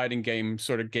old fighting game,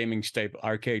 sort of gaming staple,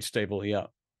 arcade staple. Yeah,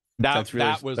 that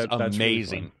was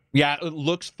amazing. Really, yeah, it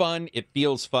looks fun. It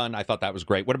feels fun. I thought that was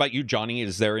great. What about you, Johnny?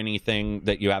 Is there anything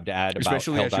that you have to add about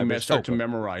especially as you start to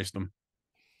memorize them?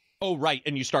 Oh, right,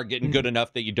 and you start getting good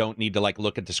enough that you don't need to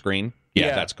look at the screen.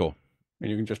 Yeah, that's cool.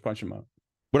 And you can just punch them out.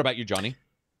 What about you, Johnny?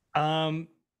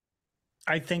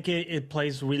 I think it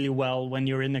plays really well when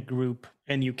you're in a group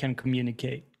and you can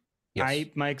communicate. Yes.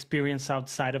 My experience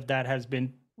outside of that has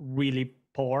been really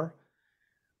poor.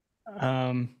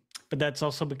 But that's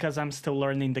also because I'm still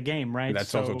learning the game, right?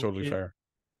 That's also totally fair.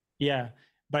 Yeah.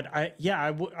 But I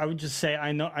would just say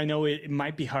I know it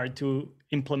might be hard to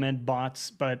implement bots,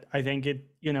 but I think it,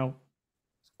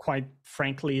 quite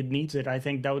frankly, it needs it. I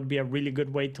think that would be a really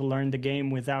good way to learn the game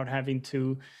without having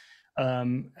to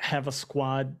have a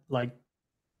squad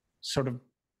sort of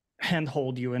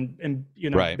handhold you and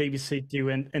right. babysit you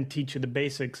and teach you the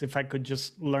basics. If I could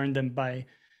just learn them by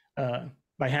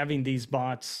having these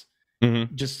bots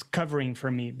just covering for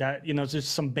me, that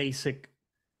just some basic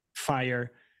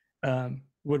fire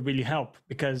would really help,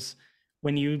 because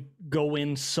when you go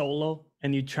in solo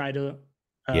and you try to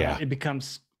it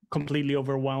becomes completely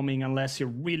overwhelming unless you're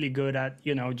really good at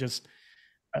just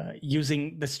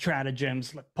using the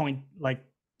stratagems,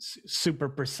 super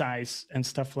precise and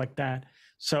stuff like that.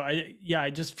 So I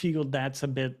just feel that's a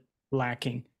bit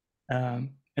lacking,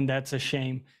 and that's a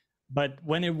shame. But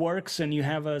when it works and you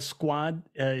have a squad,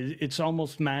 it's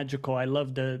almost magical. I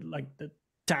love the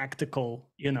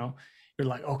tactical, you're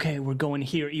like, okay, we're going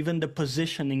here. Even the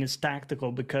positioning is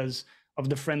tactical because of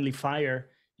the friendly fire.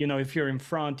 If you're in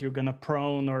front, you're gonna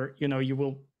prone, or you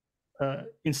will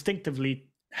instinctively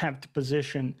have to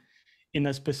position in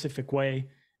a specific way.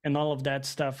 And all of that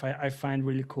stuff I find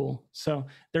really cool. So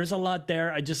there's a lot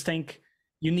there. I just think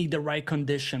you need the right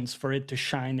conditions for it to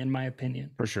shine, in my opinion.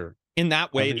 For sure. In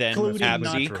that way, then, including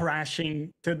Abzi, not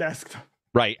crashing to desktop.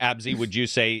 Right, Abzi, would you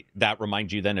say that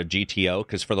reminds you then of GTO?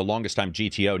 Because for the longest time,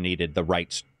 GTO needed the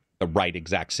right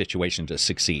exact situation to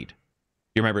succeed.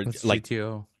 You remember, what's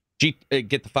GTO?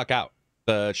 Get the fuck out.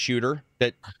 The shooter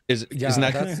that is. Yeah,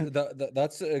 isn't that...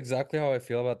 that's exactly how I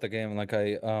feel about the game.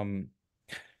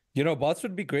 Bots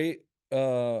would be great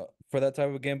for that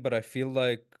type of game, but I feel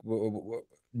like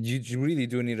you really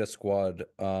do need a squad.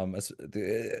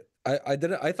 I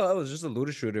thought it was just a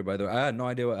looter shooter, by the way. I had no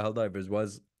idea what Helldivers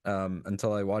was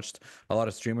until I watched a lot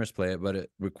of streamers play it, but it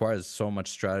requires so much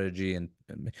strategy, and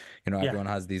everyone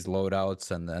has these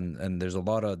loadouts, and there's a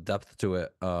lot of depth to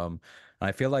it.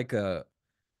 I feel like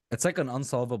it's like an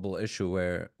unsolvable issue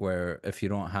where if you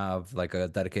don't have like a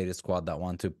dedicated squad that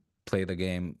want to play the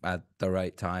game at the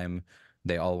right time,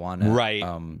 they all want it. Right,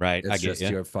 right. It's just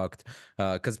you're fucked.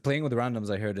 Because playing with randoms,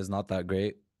 I heard, is not that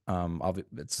great.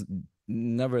 It's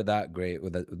never that great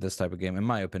with this type of game, in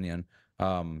my opinion.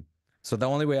 So the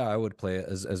only way I would play it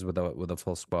is with a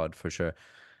full squad, for sure.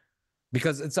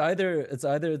 Because it's either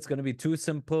going to be too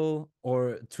simple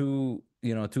or too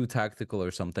tactical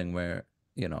or something where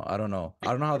I don't know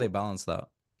how they balance that.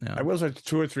 Yeah. I will say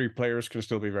 2 or 3 players can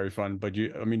still be very fun, but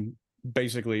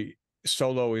basically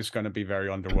solo is going to be very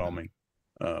underwhelming.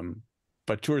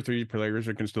 But 2 or 3 players,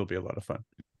 it can still be a lot of fun.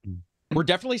 We're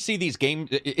definitely see these games.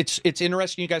 It's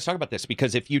interesting you guys talk about this,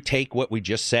 because if you take what we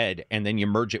just said and then you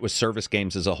merge it with service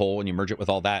games as a whole and you merge it with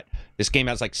all that, this game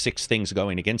has like 6 things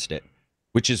going against it,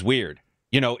 which is weird.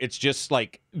 It's just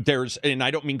like and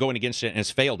I don't mean going against it and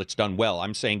it's failed, it's done well.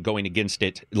 I'm saying going against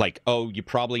it like, oh, you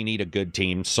probably need a good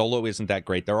team. Solo isn't that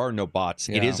great. There are no bots.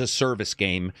 Yeah. It is a service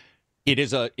game. It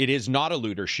is not a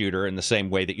looter shooter in the same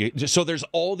way that so there's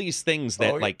all these things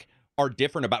that are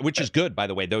different about, which is good, by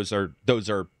the way. Those are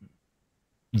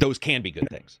those can be good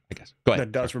things, I guess. Go ahead.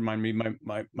 That does remind me,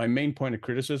 my main point of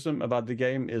criticism about the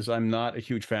game is I'm not a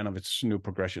huge fan of its new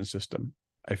progression system.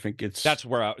 I think it's That's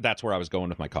where I was going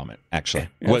with my comment, actually.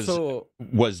 Also,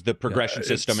 Was the progression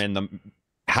system and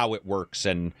how it works,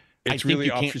 and it's I think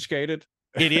really obfuscated.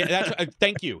 It is.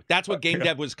 Thank you. That's what Game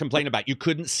Dev was complaining about. You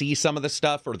couldn't see some of the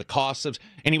stuff or the costs of,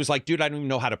 and he was like, "Dude, I don't even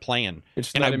know how to plan."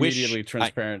 It's and not I immediately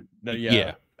transparent.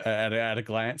 Yeah. At a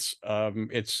glance,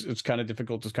 it's kind of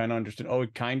difficult to kind of understand. Oh,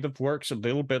 it kind of works a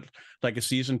little bit like a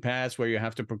season pass where you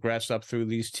have to progress up through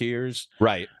these tiers,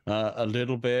 right? A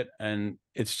little bit, and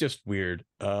it's just weird.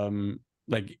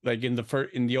 Like in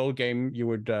the old game, you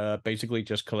would basically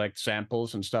just collect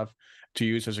samples and stuff to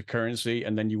use as a currency,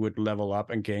 and then you would level up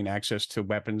and gain access to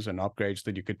weapons and upgrades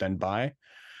that you could then buy.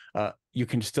 You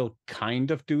can still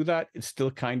kind of do that. It still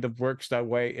kind of works that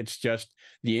way. It's just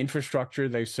the infrastructure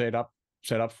they set up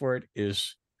for it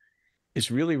is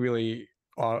really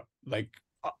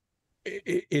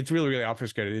it's really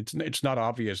obfuscated. It's not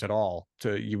obvious at all.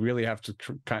 You really have to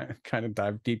kind of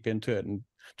dive deep into it and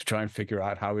to try and figure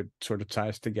out how it sort of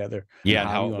ties together. Yeah, and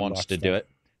how it wants to do it.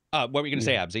 What were you going to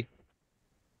say, Abzi?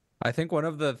 I think one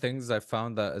of the things I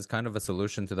found that is kind of a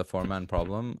solution to the 4-man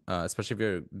problem, especially if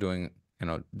you're doing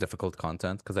difficult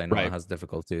content, because I know it has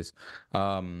difficulties,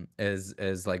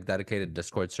 is like dedicated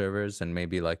Discord servers and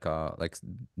maybe like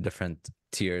different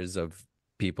tiers of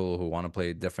people who want to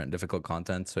play different difficult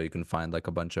content, so you can find like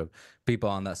a bunch of people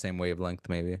on that same wavelength.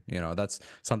 Maybe that's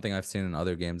something I've seen in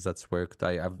other games that's worked.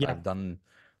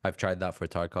 I've tried that for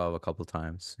Tarkov a couple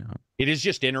times. It is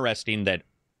just interesting that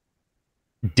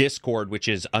Discord, which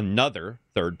is another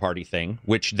third-party thing,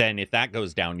 which then if that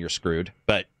goes down, you're screwed.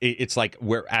 But it's like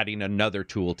we're adding another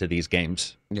tool to these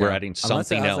games. Yeah. We're adding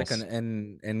something else. Unless it has like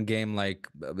an in-game like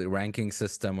ranking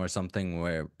system or something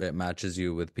where it matches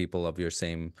you with people of your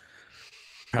same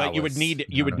prowess. But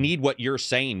you would need what you're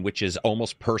saying, which is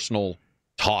almost personal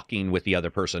talking with the other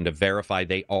person to verify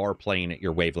they are playing at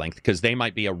your wavelength, because they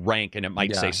might be a rank and it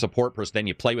might say support person. Then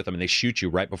you play with them and they shoot you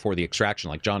right before the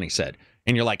extraction, like Johnny said,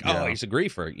 and you're like, oh, he's a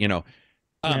griefer,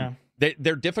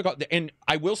 They're difficult. And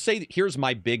I will say that here's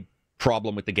my big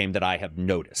problem with the game that I have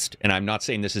noticed, and I'm not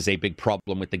saying this is a big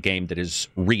problem with the game that is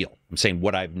real. I'm saying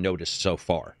what I've noticed so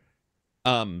far.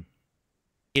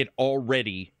 It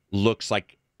already looks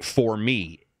like, for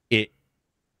me,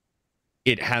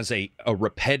 it has a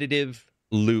repetitive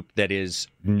loop that is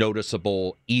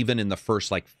noticeable even in the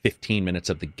first 15 minutes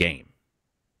of the game.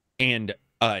 And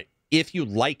if you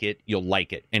like it, you'll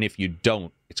like it. And if you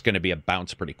don't, it's going to be a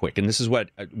bounce pretty quick. And this is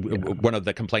what one of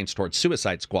the complaints towards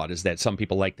Suicide Squad is, that some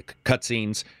people like the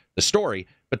cutscenes, the story,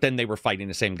 but then they were fighting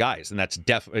the same guys. And that's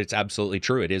it's absolutely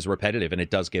true. It is repetitive and it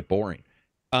does get boring.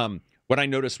 What I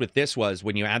noticed with this was,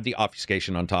 when you add the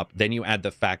obfuscation on top, then you add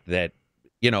the fact that,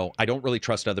 I don't really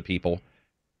trust other people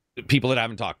that I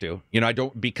haven't talked to. I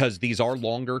don't, because these are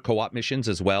longer co-op missions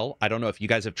as well. I don't know if you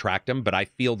guys have tracked them, but I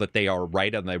feel that they are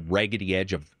right on the raggedy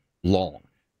edge of long.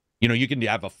 You can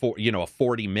have a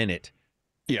 40-minute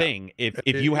thing. If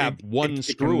you have one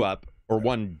screw up or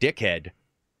one dickhead,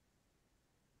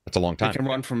 that's a long time. It can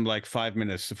run from 5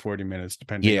 minutes to 40 minutes,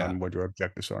 depending on what your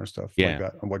objectives are and stuff like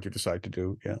that, and what you decide to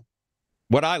do. Yeah.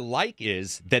 What I like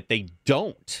is that they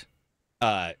don't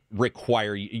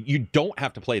require you don't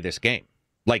have to play this game.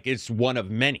 It's one of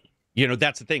many.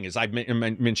 That's the thing, is I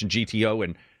mentioned GTO,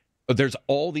 and there's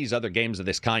all these other games of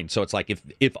this kind. So it's like,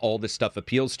 if all this stuff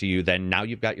appeals to you, then now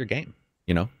you've got your game.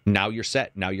 Now you're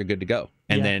set. Now you're good to go.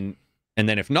 And then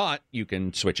if not, you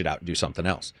can switch it out and do something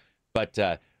else. But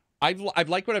I've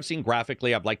liked what I've seen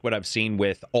graphically. I've liked what I've seen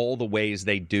with all the ways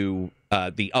they do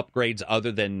the upgrades,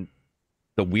 other than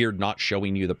the weird not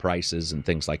showing you the prices and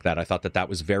things like that. I thought that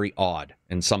was very odd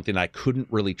and something I couldn't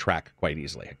really track quite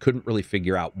easily. I couldn't really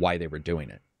figure out why they were doing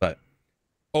it. But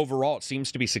overall, it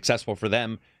seems to be successful for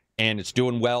them, and it's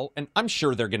doing well. And I'm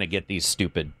sure they're going to get these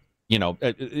stupid,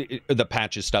 the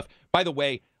patches stuff. By the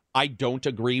way, I don't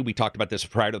agree. We talked about this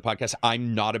prior to the podcast.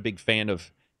 I'm not a big fan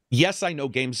of... Yes, I know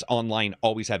games online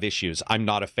always have issues. I'm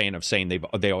not a fan of saying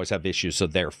they always have issues, so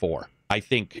therefore... I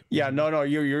think. Yeah, no,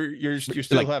 you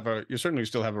still you certainly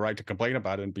still have a right to complain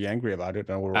about it and be angry about it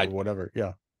or whatever.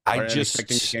 Yeah,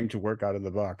 expecting the game to work out of the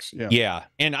box. Yeah,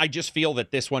 and I just feel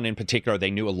that this one in particular,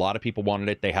 they knew a lot of people wanted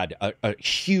it. They had a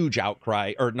huge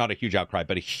outcry, or not a huge outcry,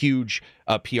 but a huge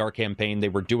PR campaign. They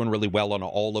were doing really well on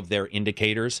all of their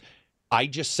indicators. I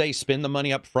just say spend the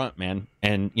money up front, man,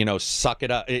 and suck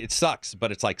it up. It sucks,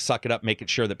 but it's like suck it up, making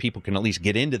sure that people can at least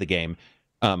get into the game.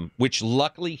 Which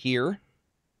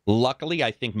Luckily,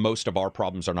 I think most of our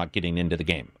problems are not getting into the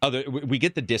game. We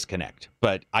get the disconnect,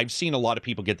 but I've seen a lot of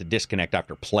people get the disconnect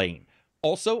after playing.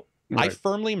 Also, I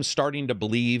firmly am starting to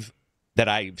believe that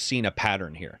I've seen a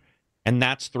pattern here. And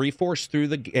that's 3/4 through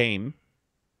the game.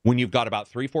 When you've got about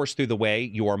 3/4 through the way,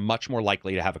 you are much more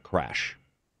likely to have a crash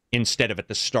instead of at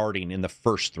the starting in the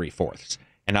first 3/4.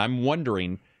 And I'm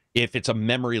wondering if it's a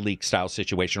memory leak style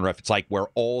situation, or if it's like where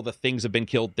all the things have been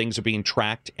killed, things are being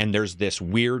tracked, and there's this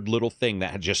weird little thing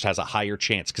that just has a higher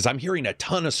chance. Because I'm hearing a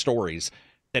ton of stories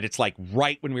that it's like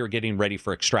right when we were getting ready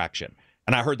for extraction.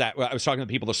 And I heard that, I was talking to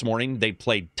people this morning, they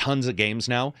played tons of games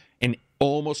now, and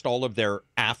almost all of their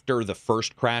after the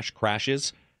first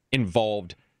crashes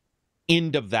involved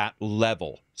end of that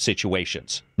level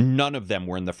situations. None of them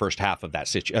were in the first half of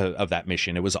that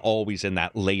mission. It was always in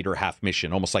that later half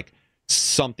mission, almost like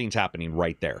something's happening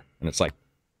right there. And it's like,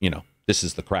 this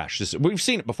is the crash. We've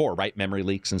seen it before, right? Memory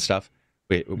leaks and stuff.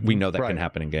 We know that can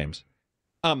happen in games.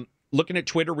 Looking at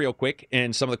Twitter real quick,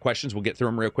 and some of the questions, we'll get through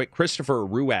them real quick. Christopher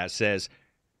Ruaz says,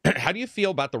 how do you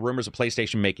feel about the rumors of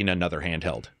PlayStation making another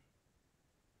handheld?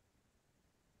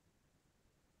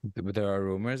 There are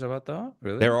rumors about that?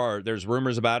 Really? There's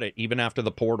rumors about it. Even after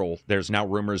the Portal, there's now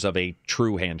rumors of a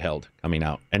true handheld coming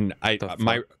out. And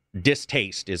my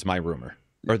distaste is my rumor.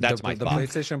 Or that's my thought. The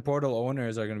PlayStation Portal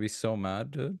owners are going to be so mad,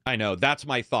 dude. I know. That's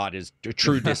my thought, is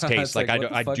true distaste. like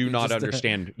I do not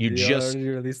understand. You just already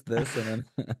released this and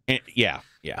then yeah.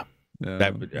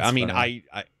 I mean,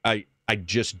 I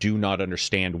just do not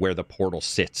understand where the Portal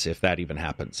sits, if that even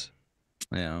happens.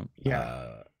 Yeah.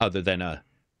 Other than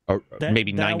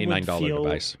maybe $99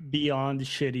 device. Beyond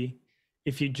shitty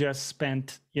if you just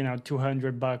spent,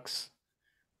 $200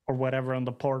 or whatever on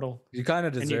the Portal. You kind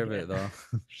of deserve it though.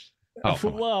 Oh,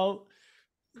 well,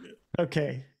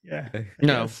 okay, yeah.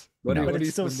 No. What but are it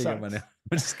you still spending sucks. your money on?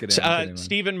 I'm just kidding.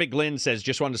 Stephen McGlynn says,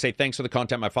 just wanted to say thanks for the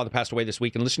content. My father passed away this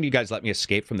week, and listening to you guys let me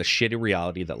escape from the shitty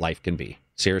reality that life can be.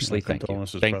 Seriously, thank you.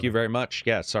 Thank you very much.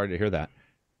 Yeah, sorry to hear that.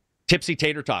 Tipsy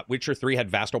Tater Tot, Witcher 3 had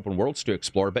vast open worlds to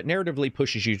explore, but narratively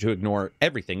pushes you to ignore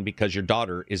everything because your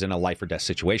daughter is in a life or death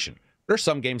situation. There are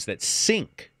some games that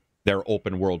sink their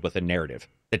open world with a narrative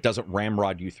that doesn't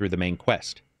ramrod you through the main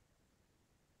quest.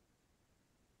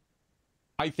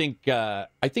 I think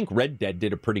Red Dead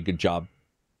did a pretty good job.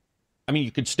 I mean,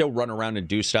 you could still run around and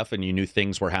do stuff, and you knew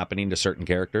things were happening to certain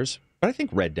characters. But I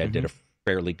think Red Dead did a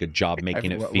fairly good job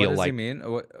making it feel like. What does he mean?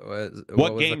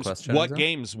 What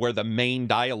games where the main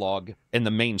dialogue and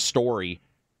the main story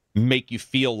make you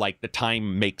feel like the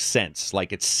time makes sense,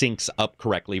 like it syncs up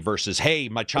correctly, versus, hey,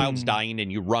 my child's dying,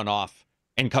 and you run off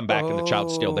and come back and the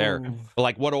child's still there.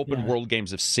 Like, what open world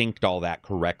games have synced all that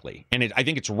correctly? And I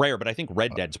think it's rare, but I think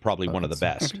Red Dead's probably one of the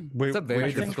best.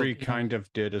 Witcher 3 kind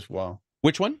of did as well.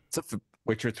 Which one?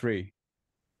 Witcher 3.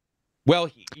 Well,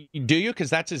 do you? Because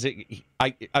that's his.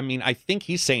 I mean, I think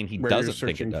he's saying he doesn't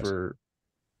think it does.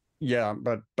 Yeah,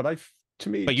 but to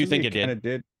me, but you think it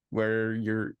did? Where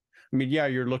you're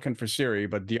looking for Ciri,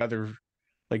 but the other,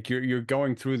 like you're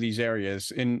going through these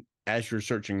areas as you're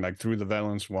searching, like through the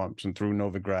Velen swamps and through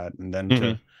Novigrad, and then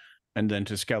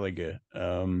to Skellige.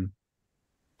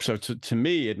 So to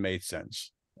me, it made sense.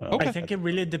 I think it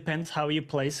really depends how you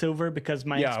play Silver, because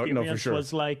my experience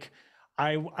was like,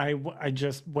 I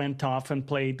just went off and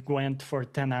played Gwent for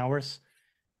 10 hours.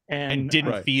 And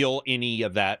didn't feel any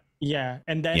of that. Yeah,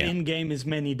 and then in-game is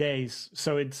many days.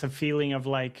 So it's a feeling of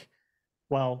like,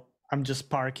 well, I'm just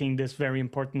parking this very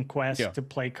important quest to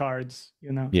play cards,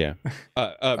 Yeah.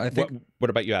 I think. What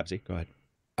about you, Abzi? Go ahead.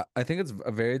 I think it's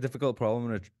a very difficult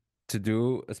problem to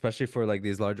do, especially for like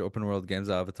these large open world games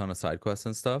that have a ton of side quests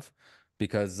and stuff,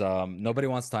 because nobody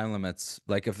wants time limits.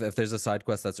 Like if there's a side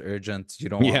quest that's urgent, you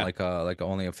don't want like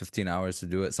only 15 hours to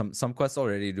do it. Some quests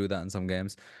already do that in some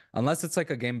games, unless it's like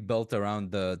a game built around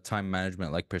the time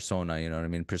management, like Persona. You know what I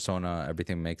mean? Persona,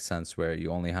 everything makes sense where you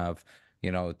only have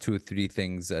 2-3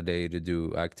 things a day to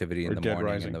do activity in the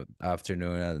morning, in the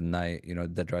afternoon, at night.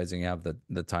 Dead Rising, you have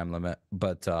the time limit.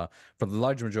 But for the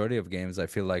large majority of games, I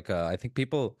feel like I think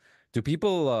people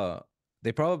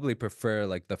they probably prefer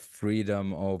like the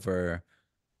freedom over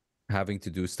having to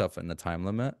do stuff in the time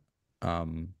limit.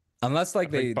 Unless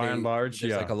like by and large,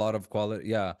 there's like a lot of quality.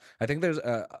 Yeah, I think there's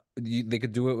they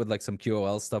could do it with like some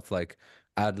QOL stuff, like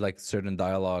add like certain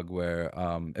dialogue where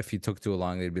if you took too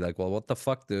long, they'd be like, well, what the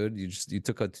fuck, dude, you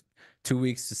took 2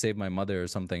 weeks to save my mother or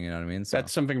something, you know what I mean? So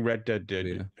that's something Red Dead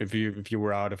did. If you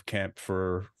were out of camp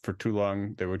for too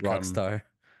long, they would Rockstar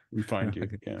and find you.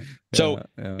 So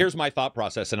here's my thought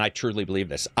process, and I truly believe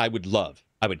this. I would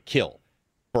kill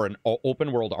for an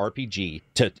open world RPG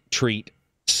to treat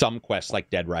some quests like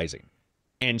Dead Rising.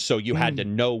 And so you had to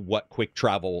know what quick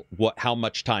travel, how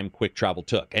much time quick travel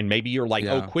took. And maybe you're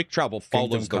like, quick travel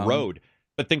follows the road.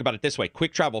 but think about it this way.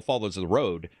 Quick travel follows the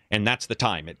road, and that's the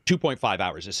time. At 2.5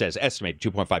 hours, it says estimated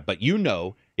 2.5. But you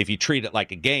know, if you treat it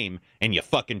like a game and you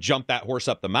fucking jump that horse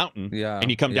up the mountain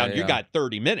and you come down, you got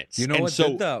 30 minutes. You know and what so,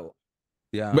 did that?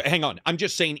 Yeah. Hang on. I'm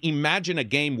just saying, imagine a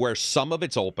game where some of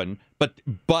it's open,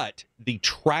 but the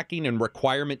tracking and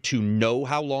requirement to know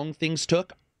how long things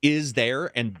took is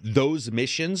there, and those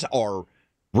missions are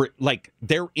like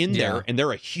they're in there, and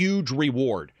they're a huge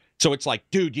reward. So it's like,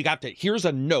 dude, you got to, here's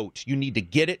a note. You need to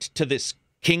get it to this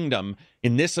kingdom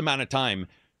in this amount of time.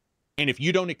 And if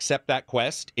you don't accept that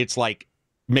quest, it's like,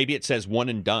 maybe it says one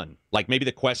and done. Like maybe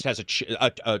the quest has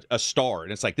a star,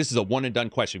 and it's like, this is a one and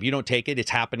done quest. If you don't take it, it's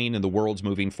happening, and the world's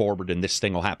moving forward, and this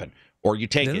thing will happen. Or you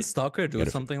take it. Didn't Stalker do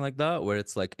something like that, where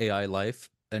it's like AI life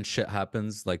and shit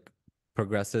happens, like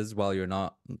progresses while you're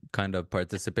not kind of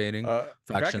participating?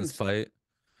 Factions fight.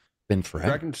 Been forever.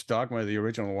 Dragon's Dogma, the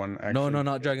original one. Actually, No,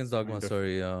 not Dragon's Dogma.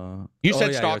 Sorry. You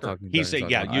said Stalker. He said,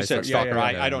 you said Stalker.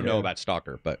 I don't know about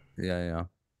Stalker, but yeah.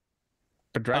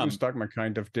 But Dragon's Dogma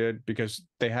kind of did, because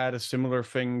they had a similar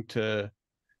thing to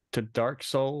Dark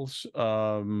Souls,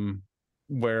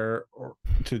 where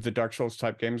to the Dark Souls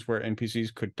type games where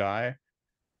NPCs could die.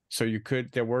 So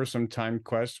there were some time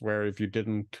quests where if you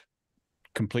didn't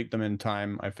complete them in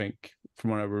time, I think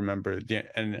from what I remember,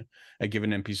 and a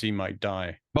given NPC might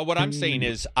die. But what I'm saying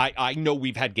is, I know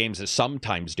we've had games that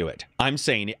sometimes do it. I'm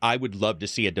saying I would love to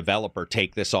see a developer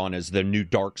take this on as the new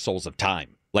Dark Souls of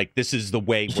time. Like, this is the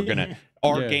way we're gonna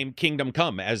game Kingdom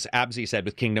Come, as Abzi said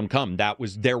with Kingdom Come.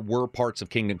 There were parts of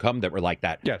Kingdom Come that were like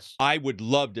that. Yes, I would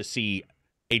love to see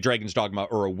a Dragon's Dogma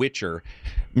or a Witcher.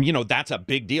 You know, that's a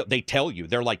big deal. They tell you,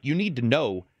 they're like, you need to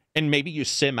know. And maybe you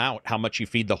sim out how much you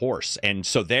feed the horse. And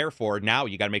so therefore, now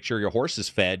you got to make sure your horse is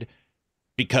fed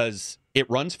because it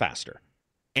runs faster.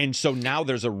 And so now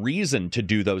there's a reason to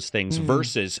do those things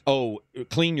versus,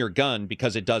 clean your gun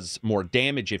because it does more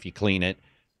damage if you clean it.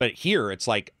 But here it's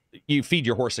like you feed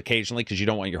your horse occasionally because you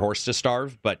don't want your horse to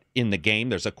starve. But in the game,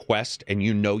 there's a quest and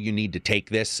you know you need to take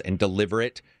this and deliver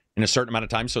it in a certain amount of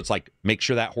time. So it's like, make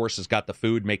sure that horse has got the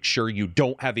food, make sure you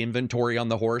don't have inventory on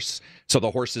the horse so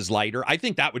the horse is lighter. I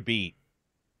think that would be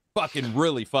fucking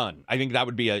really fun. I think that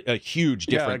would be a huge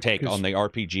different take on the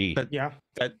RPG.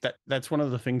 That's one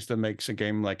of the things that makes a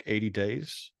game like 80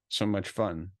 Days so much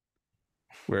fun,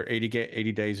 where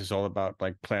 80 Days is all about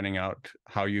like planning out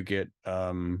how you get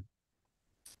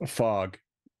fog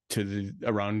to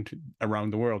around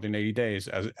the world in 80 days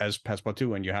as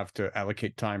Passepartout, and you have to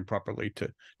allocate time properly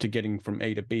to getting from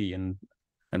A to B and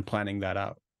planning that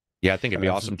out. Yeah, I think it'd be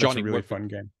awesome. Johnny, a really fun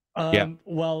game.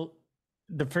 Well,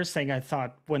 the first thing I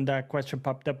thought when that question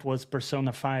popped up was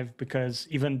Persona 5, because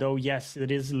even though, yes,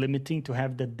 it is limiting to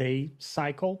have the day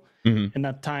cycle, and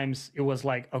at times it was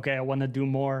like, okay, I want to do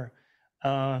more.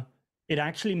 It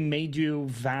actually made you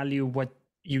value what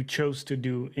you chose to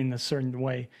do in a certain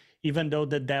way. Even though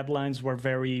the deadlines were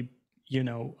very,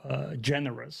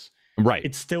 generous, right?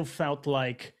 It still felt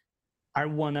like I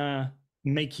want to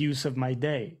make use of my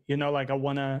day. Like I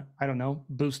want to, I don't know,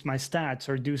 boost my stats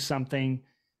or do something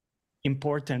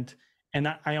important. And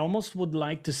I almost would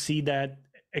like to see that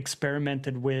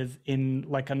experimented with in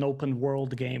like an open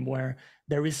world game where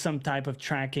there is some type of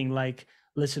tracking, like,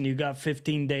 listen, you got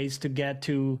 15 days to get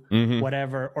to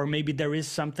whatever, or maybe there is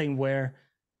something where,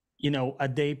 a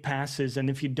day passes, and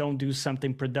if you don't do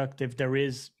something productive, there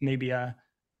is maybe a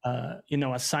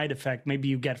side effect. Maybe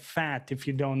you get fat if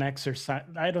you don't exercise.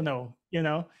 I don't know.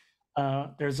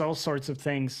 There's all sorts of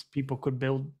things people could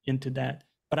build into that.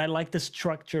 But I like the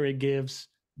structure it gives,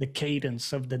 the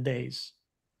cadence of the days.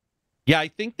 Yeah, I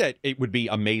think that it would be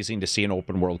amazing to see an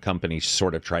open world company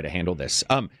sort of try to handle this.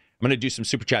 I'm going to do some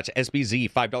super chats.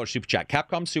 SBZ, $5 super chat.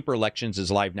 Capcom Super Elections is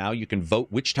live now. You can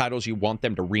vote which titles you want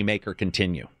them to remake or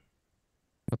continue.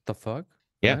 What the fuck?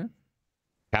 Yeah. Right?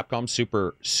 Capcom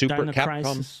Super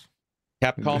Capcom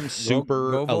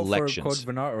Super go Elections.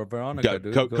 Code Veronica,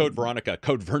 dude. Code Veronica.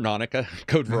 Code Veronica.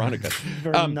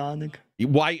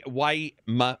 Why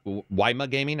my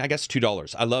gaming? I guess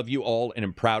 $2. I love you all and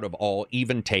am proud of all,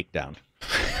 even Takedown.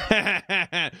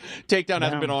 Takedown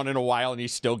hasn't been on in a while and he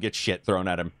still gets shit thrown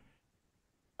at him.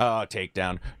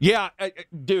 Takedown. Yeah,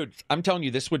 dude, I'm telling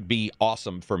you, this would be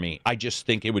awesome for me. I just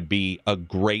think it would be a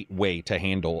great way to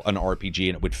handle an RPG,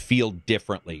 and it would feel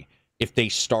differently if they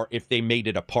made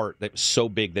it a part that was so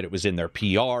big that it was in their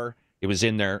PR, it was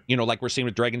in their, like we're seeing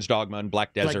with Dragon's Dogma and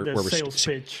Black Desert. Like the sales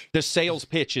pitch. The sales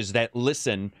pitch is that,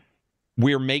 listen,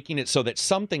 we're making it so that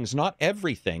something's not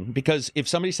everything, because if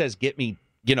somebody says, get me,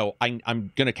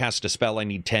 I'm going to cast a spell, I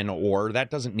need 10 ore,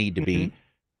 that doesn't need to be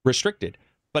restricted.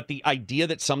 But the idea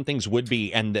that some things would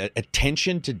be, and the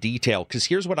attention to detail, because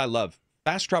here's what I love.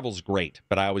 fast travel's great,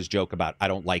 but I always joke about I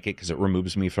don't like it because it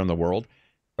removes me from the world.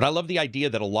 But I love the idea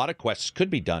that a lot of quests could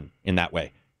be done in that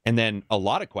way. And then a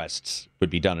lot of quests would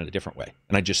be done in a different way.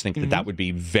 And I just think that that would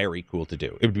be very cool to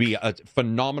do. It would be a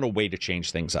phenomenal way to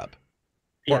change things up.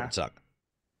 Or it would suck.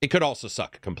 It could also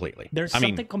suck completely. There's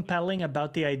something compelling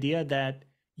about the idea that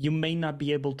you may not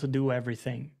be able to do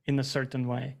everything in a certain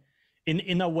way.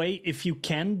 In a way, if you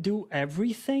can do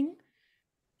everything,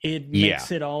 it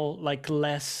makes it all like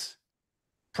less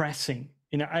pressing.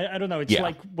 You know, I don't know. It's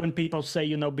like when people say,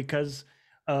 you know, because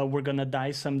we're gonna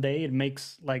die someday, it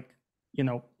makes like, you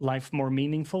know, life more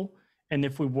meaningful. And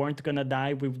if we weren't gonna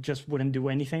die, we just wouldn't do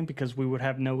anything because we would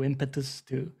have no impetus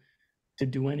to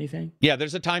do anything. Yeah,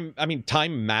 there's a time. I mean,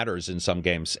 time matters in some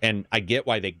games, and I get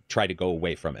why they try to go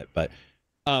away from it. But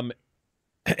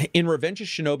in Revenge of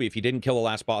Shinobi, if you didn't kill the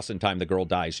last boss in time, the girl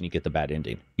dies and you get the bad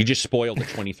ending. You just spoiled a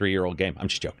 23-year-old game. I'm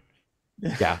just joking.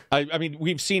 Yeah, I mean,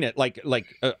 we've seen it. Like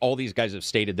all these guys have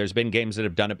stated, there's been games that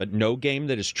have done it, but no game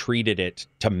that has treated it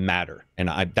to matter. And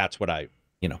that's what I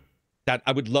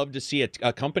would love to see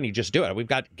a company just do it. We've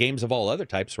got games of all other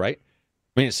types, right?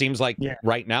 I mean, it seems like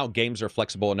right now games are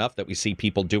flexible enough that we see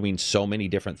people doing so many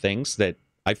different things that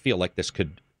I feel like this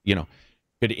could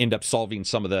end up solving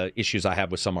some of the issues I have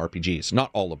with some RPGs. Not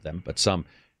all of them, but some.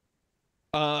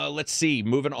 Let's see.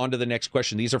 Moving on to the next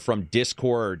question. These are from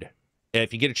Discord.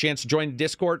 If you get a chance to join the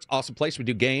Discord, it's an awesome place. We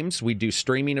do games. We do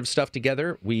streaming of stuff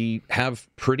together. We have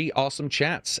pretty awesome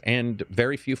chats and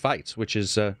very few fights, which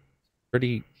is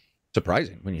pretty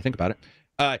surprising when you think about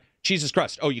it. Cheese's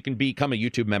Crust. Oh, you can become a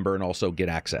YouTube member and also get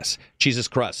access. Cheese's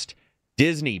Crust.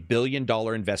 Disney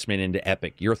billion-dollar investment into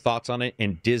Epic. Your thoughts on it,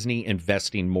 and Disney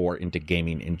investing more into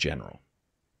gaming in general.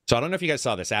 So I don't know if you guys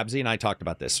saw this. Abzi and I talked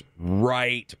about this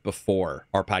right before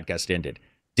our podcast ended.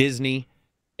 Disney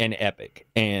and Epic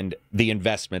and the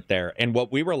investment there. And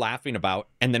what we were laughing about,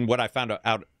 and then what I found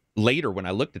out later when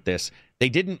I looked at this, they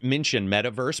didn't mention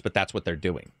metaverse, but that's what they're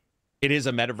doing. It is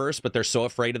a metaverse, but they're so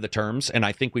afraid of the terms. And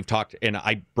I think we've talked, and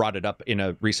I brought it up in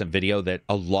a recent video, that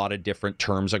a lot of different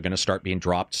terms are going to start being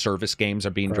dropped. Service games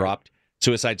are being dropped.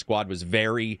 Suicide Squad was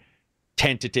very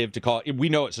tentative to call it. We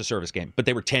know it's a service game, but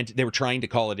they were trying to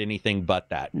call it anything but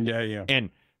that. Yeah.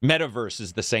 And metaverse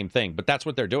is the same thing, but that's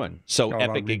what they're doing. So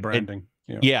Epic rebranding.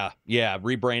 Yeah,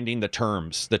 rebranding the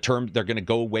terms. The term, they're going to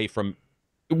go away from.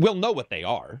 We'll know what they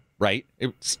are, right?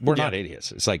 We're not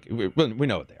idiots. It's like we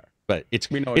know what they are. But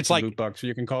we know it's like a loot box, so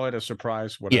you can call it a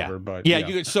surprise, whatever. But you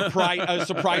could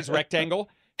surprise rectangle.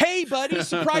 Hey, buddy,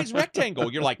 surprise rectangle.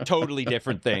 You're like, totally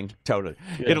different thing. Totally.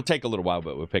 Yeah. It'll take a little while,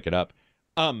 but we'll pick it up.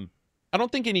 I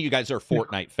don't think any of you guys are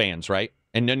Fortnite fans, right?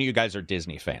 And none of you guys are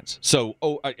Disney fans. So,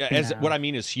 what I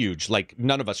mean is huge. Like,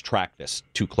 none of us track this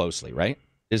too closely, right?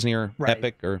 Disney or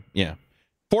Epic or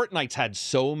Fortnite's had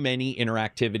so many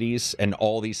interactivities and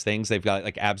all these things. They've got,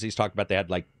 like Abzi's talked about, they had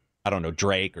like, I don't know,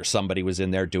 Drake or somebody was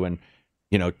in there doing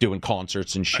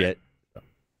concerts and shit.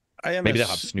 I am maybe they'll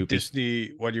have Snoopy.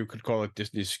 Disney, what you could call it,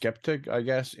 Disney skeptic, I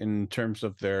guess, in terms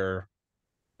of their,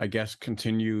 I guess,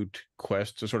 continued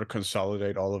quest to sort of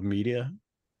consolidate all of media.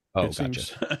 Oh,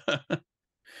 gotcha.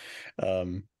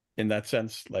 In that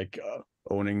sense, like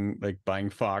owning, like buying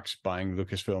Fox, buying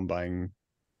Lucasfilm, buying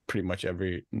pretty much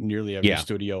nearly every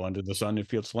studio under the sun, it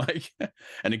feels like,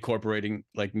 and incorporating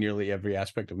like nearly every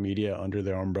aspect of media under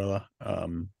their umbrella.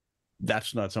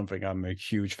 That's not something I'm a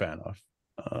huge fan of.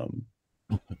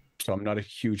 So I'm not a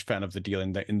huge fan of the deal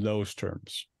in those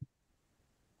terms.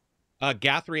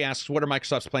 Guthrie asks, what are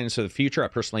Microsoft's plans for the future? I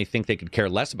personally think they could care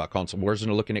less about console wars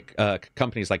and are looking at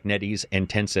companies like NetEase and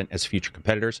Tencent as future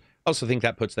competitors. I also think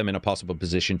that puts them in a possible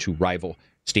position to rival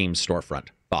Steam's storefront.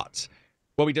 Thoughts?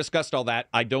 Well, we discussed all that.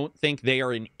 I don't think they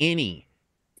are in any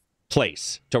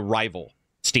place to rival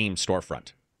Steam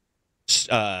storefront.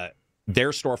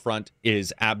 Their storefront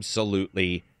is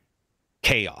absolutely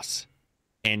chaos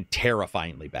and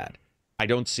terrifyingly bad. I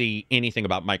don't see anything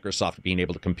about Microsoft being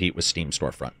able to compete with Steam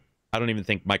storefront. I don't even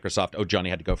think Microsoft. Oh, Johnny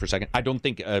had to go for a second. I don't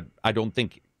think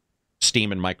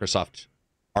Steam and Microsoft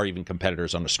are even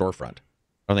competitors on a storefront.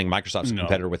 I don't think Microsoft's a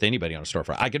competitor with anybody on a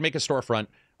storefront. I could make a storefront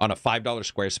on a $5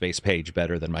 Squarespace page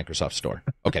better than Microsoft Store.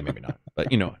 Okay, maybe not,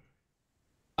 but you know.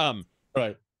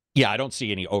 Right. Yeah, I don't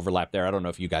see any overlap there. I don't know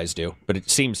if you guys do, but it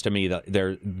seems to me that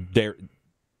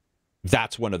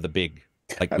that's one of the big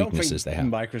weaknesses they have.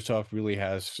 Microsoft really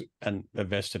has a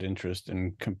vested interest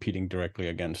in competing directly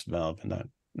against Valve in that.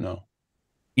 No.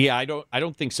 Yeah, I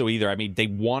don't think so either. I mean, they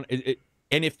want it,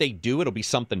 and if they do, it'll be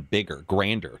something bigger,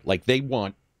 grander. Like they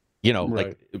want,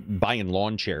 like buying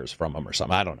lawn chairs from them or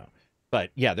something. I don't know.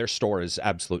 But yeah, their store is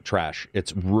absolute trash.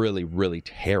 It's really, really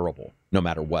terrible, no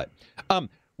matter what.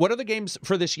 What are the games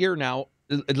for this year now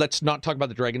let's not talk about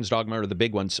the Dragon's Dogma or the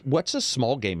big ones. What's a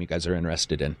small game you guys are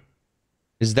interested in?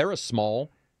 Is there a small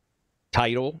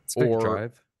title Pacific or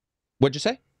Drive. what'd you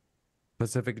say?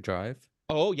 Pacific Drive.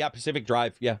 Oh yeah, Pacific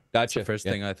Drive. Yeah, That's gotcha. the first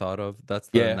Yeah. thing I thought of. That's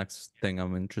the Yeah. next thing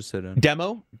I'm interested in.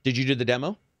 Demo? Did you do the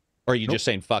demo? Or are you Nope. just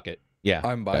saying fuck it? Yeah,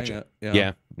 I'm buying gotcha. it. Yeah,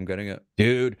 Yeah. I'm getting it.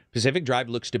 Dude, Pacific Drive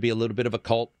looks to be a little bit of a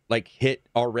cult like hit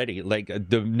already. Like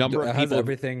the number It of has people.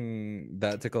 everything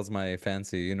that tickles my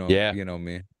fancy. Yeah. You know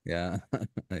me. Yeah,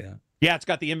 yeah. Yeah, it's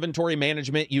got the inventory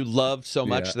management you love so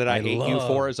much Yeah, that I hate you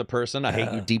for love. as a person. I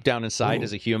hate you Yeah. deep down inside Ooh.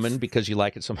 as a human because you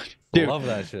like it so much. Dude, Love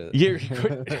that shit. you're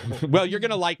well, you're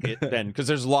gonna like it then because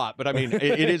there's a lot. But I mean, it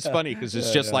is funny because it's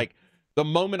Yeah, just yeah. like the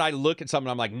moment I look at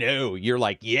something, I'm like, no. You're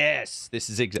like, yes, this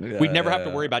is exactly. Yeah, We'd never have to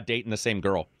yeah. worry about dating the same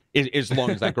girl as long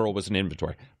as that girl was in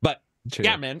inventory. But True.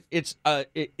 yeah, man, it's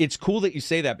cool that you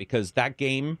say that because that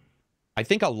game, I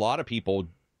think a lot of people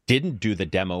didn't do the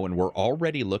demo and were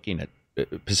already looking at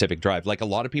Pacific Drive. Like a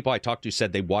lot of people I talked to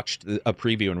said they watched a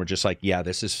preview and were just like, yeah,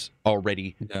 this is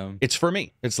already, Yeah. it's for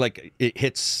me. It's like it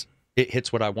hits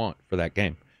what I want for that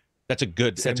game. That's a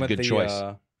good Same with the, choice.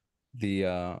 The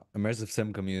immersive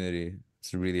sim community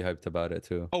is really hyped about it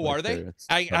too. Oh, Like, are they? their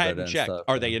I subreddit hadn't and checked. stuff,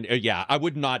 Are yeah. they in? Yeah, I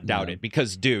would not doubt Yeah. it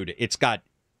because, dude, it's got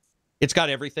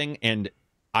everything. And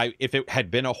if it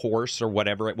had been a horse or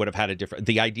whatever, it would have had a different.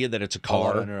 The idea that it's a A lot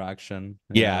of car. interaction.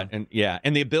 Yeah,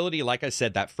 and the ability, like I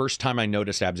said, that first time I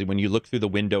noticed, Absy, when you look through the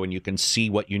window and you can see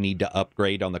what you need to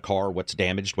upgrade on the car, what's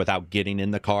damaged without getting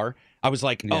in the car. I was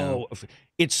like, Yeah. oh,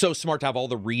 it's so smart to have all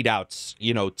the readouts,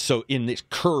 so in this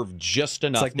curve just It's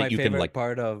enough like my that you favorite can like.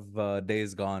 part of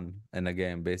Days Gone in the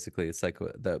game. Basically, it's like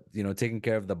taking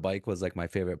care of the bike was like my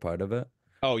favorite part of it.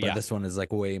 Oh But yeah, this one is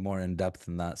like way more in depth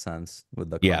in that sense with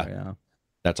the Yeah. car. Yeah.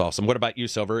 that's awesome. What about you,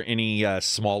 Silver? Any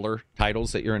smaller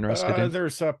titles that you're interested in?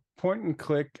 There's a point and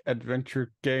click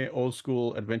adventure game, old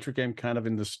school adventure game, kind of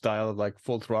in the style of like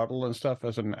Full Throttle and stuff,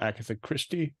 as an Agatha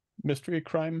Christie mystery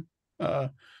crime,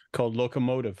 called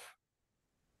Locomotive,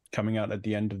 coming out at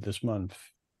the end of this month,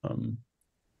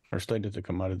 or slated to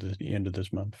come out at the end of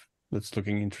this month. That's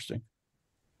looking interesting.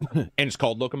 And it's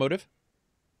called Locomotive.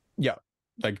 Yeah,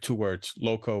 like 2 words,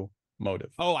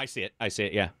 Locomotive. Oh, I see it.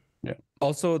 Yeah.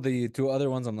 Also, the two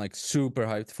other ones I'm like super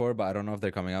hyped for, but I don't know if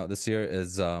they're coming out this year.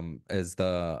 Is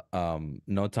the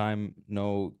No Time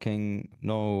No King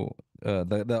No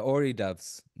the Ori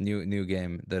devs new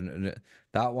game.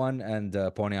 That one and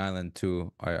Pony Island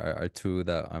 2 are two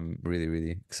that I'm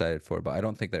really excited for, but I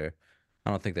don't think they're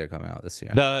coming out this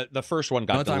year. The first one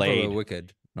got No Time for delayed. the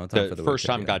Wicked. No Time for The the first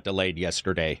Wicked, time yeah. got delayed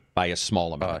yesterday by a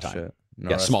small amount Oh of time. shit. No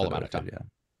Yeah, rest small for the amount of Wicked, time.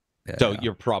 Yeah. So yeah.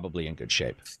 you're probably in good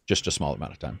shape. Just a small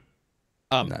amount of time.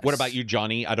 What Nice. about you,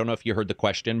 Johnny? I don't know if you heard the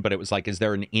question, but it was like, is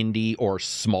there an indie or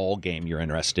small game you're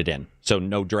interested in? So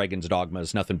no Dragon's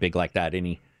Dogmas, nothing big like that.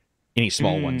 Any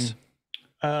small ones?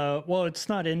 Well, it's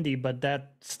not indie, but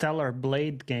that Stellar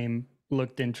Blade game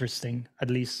looked interesting. At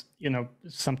least,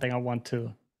 something I want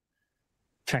to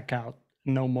check out,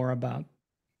 know more about.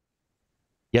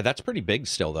 Yeah, that's pretty big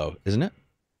still, though, isn't it?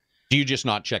 Do you just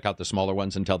not check out the smaller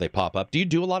ones until they pop up? Do you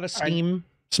do a lot of Steam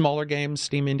smaller games,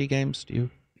 Steam indie games? Do you?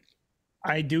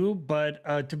 I do,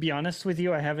 but to be honest with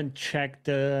you, I haven't checked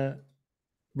the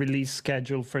release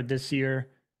schedule for this year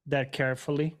that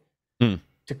carefully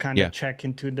to kind of check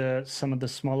into some of the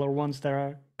smaller ones that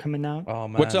are coming out. Oh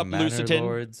man, What's up, Manor Lucitan?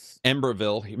 Lords.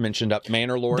 Emberville, you mentioned up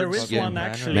Manor Lords. There is yeah, one Manor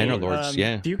actually. Manor Lords,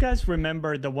 yeah. Do you guys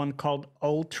remember the one called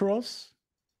Ultros?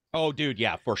 Oh, dude,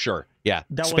 yeah, for sure. Yeah,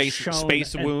 That was Space shown,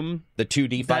 Space and Womb, the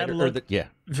 2D fighter, looked yeah,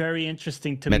 very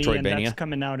interesting to me, and Metroidvania. that's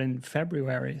coming out in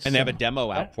February. and they have a so-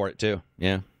 demo out for it too.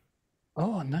 Yeah.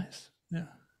 Oh, nice. Yeah.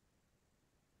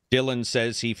 Dylan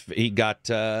says he got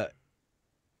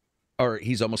or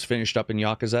he's almost finished up in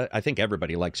Yakuza. I think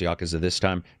everybody likes Yakuza this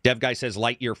time. Dev Guy says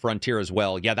Lightyear Frontier as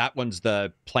well. Yeah, that one's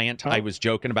the plant. I was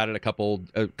joking about it a couple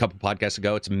podcasts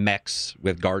ago. It's mechs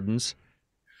with gardens.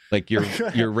 Like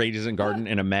you're raising garden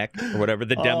in a mech or whatever.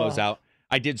 The demo's out.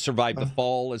 I did Survive the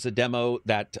Fall as a demo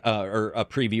that or a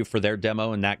preview for their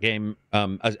demo, and that game,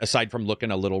 aside from looking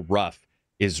a little rough,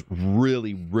 is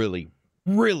really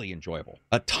enjoyable.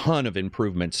 A ton of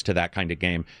improvements to that kind of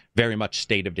game. Very much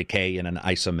State of Decay in an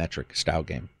isometric style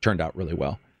game. Turned out really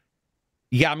well.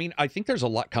 Yeah, I mean, I think there's a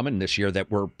lot coming this year that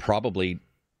we're probably,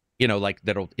 like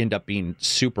that'll end up being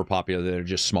super popular. That are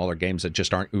just smaller games that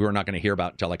just we're not going to hear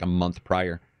about until like a month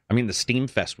prior. I mean, the Steam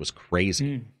Fest was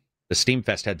crazy. The Steam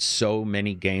Fest had so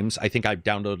many games. I think I've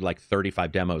downloaded like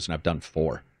 35 demos and I've done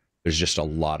 4. There's just a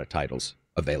lot of titles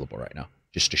available right now.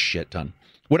 Just a shit ton.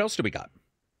 What else do we got?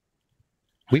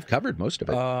 We've covered most of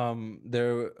it.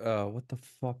 What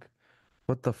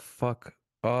the fuck?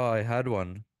 Oh, I had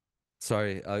one.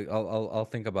 Sorry, I'll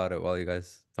think about it while you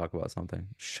guys talk about something.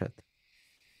 Shit,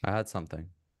 I had something.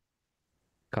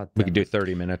 God We damn could do it.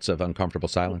 30 minutes of uncomfortable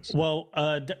silence. Well,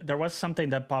 there was something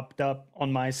that popped up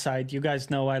on my side. You guys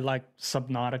know I like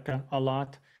Subnautica a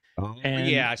lot. Oh, and,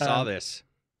 yeah, I saw this.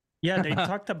 Yeah, they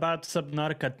talked about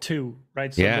Subnautica 2,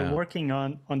 right? So Yeah. they're working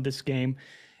on this game.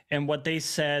 And what they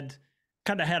said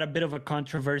kind of had a bit of a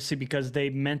controversy because they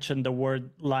mentioned the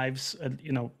word lives,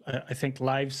 I think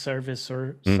live service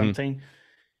or Mhm. something,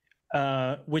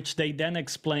 which they then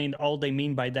explained all they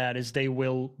mean by that is they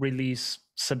will release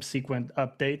subsequent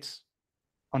updates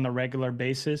on a regular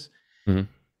basis. Mhm.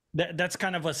 That's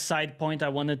kind of a side point I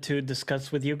wanted to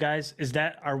discuss with you guys.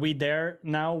 Are we there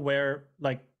now where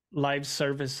like live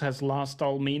service has lost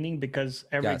all meaning because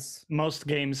Yes. most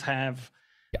games have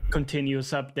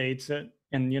continuous updates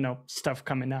and stuff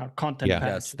coming out, content Yeah.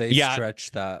 patches. Yes, they Yeah.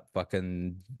 stretch that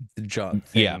fucking thing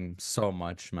Yeah. so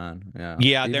much, man. Yeah.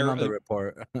 Yeah, Even they're on the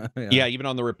report. Yeah, even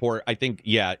on the report, I think,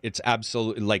 it's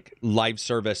absolutely like live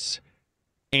service,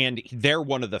 and they're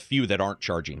one of the few that aren't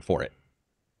charging for it.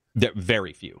 They're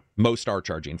very few. Most are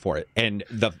charging for it. And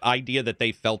the idea that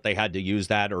they felt they had to use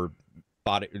that or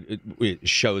thought it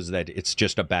shows that it's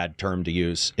just a bad term to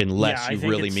use unless I you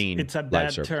think really mean it's a live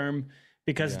bad service. term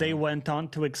because they Yeah. went on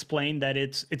to explain that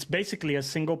it's basically a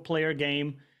single player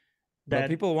game But that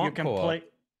people want you can co-op. play.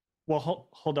 Well,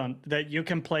 hold on, that you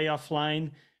can play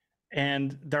offline,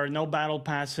 and there are no battle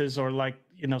passes or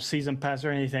season pass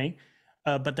or anything,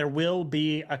 but there will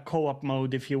be a co-op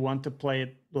mode if you want to play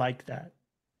it like that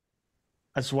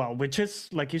as well, which is,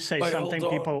 like you say, Wait, something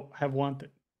hold on. people have wanted.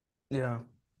 Yeah.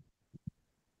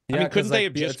 I mean, couldn't they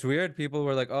have just- It's weird. People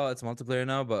were like, "Oh, it's multiplayer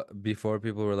now," but before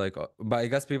people were like, but I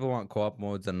guess people want co-op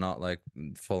modes and not like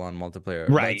full-on multiplayer.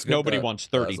 But Right. it's good Nobody that wants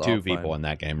that's 32 people offline. in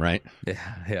that game, right?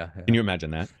 Yeah. Can you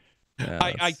imagine that? Yeah,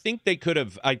 I that's- think they could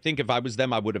have. I think if I was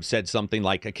them, I would have said something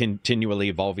like a continually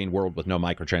evolving world with no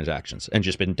microtransactions and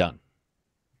just been done.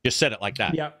 Just said it like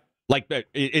that. Yeah. Like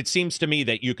it seems to me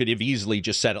that you could have easily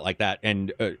just said it like that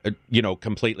and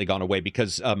completely gone away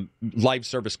because live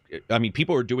service. I mean,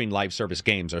 people who are doing live service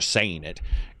games are saying it,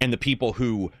 and the people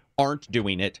who aren't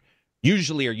doing it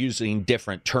usually are using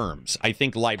different terms. I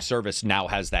think live service now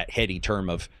has that heady term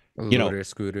of Looter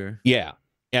scooter. yeah.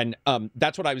 And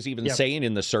that's what I was even Yep. saying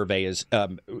in the survey is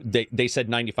they said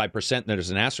 95%, and there's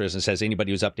an asterisk that says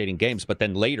anybody who's updating games, but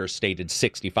then later stated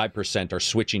 65% are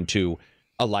switching to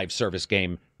a live service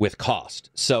game with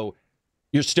cost. So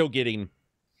you're still getting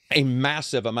a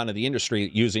massive amount of the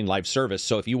industry using live service.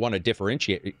 So if you want to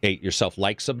differentiate yourself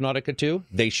like Subnautica 2,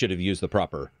 they should have used the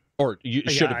proper, or you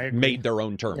should I have agree. made their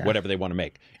own term, Yeah. whatever they want to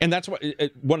make. And that's what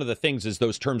one of the things is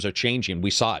those terms are changing. We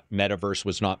saw it. Metaverse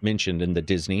was not mentioned in the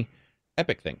Disney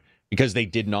Epic thing because they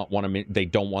did not want to. They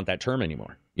don't want that term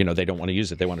anymore. They don't want to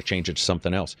use it. They want to change it to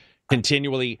something else.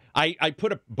 Continually, I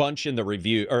put a bunch in the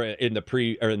review or in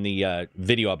the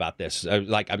video about this.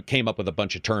 I came up with a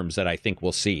bunch of terms that I think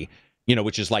we'll see.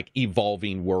 Which is like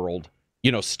evolving world.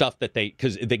 Stuff that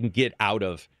because they can get out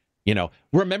of.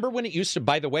 Remember when it used to?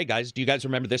 By the way, guys, do you guys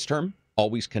remember this term?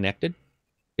 Always connected.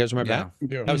 You guys remember that?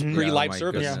 Yeah. That was Mhm. pre-live my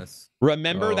service. goodness.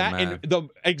 Remember Oh, that? man. And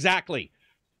exactly.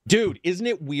 Dude, isn't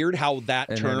it weird how that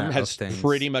Internet term of has Things.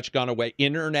 pretty much gone away?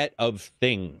 Internet of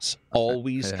Things,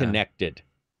 always Yeah. connected.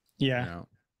 Yeah.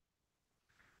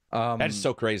 That is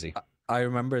so crazy. I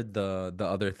remembered the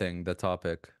other thing, the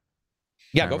topic.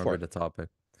 Yeah, I go for remembered it. The topic.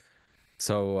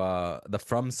 So the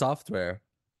From Software.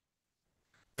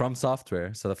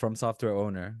 So the From Software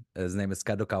owner, his name is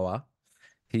Kadokawa.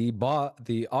 He bought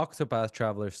the Octopath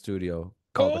Traveler studio.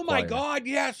 called Oh my Acquire. God!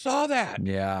 Yeah, I saw that.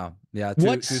 Yeah, to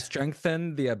What's-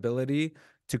 strengthen the ability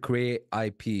to create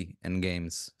IP in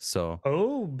games. So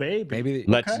Oh, baby. maybe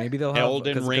Let's- maybe they'll have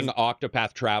Elden 'cause- Ring,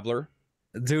 Octopath Traveler.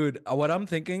 Dude, what I'm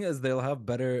thinking is they'll have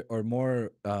better or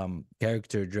more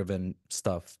character-driven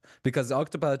stuff because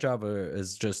Octopath Traveler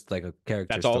is just like a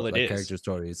character. That's all it like is. Character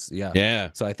stories, yeah. Yeah.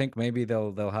 So I think maybe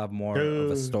they'll have more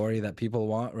of a Dude. story that people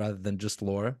want rather than just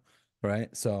lore,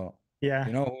 right? So Yeah.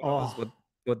 who knows Oh.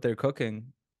 what they're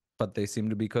cooking, but they seem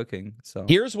to be cooking. So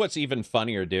Here's what's even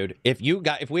funnier, dude. If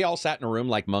we all sat in a room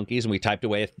like monkeys and we typed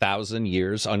away 1,000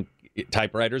 years on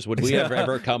typewriters, would we have Yeah,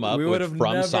 ever come up we would with have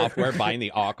From never. Software buying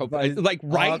the By Octopath? Like,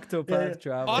 right? Octopath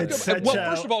Traveler. It's such Well, a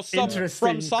first of all, From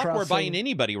interesting Software buying crossover.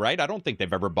 anybody, right? I don't think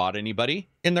they've ever bought anybody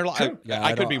in their life. True. Yeah, I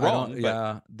could don't- be I don't- wrong.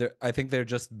 But, yeah, I think they're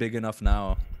just big enough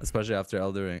now, especially after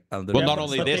Elden Ring. Well, Ring not and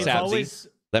only stuff this, like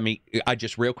that.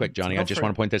 Abzi, real quick, Johnny, Go I just for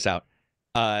want it. to point this out.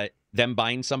 Them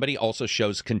buying somebody also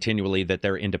shows continually that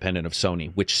they're independent of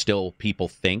Sony, which still people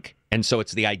think. And so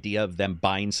it's the idea of them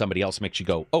buying somebody else makes you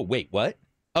go, oh, wait, what?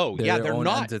 Oh, yeah, their they're own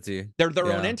not. entity. They're their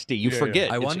Yeah. own entity. You Yeah, yeah.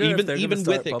 forget. I It's wonder if even they're gonna even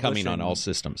start with it coming on all publishing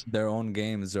systems. their own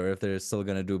games, or if they're still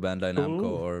gonna do Bandai Namco Ooh.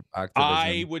 or Activision.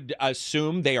 I would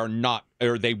assume they are not,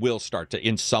 or they will start to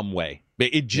in some way.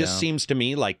 It just Yeah. seems to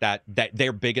me like that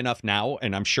they're big enough now,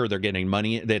 and I'm sure they're getting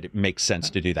money that it makes sense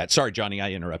to do that. Sorry, Johnny,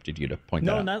 I interrupted you to point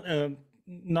that No, out.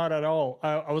 not at all.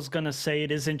 I was gonna say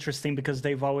it is interesting because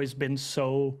they've always been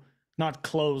so not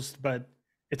closed, but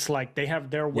it's like they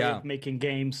have their way Yeah. of making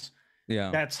games. Yeah.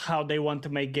 That's how they want to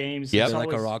make games. Yep. It's They're like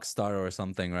a always- rock star or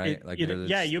something, right? it- Like it- they're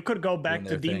yeah, just you could go back doing to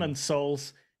their thing. Demon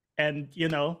Souls, and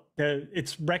it's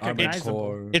Armored recognizable.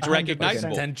 Core. It's 100%.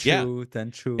 recognizable. Yeah.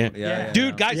 Tenchu. Yeah. Yeah.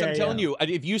 Dude, guys, Yeah, I'm telling you,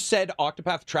 if you said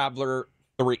Octopath Traveler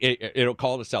 3, it'll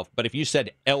call it itself. But if you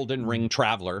said Elden Ring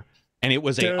Traveler, and it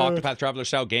was a Dude. Octopath Traveler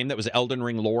style game that was Elden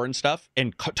Ring lore and stuff,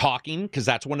 and talking, because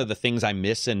that's one of the things I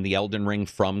miss in the Elden Ring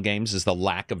from games is the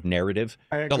lack of narrative,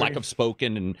 I the lack agree. of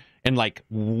spoken and like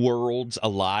worlds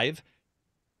alive.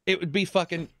 It would be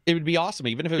awesome,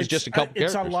 even if it was just a couple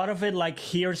It's characters. a lot of it like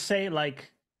hearsay,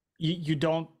 like you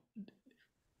don't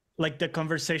like the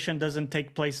conversation doesn't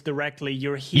take place directly.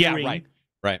 You're Yeah, hearing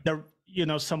right.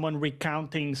 someone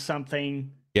recounting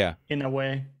something Yeah. in a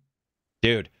way.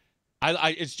 Dude,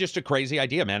 it's just a crazy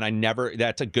idea, man.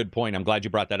 That's a good point. I'm glad you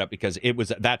brought that up because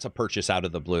that's a purchase out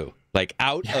of the blue. Like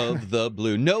out of the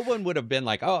blue. No one would have been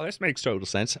like, oh, this makes total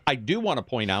sense. I do want to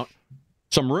point out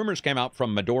some rumors came out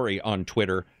from Midori on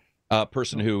Twitter, a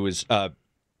person who is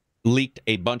leaked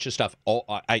a bunch of stuff,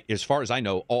 as far as I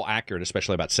know, all accurate,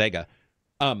 especially about Sega.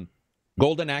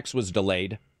 Golden Axe was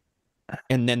delayed,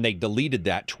 and then they deleted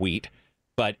that tweet.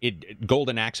 But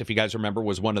Golden Axe, if you guys remember,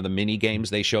 was one of the mini games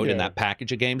they showed in Yeah. that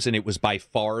package of games, and it was by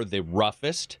far the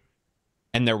roughest.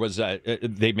 And there was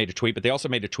they made a tweet, but they also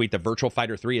made a tweet that Virtual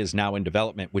Fighter 3 is now in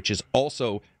development, which is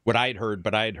also what I had heard,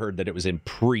 but I had heard that it was in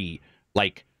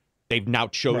like they've now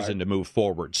chosen to move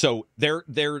forward. So their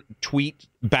tweet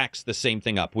backs the same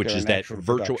thing up, which They're is in that actual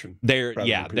virtual production there rather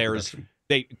yeah, than there's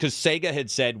pre-production. because Sega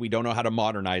had said we don't know how to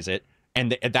modernize it,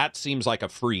 and that seems like a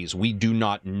freeze. We do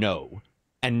not know.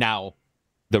 And now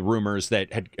the rumors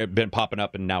that had been popping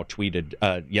up and now tweeted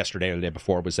yesterday or the day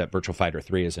before was that Virtual Fighter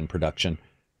 3 is in production,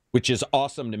 which is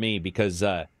awesome to me because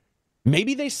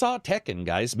maybe they saw Tekken,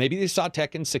 guys. Maybe they saw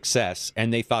Tekken's success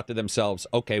and they thought to themselves,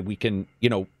 okay, we can,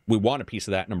 we want a piece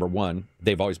of that, number one.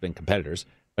 They've always been competitors.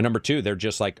 But number two, they're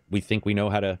just like, we think we know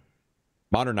how to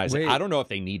modernize it. Wait. I don't know if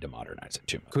they need to modernize it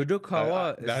too much.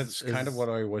 Kudokawa That's kind of what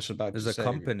I was about is to a say.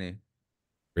 company.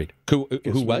 Agreed. Who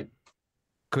what?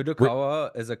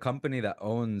 Kudokawa is a company that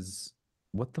owns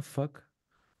what the fuck?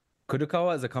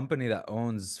 Kudokawa is a company that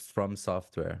owns From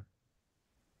Software.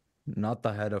 Not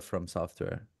the head of From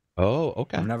Software. Oh,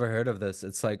 okay. I've never heard of this.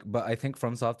 It's like, but I think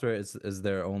From Software is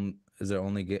their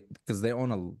only game because they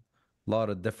own a lot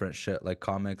of different shit like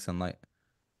comics and like.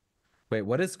 Wait,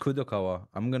 what is Kudokawa?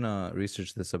 I'm gonna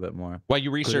research this a bit more. While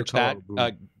you research that,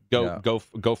 Kudokawa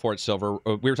Group. go for it, Silver.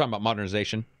 We were talking about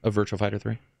modernization of Virtual Fighter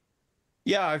 3.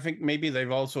 Yeah, I think maybe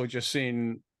they've also just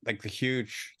seen like the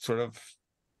huge sort of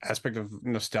aspect of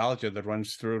nostalgia that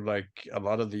runs through like a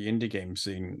lot of the indie game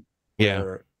scene. Yeah.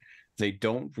 Where they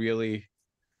don't really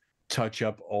touch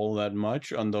up all that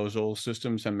much on those old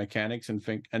systems and mechanics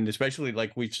and especially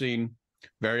like we've seen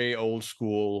very old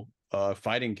school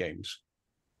fighting games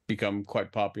become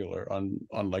quite popular on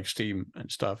like Steam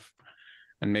and stuff.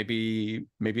 And maybe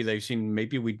they've seen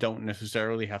maybe we don't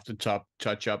necessarily have to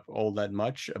touch up all that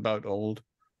much about old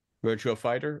Virtua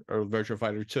Fighter or Virtua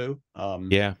Fighter 2.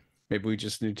 Yeah. Maybe we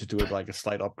just need to do it like a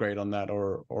slight upgrade on that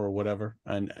or whatever,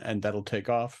 and that'll take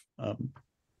off.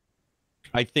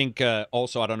 I think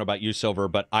also, I don't know about you, Silver,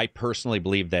 but I personally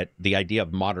believe that the idea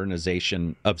of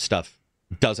modernization of stuff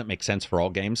doesn't make sense for all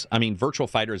games. I mean, Virtual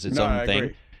Fighter is its No, own I thing.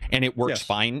 agree. And it works Yes.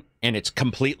 fine, and it's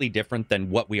completely different than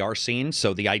what we are seeing.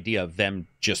 So the idea of them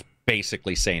just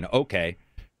basically saying, okay,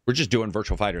 we're just doing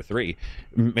Virtual Fighter 3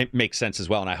 makes sense as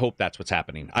well. And I hope that's what's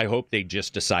happening. I hope they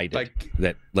just decided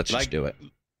that let's just do it.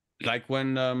 Like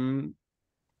when Ron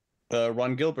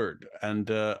Gilbert and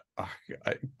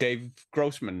Dave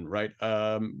Grossman, right,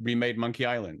 remade Monkey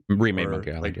Island. Remade or,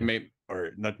 Monkey Island, like,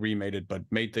 or not remade it, but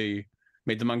made the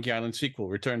Monkey Island sequel,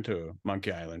 Return to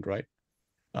Monkey Island, right?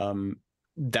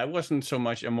 That wasn't so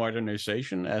much a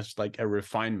modernization as like a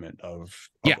refinement of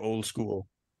old school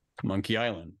Monkey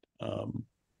Island.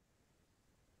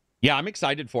 Yeah, I'm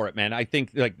excited for it, man. I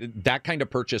think like that kind of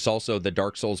purchase, also the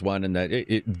Dark Souls one,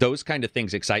 and those kind of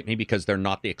things excite me because they're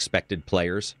not the expected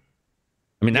players.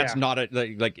 I mean, that's not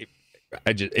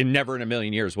never in a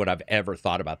million years would I've ever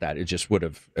thought about that. It just would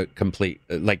have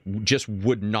just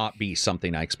would not be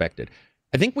something I expected.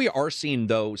 I think we are seeing,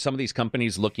 though, some of these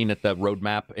companies looking at the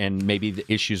roadmap and maybe the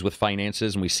issues with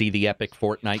finances, and we see the Epic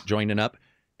Fortnite joining up.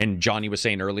 And Johnny was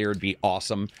saying earlier it'd be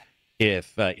awesome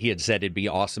if he had said it'd be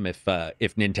awesome if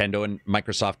Nintendo and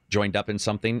Microsoft joined up in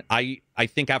something. I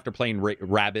think after playing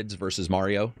Rabbids versus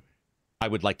Mario, I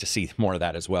would like to see more of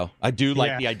that as well. I do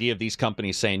like the idea of these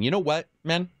companies saying, you know what,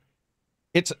 man,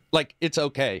 it's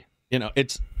okay.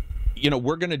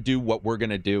 We're going to do what we're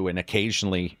going to do, and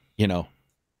occasionally,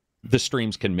 the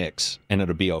streams can mix and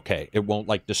it'll be okay. It won't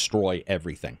destroy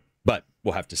everything, but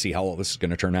we'll have to see how all this is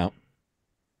going to turn out.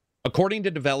 According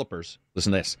to developers,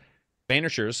 listen to this,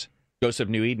 Vanishers, Ghosts of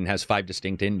New Eden has 5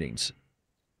 distinct endings.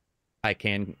 I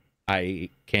can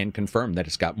confirm that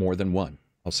it's got more than one.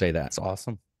 I'll say that. It's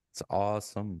awesome. It's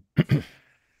awesome.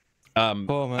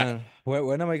 Oh man,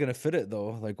 when am I gonna fit it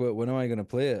though? When am I gonna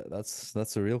play it?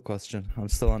 That's a real question. I'm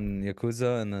still on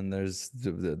Yakuza, and then there's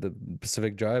the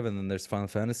Pacific Drive, and then there's Final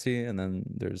Fantasy, and then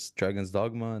there's Dragon's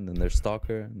Dogma, and then there's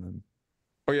Stalker, and then.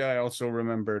 Oh yeah, I also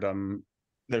remembered.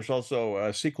 There's also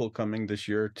a sequel coming this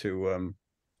year to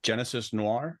Genesis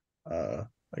Noir, a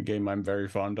game I'm very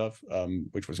fond of,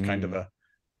 which was kind of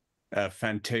a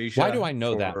Fantasia. Why do I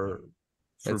know that?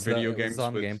 For video games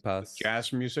on with Game Pass.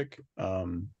 Jazz music.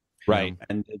 Right.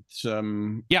 And it's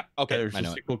yeah, okay. There's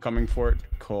a sequel coming for it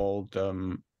called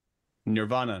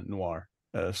Nirvana Noir,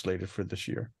 slated for this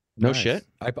year. No shit.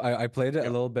 I played it a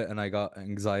little bit and I got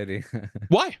anxiety.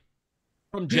 Why?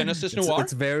 From Genesis Noir?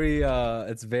 It's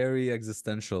very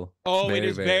existential. Oh, it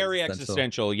is very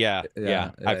existential. Yeah.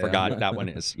 I forgot that one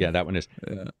is. Yeah, that one is.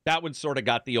 Yeah. That one sort of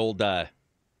got the old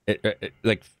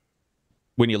like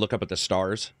when you look up at the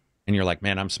stars and you're like,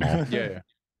 man, I'm small. Yeah.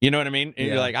 You know what I mean? And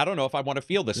you're like, I don't know if I want to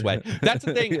feel this way. That's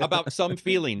the thing about some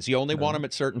feelings. You only want them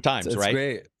at certain times, it's right?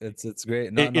 Great. It's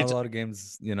great. Not a lot of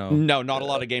games, No, not a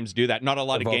lot of games do that. Not a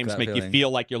lot of games make you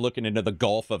feel like you're looking into the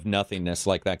gulf of nothingness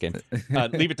like that game.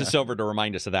 Leave it to Silver to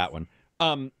remind us of that one.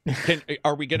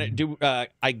 Are we going to do,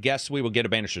 I guess we will get a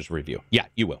Banishers review. Yeah,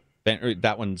 you will.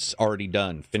 That one's already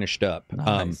done, finished up.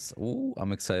 Nice. Ooh,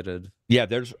 I'm excited. Yeah,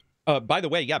 there's, by the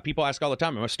way, people ask all the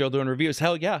time, am I still doing reviews?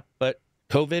 Hell yeah, but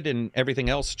COVID and everything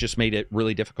else just made it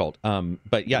really difficult.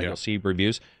 But yeah, you'll see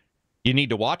reviews. You need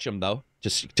to watch them though,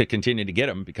 just to continue to get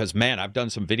them, because man, I've done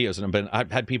some videos and I've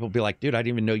had people be like, dude, I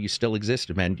didn't even know you still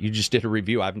existed, man. You just did a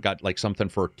review. I haven't got something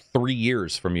for 3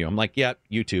 years from you. I'm like, yeah,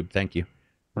 YouTube, thank you.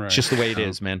 Right. It's just the way it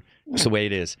is, man. It's the way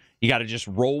it is. You got to just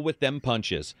roll with them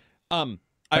punches. I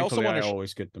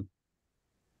always get them.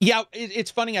 Yeah,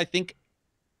 it's funny. I think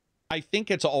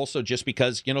it's also just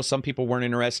because, some people weren't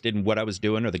interested in what I was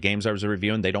doing or the games I was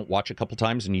reviewing. They don't watch a couple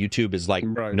times, and YouTube is like,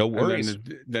 no worries.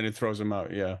 Then it throws them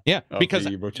out, yeah. Yeah, because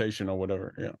the rotation or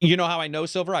whatever, yeah. You know how I know,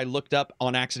 Silver? I looked up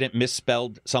on accident,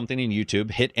 misspelled something in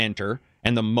YouTube, hit enter,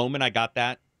 and the moment I got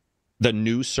the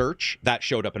new search, that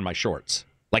showed up in my shorts.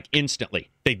 Like instantly.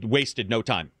 They wasted no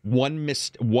time. One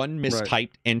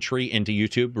mistyped entry into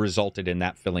YouTube resulted in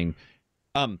that filling.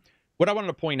 What I wanted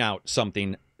to point out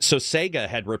something. So Sega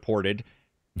had reported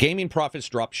gaming profits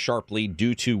dropped sharply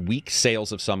due to weak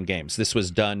sales of some games. This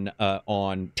was done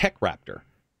on Tech Raptor.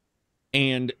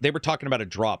 And they were talking about a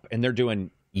drop, and they're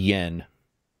doing yen.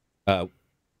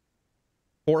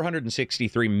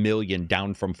 463 million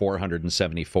down from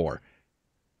 474.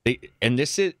 And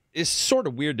this is sort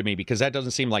of weird to me because that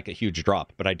doesn't seem like a huge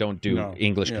drop, but I don't do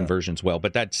English conversions well.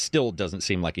 But that still doesn't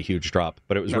seem like a huge drop.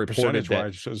 But it was reported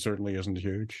that it certainly isn't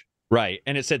huge. Right.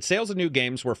 And it said sales of new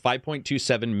games were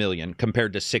 5.27 million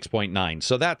compared to 6.9.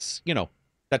 So that's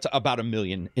about a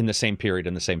million in the same period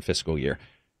in the same fiscal year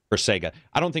for Sega.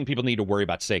 I don't think people need to worry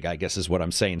about Sega, I guess is what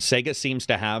I'm saying. Sega seems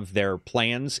to have their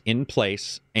plans in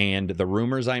place, and the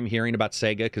rumors I'm hearing about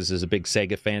Sega, because as a big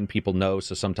Sega fan, people know,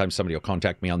 so sometimes somebody will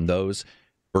contact me on those.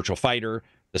 Virtual Fighter,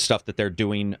 the stuff that they're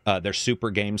doing, their Super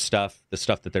Game stuff, the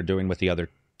stuff that they're doing with the other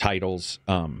titles.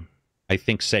 I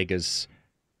think Sega's,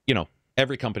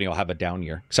 every company will have a down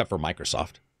year, except for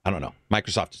Microsoft. I don't know.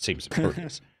 Microsoft, it seems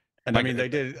impervious. And I mean, they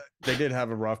did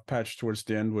have a rough patch towards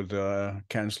the end with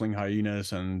canceling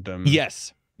Hyenas and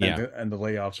yes, and the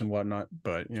layoffs and whatnot.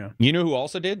 But you know who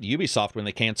also did? Ubisoft, when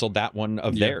they canceled that one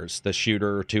of theirs, the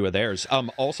shooter 2 of theirs.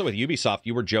 Also with Ubisoft,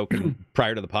 you were joking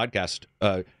prior to the podcast.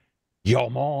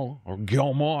 Guillemot or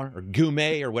Guillemot or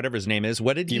Goumet or whatever his name is.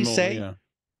 What did he say? Yeah.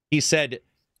 He said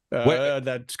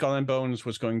that Skull and Bones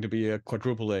was going to be a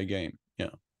quadruple A game. Yeah.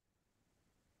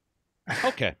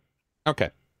 Okay.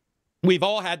 We've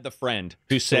all had the friend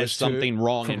who says something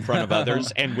wrong in front of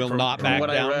others and will not back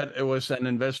down. I read, it was an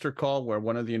investor call where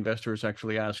one of the investors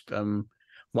actually asked,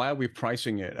 why are we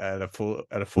pricing it at a full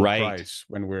Right. price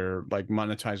when we're like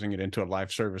monetizing it into a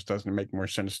live service? Doesn't it make more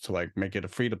sense to like make it a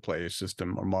free to play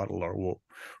system or model or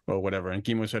whatever? And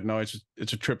Kimo said no, it's a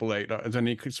AAA. Then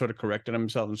he sort of corrected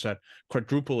himself and said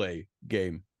quadruple A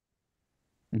game.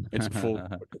 It's a full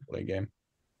quadruple A game.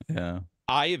 Yeah.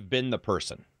 I have been the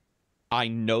person. I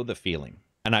know the feeling.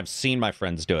 And I've seen my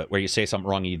friends do it, where you say something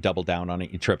wrong, and you double down on it,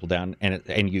 you triple down,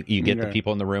 and you get the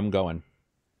people in the room going,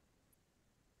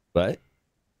 "What?"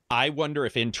 I wonder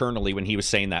if internally, when he was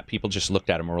saying that, people just looked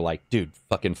at him and were like, "Dude,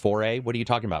 fucking 4A, what are you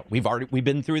talking about? We've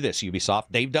been through this. Ubisoft,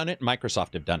 they've done it.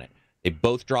 Microsoft have done it. They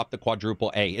both dropped the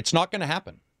quadruple A. It's not going to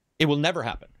happen. It will never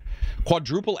happen.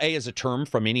 Quadruple A is a term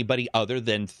from anybody other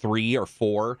than 3 or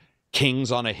 4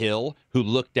 kings on a hill who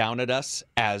look down at us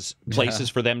as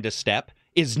places for them to step."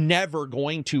 Is never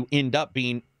going to end up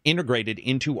being integrated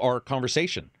into our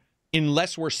conversation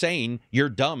unless we're saying you're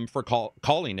dumb for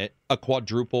calling it a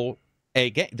quadruple A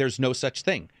game. There's no such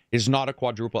thing. It's not a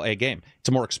quadruple A game. It's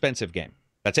a more expensive game.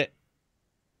 That's it.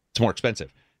 It's more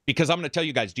expensive. Because I'm going to tell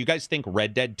you guys, do you guys think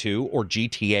Red Dead 2 or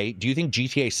GTA, do you think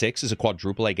GTA 6 is a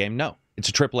quadruple A game? No. It's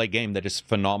a triple A game that is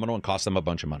phenomenal and costs them a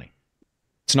bunch of money.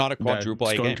 It's not a quadruple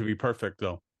A game. It's going to be perfect,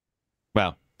 though.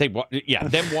 Well,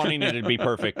 them wanting it to be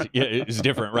perfect is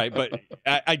different, right? But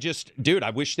I just, dude,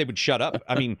 I wish they would shut up.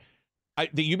 I mean,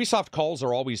 the Ubisoft calls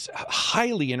are always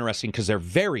highly interesting because they're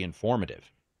very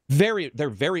informative. They're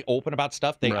very open about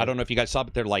stuff. I don't know if you guys saw,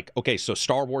 but they're like, okay, so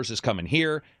Star Wars is coming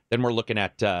here. Then we're looking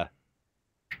at,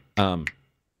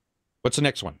 what's the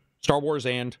next one? Star Wars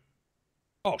and,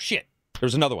 oh shit,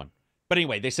 there's another one. But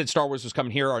anyway, they said Star Wars was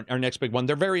coming here, our next big one.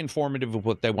 They're very informative of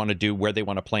what they want to do, where they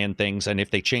want to plan things, and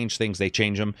if they change things, they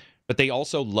change them. But they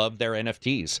also love their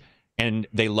NFTs, and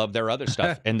they love their other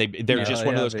stuff. And they're just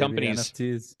one of those companies.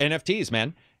 NFTs,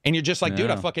 man. And you're just like, dude,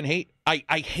 I fucking hate.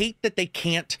 I hate that they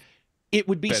can't. It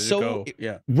would be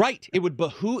right. It would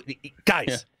behoove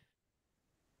guys.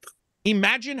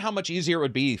 Imagine how much easier it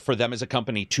would be for them as a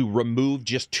company to remove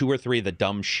just 2 or 3 of the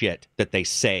dumb shit that they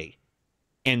say.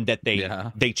 And that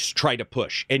they just try to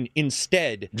push, and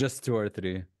instead just 2 or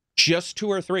 3. Just 2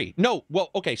 or 3. No,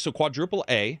 well, okay. So quadruple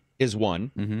A is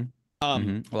one.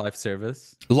 Live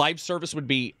service. Live service would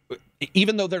be,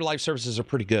 even though their live services are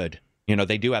pretty good. You know,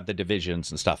 they do have the divisions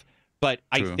and stuff. But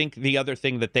I think the other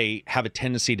thing that they have a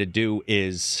tendency to do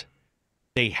is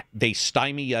they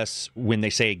stymie us when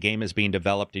they say a game is being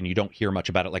developed and you don't hear much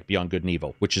about it, like Beyond Good and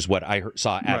Evil, which is what I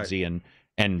saw Abzi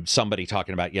and somebody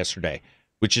talking about yesterday.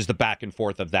 Which is the back and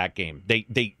forth of that game.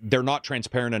 They're not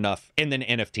transparent enough. And then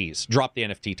NFTs. Drop the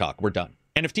NFT talk. We're done.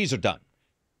 NFTs are done.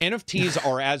 NFTs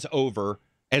are as over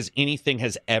as anything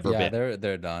has ever been. Yeah,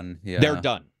 they're done. Yeah. They're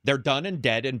done. They're done and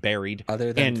dead and buried.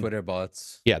 Other than Twitter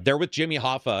bots. Yeah, they're with Jimmy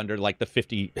Hoffa under like the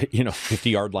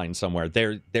 50-yard line somewhere.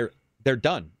 They're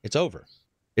done. It's over.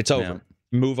 It's over.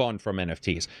 Yeah. Move on from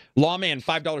NFTs. Lawman,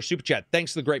 $5 super chat.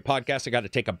 Thanks for the great podcast. I got to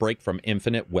take a break from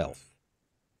infinite wealth.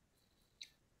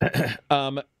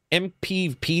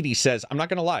 MPPD says, I'm not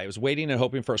going to lie. I was waiting and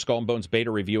hoping for a Skull and Bones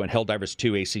beta review, and Helldivers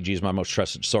 2 ACG is my most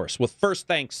trusted source. Well, first,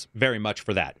 thanks very much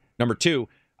for that. Number 2,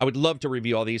 I would love to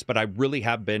review all these, but I really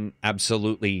have been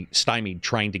absolutely stymied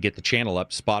trying to get the channel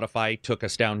up. Spotify took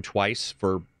us down twice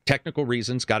for technical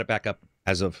reasons. Got it back up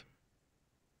as of...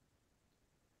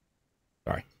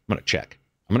 Sorry, I'm going to check.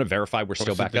 I'm going to verify we're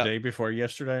still back up. The day before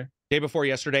yesterday? Day before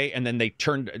yesterday, and then they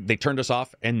turned us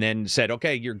off and then said,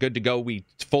 okay, you're good to go. We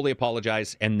fully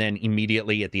apologize, and then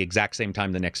immediately at the exact same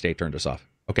time the next day turned us off.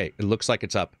 Okay, it looks like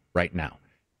it's up right now.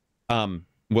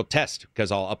 We'll test,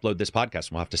 because I'll upload this podcast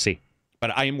and we'll have to see.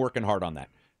 But I am working hard on that.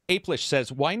 Aplish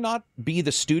says, why not be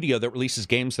the studio that releases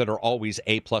games that are always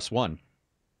A+1?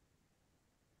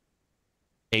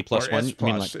 A+1, I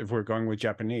mean, like, if we're going with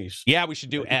Japanese. Yeah, we should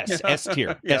do S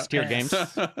tier. S tier games.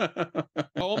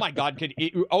 Oh my God.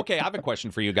 Okay, I have a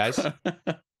question for you guys.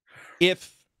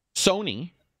 If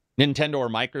Sony, Nintendo, or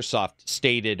Microsoft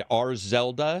stated our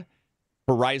Zelda,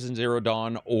 Horizon Zero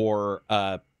Dawn, or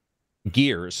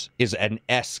Gears is an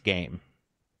S game,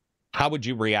 how would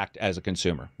you react as a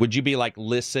consumer? Would you be like,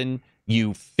 listen,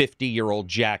 you 50-year-old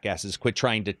jackasses, quit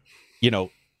trying to,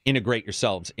 integrate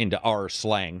yourselves into our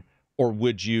slang? Or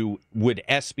would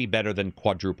S be better than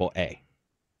quadruple A?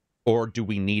 Or do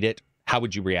we need it? How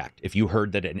would you react if you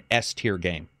heard that an S tier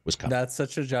game was coming? That's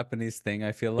such a Japanese thing,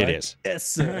 I feel like. It is.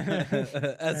 S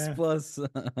plus.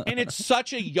 And it's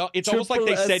such a young, it's almost like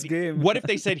they said, what if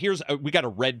they said, we got a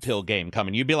red pill game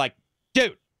coming? You'd be like,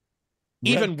 dude,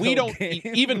 even we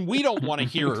don't want to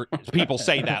hear people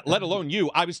say that, let alone you.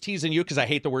 I was teasing you because I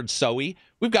hate the word soy.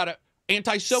 We've got an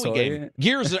anti-soy game.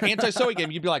 Gears is an anti-soy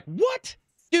game. You'd be like, what?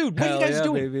 dude, what are you guys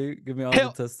doing? Baby. Give me all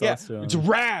Hell, the yeah, testosterone. it's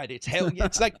rad. It's hell.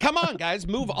 It's like, come on, guys,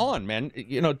 move on, man.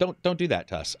 You know, don't do that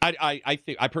to us.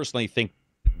 I personally think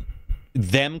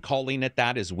them calling it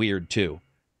that is weird too,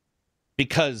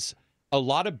 because a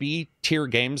lot of B tier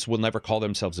games will never call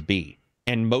themselves B,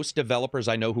 and most developers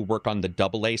I know who work on the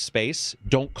AA space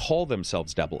don't call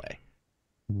themselves AA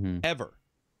ever.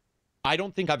 I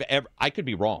don't think I've ever. I could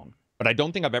be wrong, but I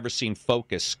don't think I've ever seen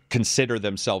Focus consider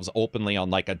themselves openly on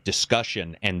like a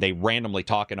discussion and they randomly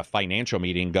talk in a financial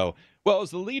meeting and go, well, as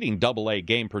the leading AA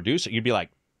game producer, you'd be like,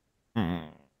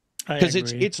 because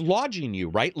it's lodging you,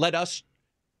 right?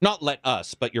 Not let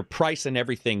us, but your price and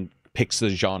everything picks the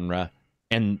genre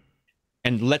and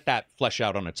let that flesh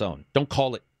out on its own. Don't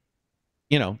call it,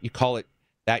 you call it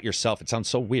that yourself. It sounds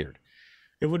so weird.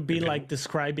 It would be like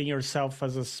describing yourself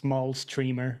as a small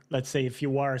streamer. Let's say if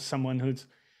you are someone who's,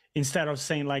 instead of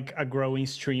saying like a growing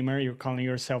streamer, you're calling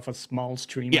yourself a small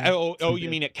streamer. Yeah. Oh,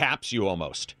 you mean it caps you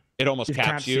almost? It almost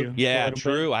caps you. Yeah,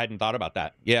 true. I hadn't thought about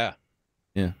that. Yeah.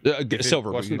 Yeah.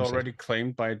 Silver it wasn't already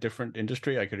claimed by a different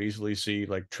industry. I could easily see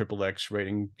like XXX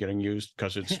rating getting used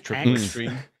because it's triple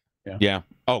extreme. Yeah. Yeah.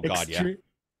 Oh God. Extreme.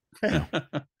 Yeah.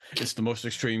 It's the most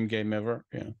extreme game ever.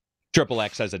 Yeah.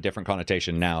 XXX has a different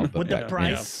connotation now. But would the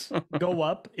price go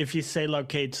up if you say, like,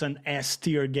 okay, it's an S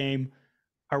tier game?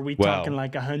 Are we talking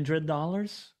like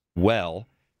 $100? Well,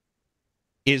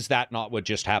 is that not what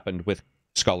just happened with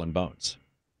Skull and Bones?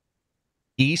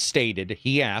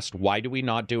 He asked, why do we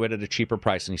not do it at a cheaper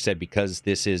price? And he said, because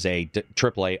this is a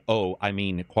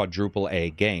quadruple A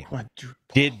game.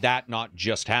 Did that not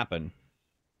just happen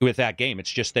with that game?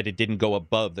 It's just that it didn't go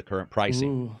above the current pricing.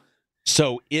 Ooh.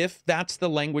 So if that's the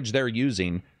language they're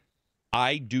using,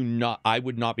 I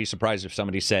would not be surprised if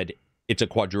somebody said it's a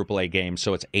quadruple A game,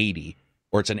 so it's 80,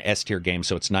 or it's an S tier game,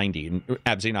 so it's 90. And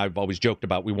Abzi and I have always joked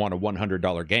about we want a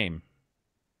 $100 game.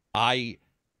 I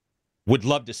would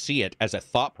love to see it as a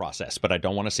thought process, but I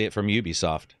don't want to see it from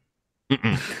Ubisoft. If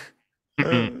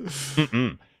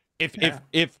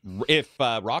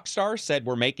Rockstar said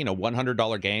we're making a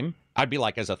 $100 game, I'd be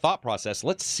like, as a thought process,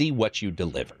 let's see what you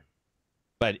deliver.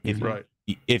 But if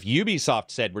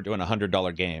Ubisoft said we're doing a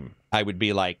 $100 game, I would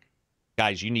be like,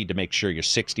 guys, you need to make sure your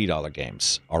 $60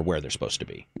 games are where they're supposed to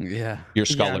be. Yeah. Your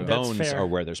Skull and Bones are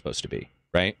where they're supposed to be,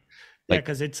 right? Yeah,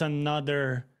 because it's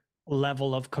another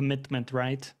level of commitment,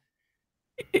 right?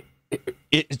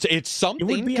 It's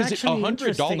something, because a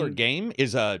 $100 game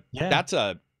is we've talked about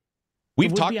this. It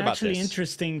would be actually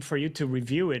interesting for you to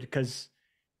review it, because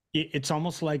it's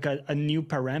almost like a new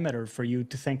parameter for you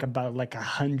to think about, like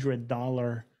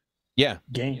 $100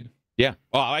 game. Yeah.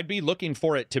 Well, I'd be looking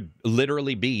for it to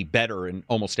literally be better in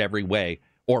almost every way,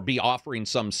 or be offering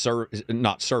some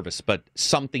not service, but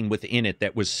something within it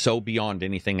that was so beyond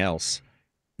anything else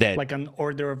that, like, an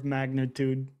order of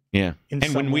magnitude. Yeah.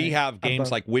 And when we have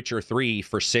games like Witcher 3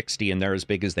 for 60 and they're as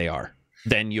big as they are,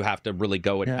 then you have to really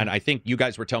go. And I think you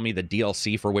guys were telling me the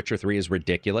DLC for Witcher 3 is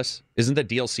ridiculous. Isn't the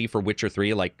DLC for Witcher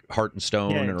 3 like Heart and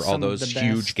Stone or all those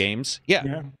huge games?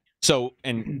 Yeah. So,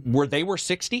 and were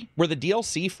 60? Were the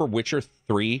DLC for Witcher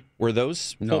 3, were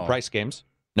those full price games?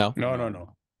 No.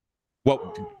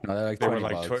 What? No, like they were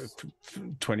like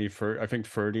 20, I think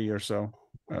 30 or so.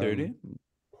 30?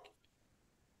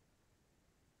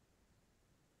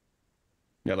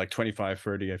 Yeah, like 25,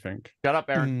 30, I think. Shut up,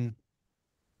 Aaron.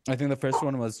 I think the first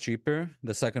one was cheaper.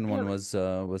 The second one was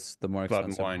the more Blood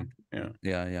expensive. and Wine.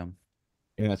 Yeah.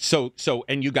 Yeah. So,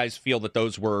 and you guys feel that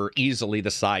those were easily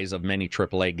the size of many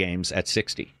AAA games at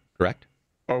 60, correct?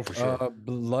 Oh, for sure.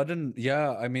 Blood and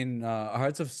I mean,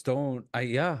 Hearts of Stone. I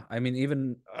mean,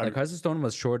 even like Hearts of Stone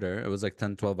was shorter. It was like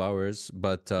 10, 12 hours,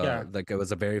 but like it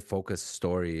was a very focused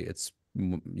story. It's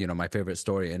my favorite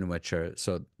story in Witcher,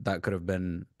 so that could have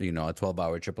been a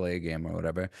 12-hour AAA game or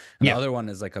whatever. And the other one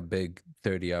is like a big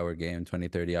 30-hour game,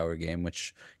 30-hour game,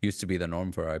 which used to be the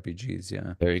norm for RPGs.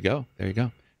 Yeah, there you go.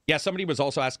 Yeah, somebody was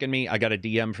also asking me, I got a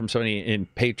DM from somebody in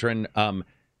Patreon,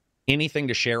 anything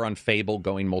to share on Fable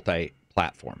going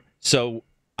multi-platform. So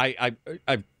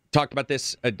I've talked about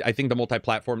this. I think the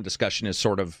multi-platform discussion is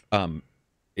sort of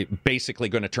basically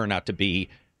going to turn out to be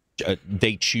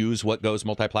they choose what goes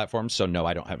multi-platform. So no,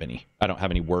 I don't have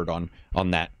any word on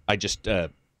that. I just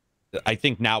I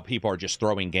think now people are just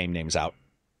throwing game names out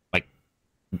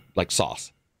like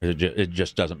sauce. It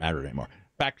just doesn't matter anymore.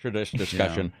 Back to this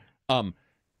discussion.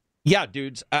 Yeah,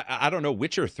 dudes, I don't know.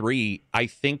 Witcher 3, I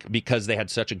think because they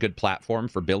had such a good platform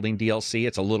for building DLC,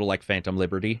 it's a little like Phantom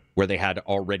Liberty, where they had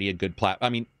already a good platform. I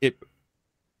mean,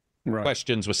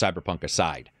 questions with Cyberpunk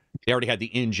aside, They already had the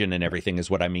engine and everything is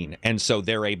what I mean. And so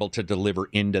they're able to deliver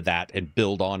into that and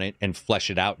build on it and flesh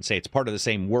it out and say it's part of the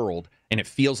same world. And it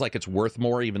feels like it's worth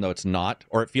more, even though it's not.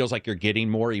 Or it feels like you're getting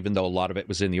more, even though a lot of it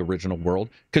was in the original world.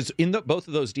 Because in both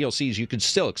of those DLCs, you could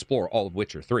still explore all of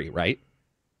Witcher 3, right?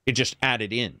 It just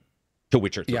added in to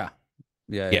Witcher 3. Yeah.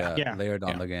 Layered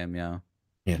on the game, yeah.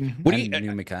 What and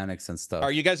new mechanics and stuff.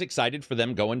 Are you guys excited for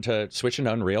them going to switching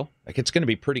to Unreal? Like, it's going to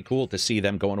be pretty cool to see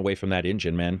them going away from that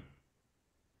engine, man.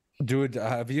 Dude,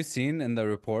 have you seen in the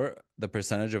report the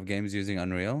percentage of games using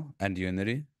Unreal and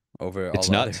Unity over all It's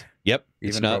nuts. other, Yep, even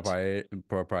it's nuts.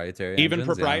 proprietary Even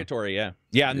engines? proprietary, yeah.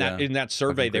 And in that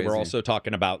survey, they were crazy. also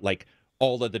talking about like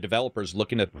all of the developers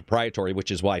looking at proprietary, which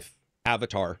is why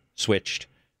Avatar switched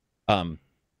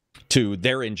to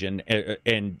their engine,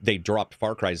 and they dropped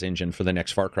Far Cry's engine for the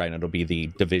next Far Cry, and it'll be the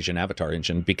Division Avatar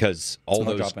engine, because all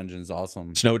Snowdrop engine's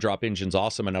awesome. Snowdrop engine's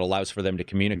awesome, and it allows for them to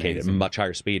communicate at much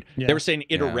higher speed. Yeah. They were saying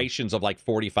iterations of like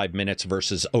 45 minutes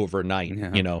versus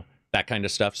overnight, you know, that kind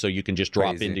of stuff, so you can just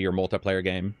drop into your multiplayer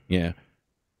game. Yeah,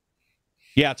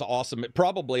 it's awesome. It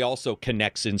probably also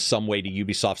connects in some way to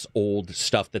Ubisoft's old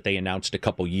stuff that they announced a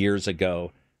couple years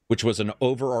ago, which was an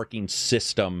overarching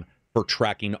system for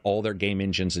tracking all their game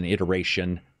engines and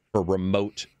iteration for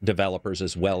remote developers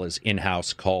as well as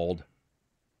in-house, called...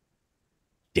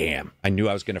 Damn, I knew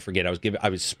I was going to forget. I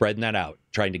was spreading that out,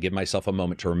 trying to give myself a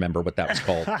moment to remember what that was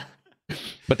called.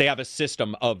 But they have a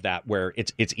system of that where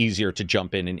it's easier to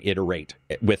jump in and iterate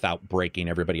without breaking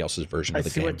everybody else's version of the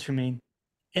game. I see what you mean.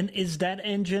 And is that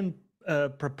engine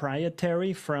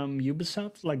proprietary from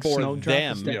Ubisoft? Like For Snowdrop?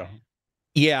 them,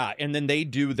 yeah, and then they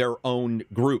do their own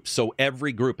groups. So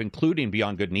every group, including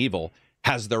Beyond Good and Evil,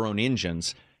 has their own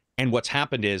engines. And what's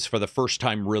happened is, for the first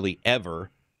time really ever,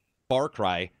 Far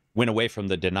Cry went away from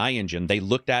the Deny engine. They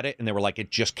looked at it and they were like, it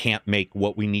just can't make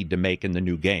what we need to make in the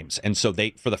new games. And so they,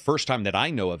 for the first time that I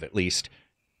know of at least,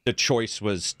 the choice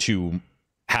was to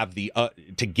have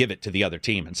to give it to the other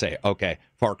team and say, okay,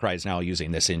 Far Cry is now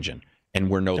using this engine. And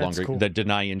we're no longer, the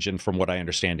Deny engine, from what I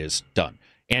understand, is done.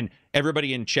 And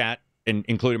everybody in chat, and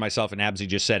including myself and Absy,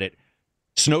 just said it.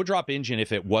 Snowdrop engine,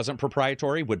 if it wasn't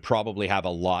proprietary, would probably have a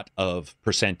lot of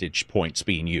percentage points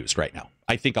being used right now.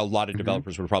 I think a lot of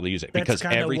developers would probably use it, because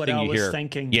everything what I you was hear,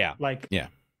 thinking. Like, you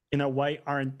know, why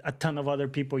aren't a ton of other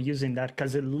people using that?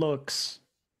 Because it looks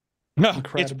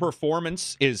incredible. Its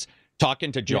performance is...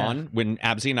 Talking to John when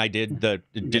Absy and I did the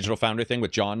Digital Foundry thing with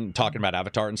John, talking about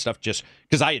Avatar and stuff, just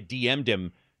because I had DM'd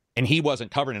him and he wasn't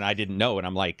covering it, I didn't know, and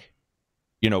I'm like,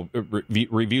 you know,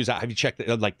 reviews out. Have you checked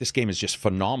it? Like, this game is just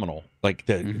phenomenal. Like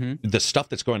the stuff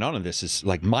that's going on in this is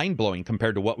like mind blowing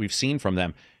compared to what we've seen from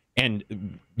them.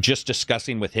 And just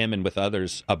discussing with him and with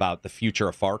others about the future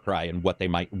of Far Cry and what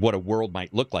a world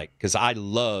might look like. Because I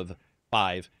love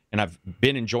 5 and I've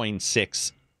been enjoying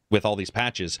 6 with all these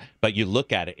patches, but you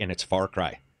look at it and it's Far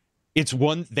Cry. It's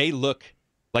one, they look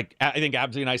like, I think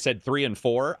Absy and I said 3 and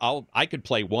 4. I could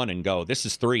play 1 and go, this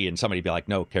is 3, and somebody be like,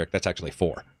 no, Karak, that's actually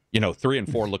 4. You know, 3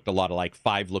 and 4 looked a lot alike,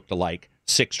 5 looked alike,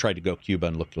 6 tried to go Cuba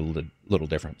and looked a little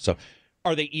different. So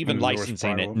are they even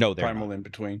licensing it? No, they're Primal not. in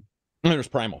between. There's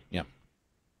Primal, yeah.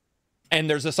 And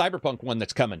there's a Cyberpunk one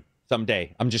that's coming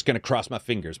someday. I'm just going to cross my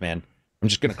fingers, man. I'm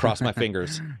just going to cross my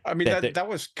fingers. I mean, that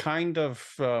was kind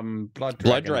of Blood Dragon.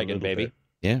 Blood Dragon, baby.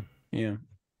 Bit. Yeah.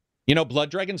 You know,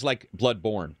 Blood Dragon's like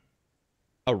Bloodborne.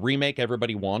 A remake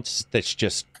everybody wants that's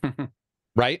just,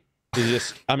 right? It's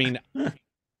just, I mean,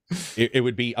 it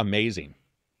would be amazing.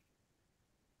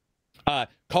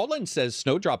 Colin says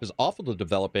Snowdrop is awful to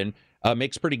develop in,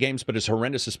 makes pretty games, but is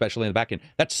horrendous, especially in the back end.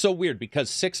 That's so weird, because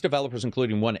 6 developers,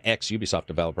 including one ex-Ubisoft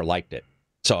developer, liked it.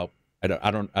 So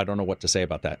I don't know what to say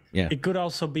about that. Yeah, it could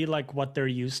also be like what they're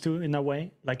used to in a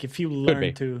way. Like if you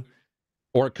learn to,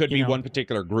 or it could be one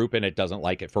particular group and it doesn't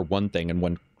like it for one thing, and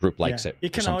one group likes it.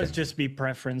 It can always just be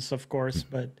preference, of course,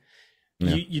 but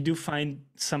you do find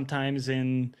sometimes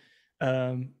in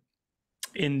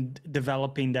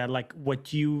developing that, like,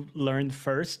 what you learned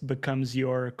first becomes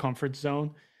your comfort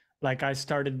zone. Like, I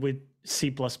started with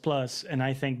C++, and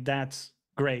I think that's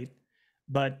great.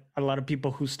 But a lot of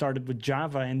people who started with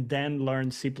Java and then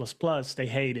learned C++, they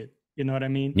hate it. You know what I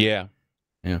mean? Yeah.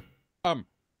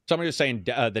 Somebody was saying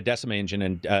the Decima engine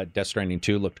in Death Stranding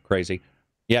 2 looked crazy.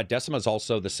 Yeah, Decima's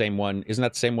also the same one. Isn't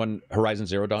that the same one Horizon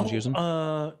Zero Dawn's using?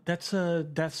 That's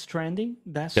Death Stranding?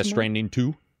 Death Stranding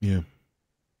 2? Yeah.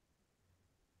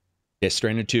 Death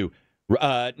Stranding 2.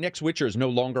 Next Witcher is no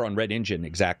longer on Red Engine,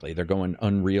 exactly. They're going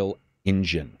Unreal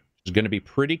Engine. It's going to be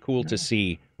pretty cool to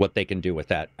see what they can do with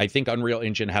that. I think Unreal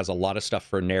Engine has a lot of stuff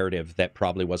for narrative that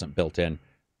probably wasn't built in,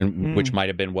 which might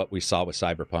have been what we saw with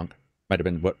Cyberpunk. might have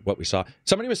been what we saw.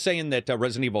 Somebody was saying that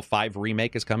Resident Evil 5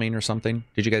 remake is coming or something.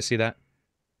 Did you guys see that?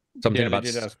 Something about.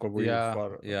 They did ask what we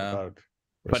thought about.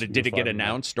 But did it get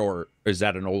announced, or is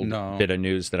that an old bit of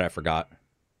news that I forgot?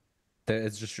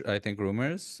 It's just, I think,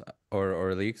 rumors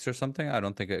or leaks or something. I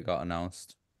don't think it got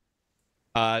announced.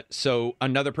 So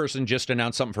another person just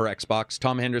announced something for Xbox.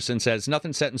 Tom Henderson says,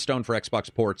 nothing set in stone for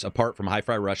Xbox ports apart from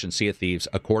Hi-Fi Rush and Sea of Thieves,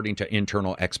 according to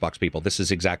internal Xbox people. This is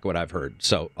exactly what I've heard.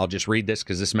 So I'll just read this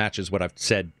because this matches what I've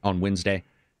said on Wednesday.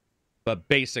 But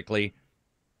basically,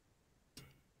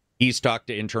 he's talked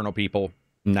to internal people,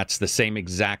 and that's the same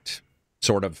exact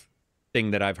sort of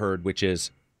thing that I've heard, which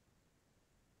is,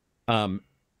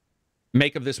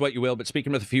 make of this what you will, but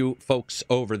speaking with a few folks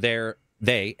over there,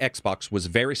 Xbox, was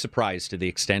very surprised to the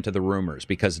extent of the rumors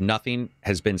because nothing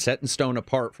has been set in stone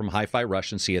apart from Hi-Fi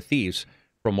Rush and Sea of Thieves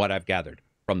from what I've gathered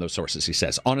from those sources, he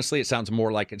says. Honestly, it sounds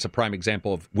more like it's a prime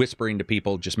example of whispering to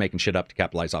people, just making shit up to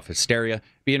capitalize off hysteria.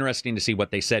 Be interesting to see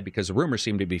what they said because the rumors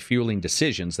seem to be fueling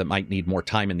decisions that might need more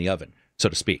time in the oven, so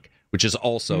to speak, which is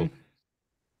also,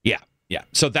 yeah.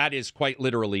 So that is quite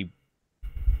literally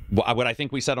what I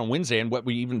think we said on Wednesday, and what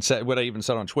I even said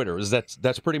on Twitter, is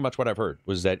that's pretty much what I've heard,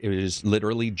 was that it is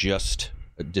literally just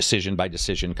a decision by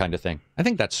decision kind of thing. I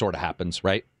think that sort of happens,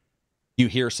 right? You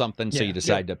hear something, so you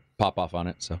decide to pop off on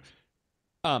it. So,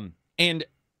 and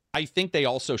I think they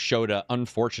also showed an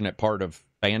unfortunate part of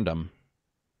fandom,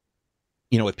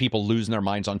 with people losing their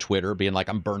minds on Twitter, being like,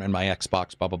 I'm burning my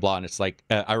Xbox, blah, blah, blah. And it's like,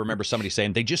 I remember somebody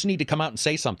saying, they just need to come out and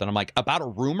say something. I'm like, about a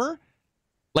rumor?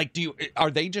 Like,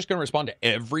 are they just going to respond to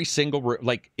every single,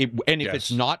 if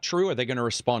it's not true, are they going to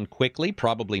respond quickly?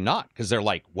 Probably not, because they're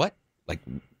like, what? Like,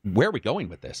 where are we going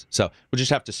with this? So we'll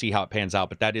just have to see how it pans out.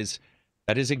 But that is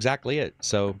exactly it.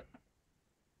 So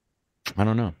I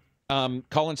don't know.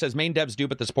 Colin says, main devs do,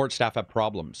 but the support staff have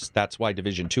problems. That's why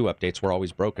Division 2 updates were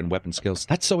always broken. Weapon skills.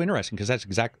 That's so interesting, because that's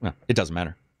exactly, well, it doesn't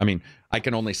matter. I mean, I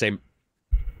can only say,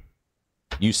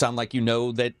 you sound like you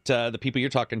know that the people you're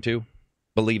talking to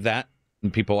believe that.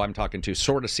 And people I'm talking to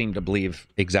sort of seem to believe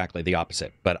exactly the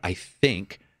opposite. But I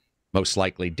think most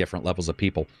likely different levels of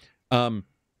people. But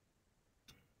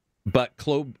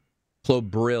Clo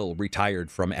Brill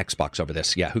retired from Xbox over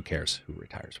this. Yeah, who cares who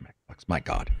retires from Xbox? My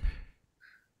God.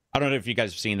 I don't know if you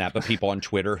guys have seen that, but people on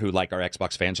Twitter who like our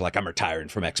Xbox fans are like, I'm retiring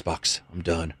from Xbox. I'm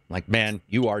done. I'm like, man,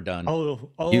 you are done. Oh,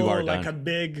 you are like done. A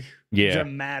big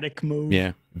dramatic move.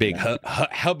 Yeah, big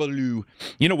hubbaloo.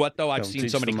 You know what, though? I've seen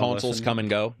so many consoles come and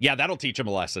go. Yeah, that'll teach them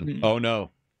a lesson. Oh, no.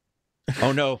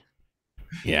 Oh, no.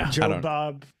 Yeah. Joe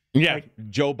Bob. Yeah,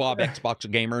 Joe Bob, Xbox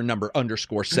Gamer, number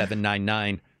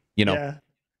 _799.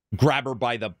 Grab her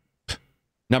by the...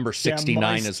 Number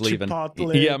 69 is leaving.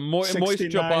 Chipotle, moist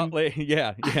Chipotle.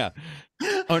 Yeah.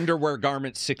 Underwear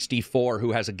Garment 64,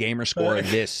 who has a gamer score of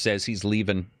this, says he's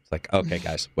leaving. It's like, okay,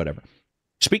 guys, whatever.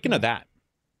 Speaking of that,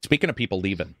 speaking of people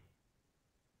leaving,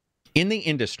 in the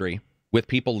industry, with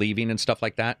people leaving and stuff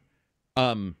like that,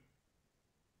 have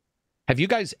you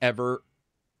guys ever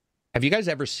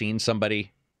seen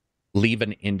somebody leave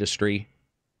an industry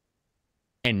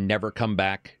and never come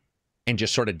back and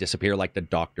just sort of disappear like the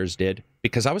doctors did?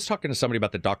 Because I was talking to somebody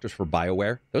about the doctors for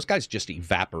BioWare. Those guys just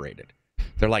evaporated.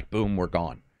 They're like, boom, we're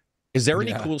gone. Is there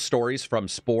any cool stories from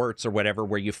sports or whatever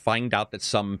where you find out that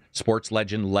some sports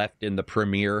legend left in the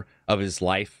premiere of his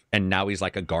life and now he's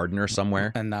like a gardener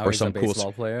somewhere? And now or he's some a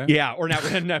baseball player? Yeah, or now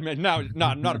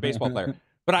not a baseball player.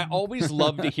 But I always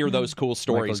love to hear those cool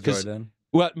stories.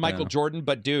 Michael Jordan.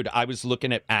 But, dude, I was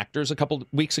looking at actors a couple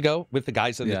weeks ago with the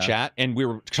guys in the chat, and we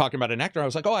were talking about an actor. I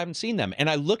was like, oh, I haven't seen them. And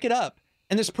I look it up,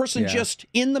 and this person just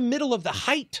in the middle of the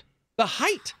height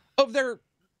of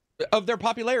their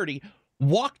popularity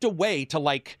walked away to,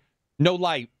 like, no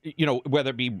lie,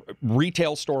 whether it be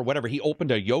retail store, whatever. He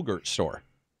opened a yogurt store.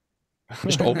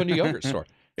 Just opened a yogurt store.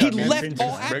 He left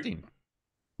all acting.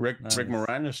 Rick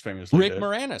Moranis famously Rick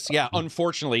Moranis, yeah.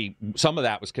 Unfortunately, some of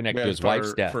that was connected to his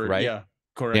wife's death, right? Yeah,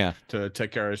 correct. Yeah. To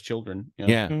take care of his children.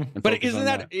 Yeah. But isn't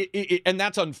that... and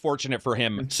that's unfortunate for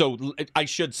him. So I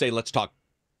should say, let's talk...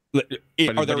 He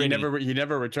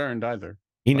never returned either.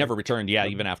 He never returned,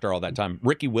 even after all that time.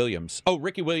 Ricky Williams. Oh,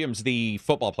 Ricky Williams, the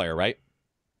football player, right?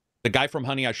 The guy from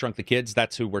Honey, I Shrunk the Kids,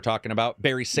 that's who we're talking about.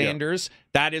 Barry Sanders,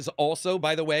 that is also,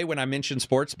 by the way, when I mentioned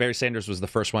sports, Barry Sanders was the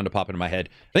first one to pop into my head.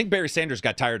 I think Barry Sanders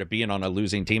got tired of being on a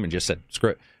losing team and just said, screw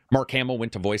it. Mark Hamill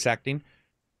went to voice acting.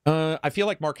 I feel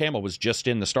like Mark Hamill was just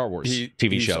in the Star Wars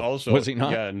TV show. Also, was he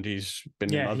not? Yeah, and he's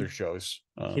been in other shows.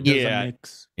 He does a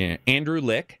mix. Yeah. Andrew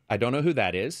Lick, I don't know who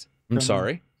that is. I'm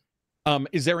sorry.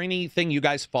 Is there anything you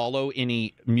guys follow?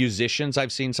 Any musicians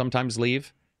I've seen sometimes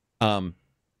leave?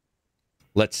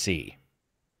 Let's see.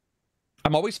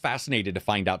 I'm always fascinated to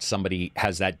find out somebody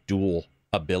has that dual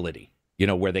ability, you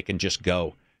know, where they can just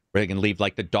go, where they can leave.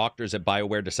 Like the doctors at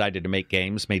BioWare decided to make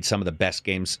games, made some of the best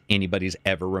games anybody's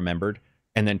ever remembered,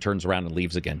 and then turns around and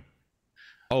leaves again.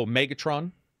 Oh,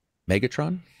 Megatron? I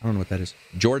don't know what that is.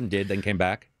 Jordan did, then came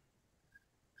back.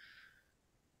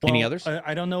 Well, any others?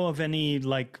 I don't know of any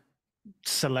like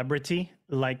celebrity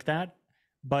like that,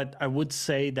 but I would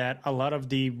say that a lot of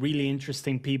the really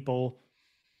interesting people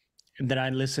that I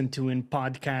listen to in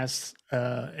podcasts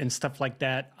and stuff like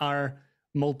that are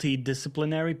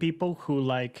multidisciplinary people who,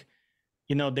 like,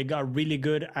 you know, they got really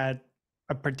good at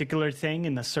a particular thing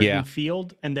in a certain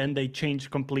field, and then they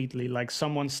changed completely. Like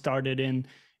someone started in,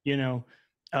 you know,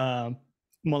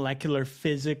 molecular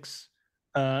physics,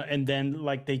 and then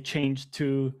like they changed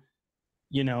to,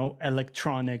 you know,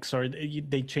 electronics, or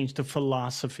they changed to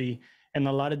philosophy. And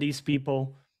a lot of these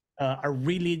people are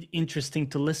really interesting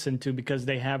to listen to because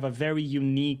they have a very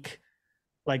unique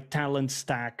like talent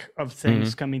stack of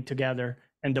things coming together,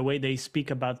 and the way they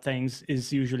speak about things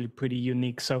is usually pretty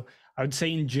unique. So I would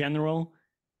say in general,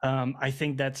 I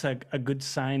think that's a good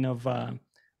sign of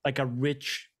like a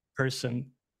rich person,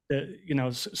 you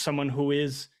know, someone who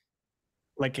is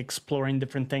like exploring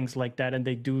different things like that, and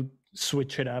they do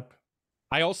switch it up.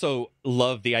 I also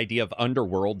love the idea of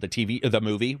Underworld, the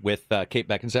movie with Kate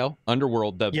Beckinsale.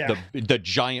 Underworld, the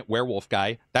giant werewolf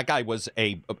guy. That guy was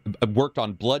worked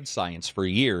on blood science for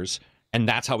years, and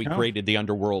that's how he created the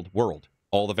Underworld world.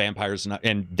 All the vampires,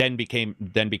 and then became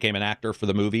an actor for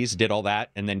the movies. Did all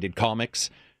that, and then did comics.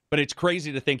 But it's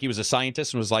crazy to think he was a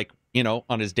scientist and was like, you know,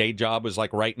 on his day job was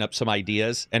like writing up some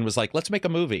ideas and was like, let's make a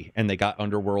movie. And they got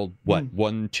Underworld.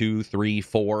 1, 2, 3,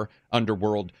 4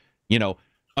 Underworld. You know.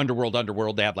 Underworld,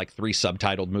 they have like 3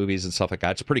 subtitled movies and stuff like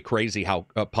that. It's pretty crazy how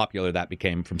popular that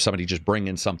became from somebody just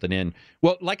bringing something in.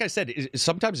 Well, like I said,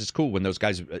 sometimes it's cool when those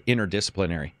guys are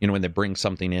interdisciplinary, you know, when they bring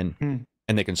something in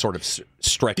and they can sort of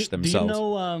stretch themselves. Do you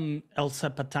know Elsa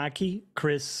Pataki?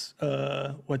 Chris,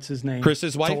 what's his name?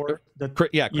 Chris's wife? Thor,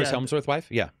 Chris Hemsworth's wife?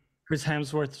 Yeah. Chris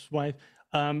Hemsworth's wife.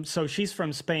 So she's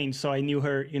from Spain, so I knew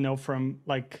her, you know, from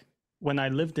like when I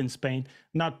lived in Spain,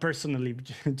 not personally,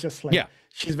 just like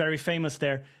she's very famous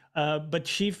there. But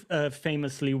she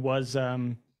famously was,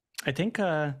 I think,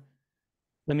 let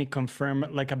me confirm,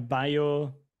 like a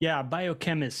biochemist.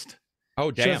 Oh,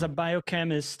 damn. She was a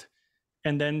biochemist,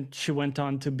 and then she went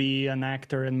on to be an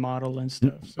actor and model and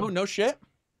stuff. So. Oh, no shit.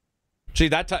 See,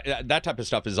 that type of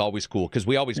stuff is always cool because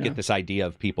we always get this idea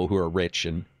of people who are rich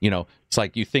and, you know, it's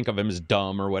like you think of them as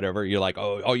dumb or whatever. You're like,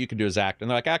 oh, all you can do is act. And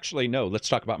they're like, actually, no, let's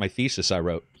talk about my thesis I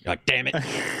wrote. You're like, damn it.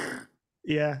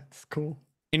 Yeah, it's cool.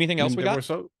 Anything else we got?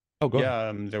 Go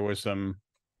ahead. There was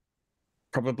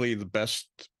probably the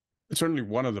best, certainly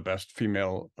one of the best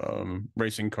female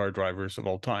racing car drivers of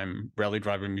all time, rally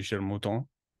driver Michel Mouton,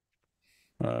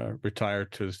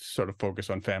 retired to sort of focus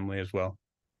on family as well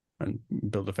and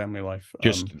build a family life.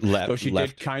 Left. She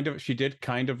did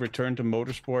kind of return to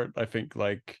motorsport, I think,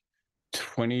 like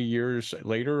 20 years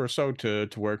later or so to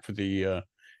work for the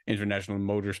international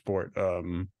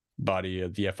motorsport body,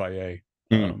 the FIA.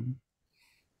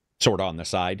 Sort of on the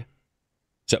side.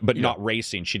 So, but not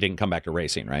racing. She didn't come back to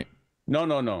racing, right?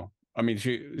 No. I mean,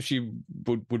 she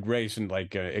would race in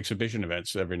like exhibition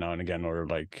events every now and again, or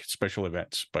like special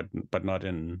events, but not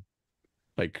in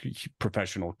like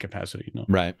professional capacity. No.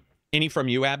 Right. Any from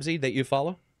you, Abzi, that you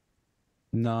follow?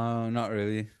 No, not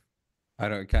really.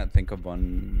 Can't think of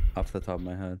one off the top of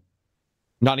my head.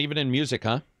 Not even in music,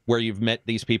 huh? Where you've met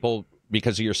these people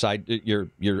because of your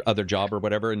other job or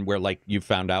whatever, and where like you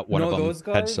found out one of them those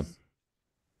guys, had some.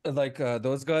 Like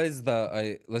those guys that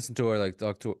I listen to or like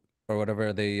talk to or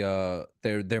whatever, they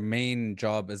their main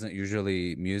job isn't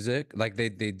usually music. Like they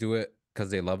do it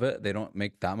because they love it. They don't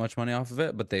make that much money off of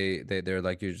it, but they're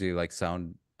like usually like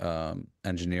sound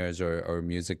engineers or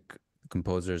music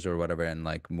composers or whatever in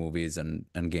like movies and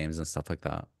games and stuff like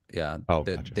that. Yeah.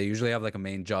 Gotcha. They usually have like a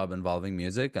main job involving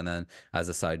music, and then as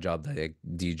a side job they like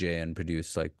DJ and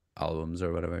produce like albums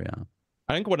or whatever. Yeah.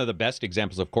 I think one of the best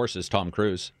examples, of course, is Tom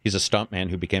Cruise. He's a stuntman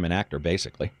who became an actor,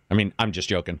 basically. I mean, I'm just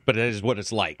joking, but it is what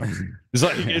it's like. It's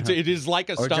like it is like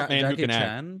a stuntman who can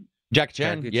act.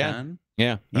 Jackie Chan,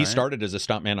 yeah. He started as a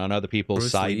stuntman on other people's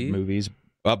side movies.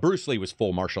 Bruce Lee was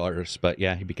full martial artist, but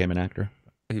yeah, he became an actor.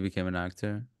 He became an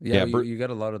actor. Yeah, you got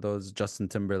a lot of those Justin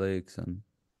Timberlakes and.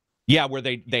 Yeah, where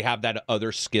they have that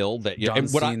other skill that John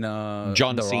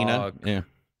Cena. Yeah,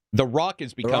 The Rock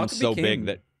has become so big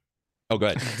that. Oh,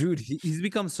 good. Dude, he's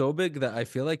become so big that I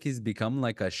feel like he's become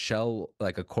like a shell,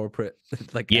 like a corporate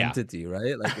like entity,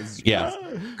 right? Like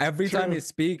every time he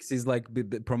speaks, he's like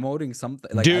promoting something.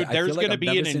 Like, dude, I there's feel like going to I've be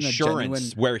never an seen a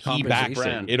insurance where he backs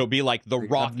it. It'll be like the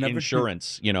Rock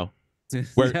insurance, you know.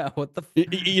 Where, yeah, what the?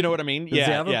 You know what I mean? Does he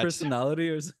have a personality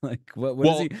or something? Like what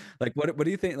is he like? What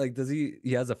do you think? Like, does he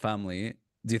has a family?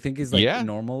 Do you think he's like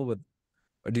normal with?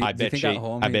 Or do you think at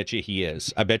home? I bet you he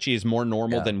is. I bet you he's more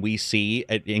normal than we see,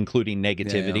 including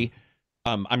negativity.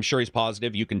 I'm sure he's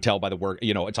positive. You can tell by the work.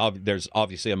 You know, there's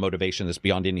obviously a motivation that's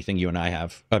beyond anything you and I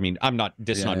have. I mean, I'm not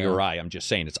dissing on your eye. I'm just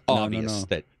saying it's obvious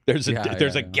that there's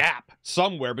a gap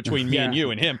somewhere between me and you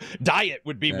and him. Diet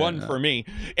would be one for me.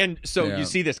 And so you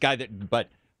see this guy but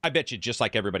I bet you just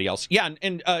like everybody else. Yeah,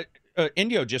 and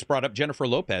Indio just brought up Jennifer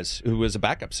Lopez, who was a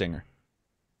backup singer.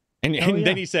 And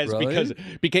then he says, because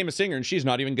became a singer and she's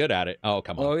not even good at it. Oh,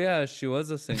 come on. Oh, yeah, she was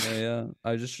a singer. Yeah.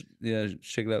 I just,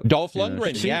 check that. Dolph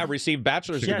Lundgren, received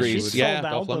bachelor's degrees. She sold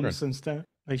albums and stuff.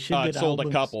 Like she did sold albums.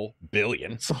 a couple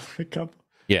billion. Sold a couple.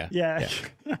 Yeah.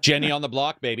 Jenny on the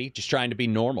block, baby. Just trying to be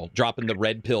normal. Dropping the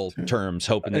red pill terms,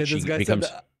 hoping that she becomes...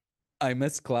 I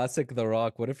miss classic The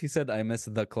Rock. What if he said, I miss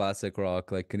the classic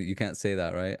Rock? Like, you can't say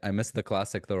that, right? I miss the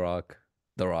classic The Rock.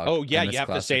 The Rock. Oh yeah, you have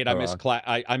to say it. I miss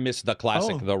the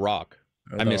classic The Rock.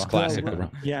 I miss classic The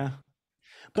Rock. Yeah,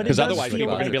 but because otherwise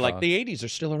people are going to be like, the '80s are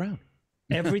still around.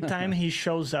 Every time he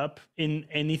shows up in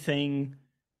anything,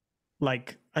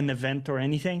 like an event or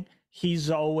anything, he's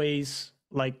always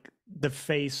like the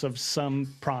face of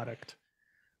some product.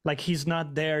 Like he's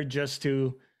not there just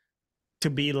to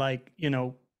be like, you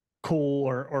know, cool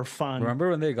or fun. Remember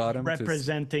when they got him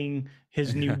representing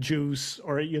his new juice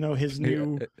or, you know, his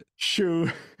new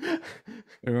shoe?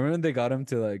 Remember when they got him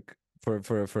to like for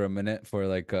a minute for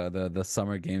like the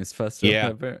Summer Games Festival?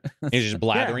 Yeah, he's just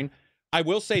blathering. I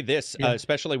will say this,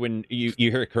 especially when you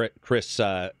hear Chris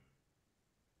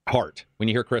Hart. When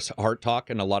you hear Chris Hart talk,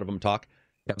 and a lot of them talk.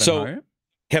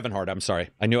 Kevin Hart, I'm sorry.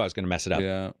 I knew I was going to mess it up.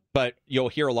 Yeah. But you'll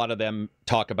hear a lot of them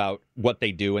talk about what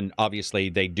they do, and obviously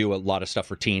they do a lot of stuff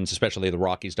for teens, especially The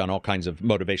Rock. He's done all kinds of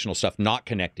motivational stuff, not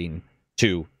connecting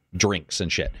to drinks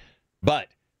and shit. But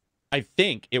I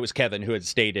think it was Kevin who had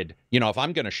stated, you know, if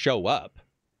I'm going to show up,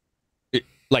 I'm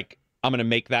going to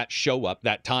make that show up,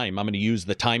 that time. I'm going to use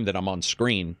the time that I'm on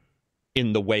screen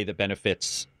in the way that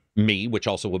benefits me, which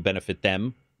also will benefit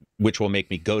them, which will make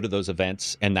me go to those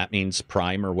events, and that means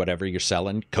Prime or whatever you're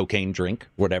selling, cocaine drink,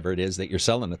 whatever it is that you're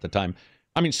selling at the time.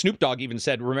 I mean, Snoop Dogg even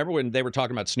said, remember when they were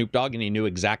talking about Snoop Dogg and he knew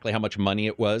exactly how much money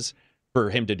it was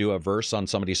for him to do a verse on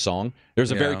somebody's song?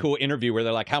 There's a very cool interview where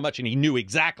they're like, how much? And he knew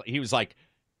exactly. He was like,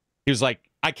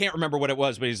 I can't remember what it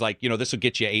was, but he's like, you know, this will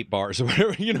get you 8 bars or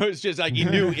whatever. You know, it's just like he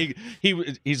knew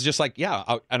he's just like,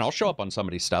 yeah, and I'll show up on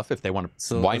somebody's stuff if they want to.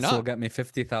 So, why not? So get me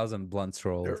 50,000 blunts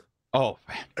rolled. Oh,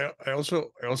 I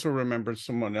also remember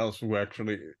someone else who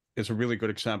actually is a really good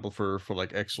example for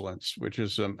like excellence, which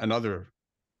is another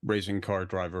racing car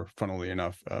driver. Funnily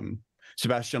enough,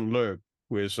 Sébastien Loeb,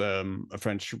 who is a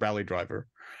French rally driver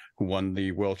who won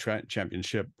the World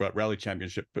Championship, Rally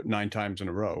Championship, 9 times in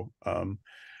a row.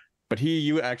 But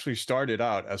he actually started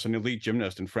out as an elite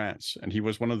gymnast in France, and he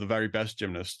was one of the very best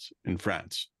gymnasts in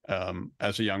France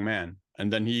as a young man.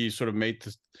 And then he sort of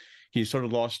he sort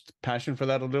of lost passion for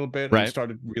that a little bit, and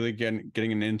started really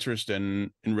getting an interest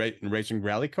in racing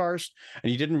rally cars.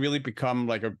 And he didn't really become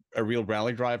like a real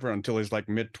rally driver until his like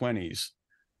mid-20s,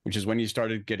 which is when he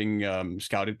started getting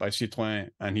scouted by Citroën,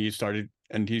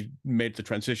 and he made the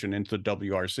transition into the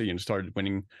WRC and started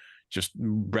winning just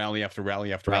rally after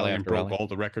rally after rally and broke all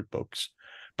the record books.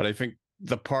 But I think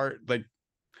the part, like,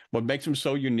 what makes him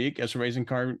so unique as a racing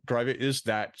car driver is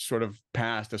that sort of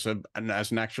past as an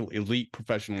actual elite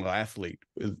professional athlete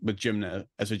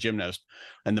as a gymnast,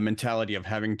 and the mentality of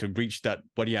having to reach that,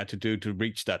 what he had to do to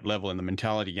reach that level, and the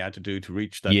mentality he had to do to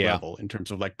reach that level in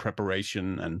terms of like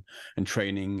preparation and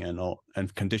training and all,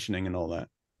 and conditioning and all that.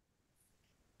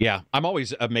 Yeah, I'm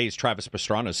always amazed Travis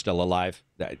Pastrana is still alive.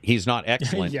 He's not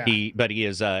excellent, but he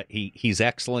is. He's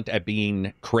excellent at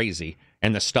being crazy,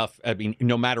 and the stuff. I mean,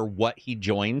 no matter what he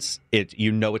joins,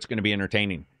 you know it's going to be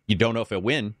entertaining. You don't know if he'll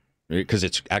win because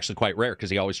it's actually quite rare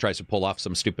because he always tries to pull off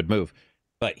some stupid move.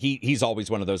 But he's always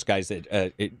one of those guys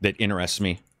that interests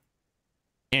me,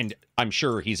 and I'm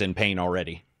sure he's in pain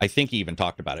already. I think he even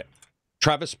talked about it.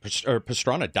 Travis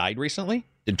Pastrana died recently.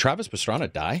 Did Travis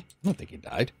Pastrana die? I don't think he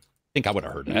died. I think I would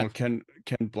have heard that. No, Ken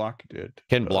Block did.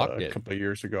 Ken Block did a couple of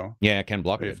years ago. Yeah, Ken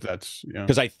Block did. If that's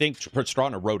because I think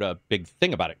Pastrana wrote a big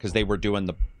thing about it because they were doing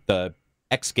the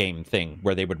X game thing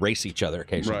where they would race each other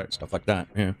occasionally and stuff like that.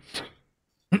 Yeah.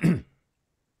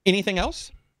 Anything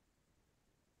else?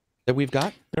 that we've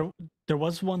got? There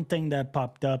was one thing that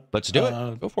popped up. Let's do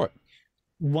it. Go for it.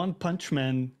 One Punch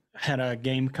Man had a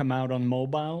game come out on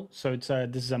mobile. So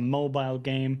this is a mobile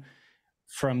game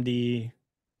from the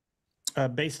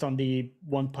based on the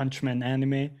One Punch Man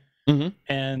anime. Mm-hmm.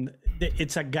 And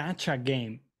it's a gacha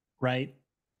game, right?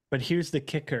 But here's the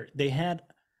kicker. They had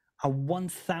a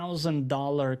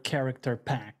 $1,000 character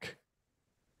pack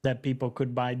that people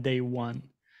could buy day one.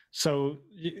 So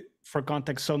for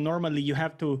context, so normally you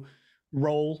have to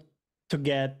roll to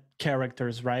get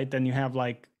characters, right? And you have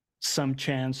like some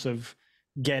chance of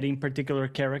getting particular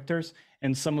characters,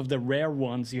 and some of the rare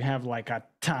ones you have like a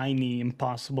tiny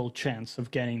impossible chance of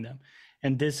getting them.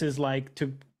 And this is like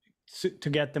to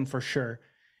get them for sure.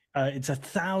 It's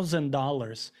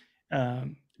 $1,000.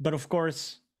 But of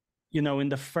course, you know, in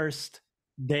the first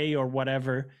day or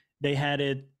whatever, they had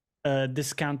it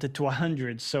discounted to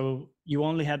 100. So you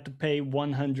only had to pay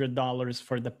 $100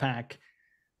 for the pack.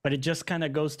 But it just kind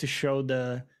of goes to show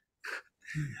the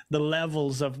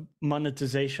levels of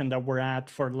monetization that we're at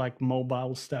for like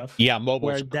mobile stuff. Yeah,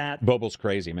 mobile's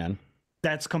crazy, man.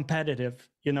 That's competitive.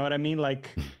 You know what I mean?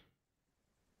 Like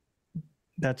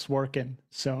that's working.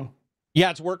 So yeah,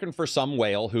 it's working for some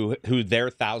whale who their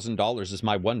 $1,000 is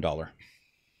my $1.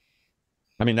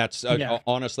 I mean, that's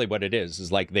honestly what it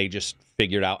is like they just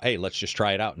figured out, hey, let's just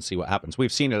try it out and see what happens.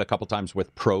 We've seen it a couple times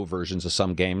with pro versions of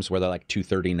some games where they're like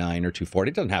 $239 or $240.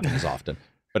 It doesn't happen as often,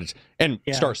 but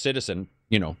Star Citizen,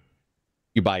 you know,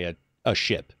 you buy a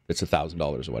ship that's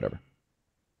 $1,000 or whatever.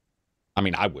 I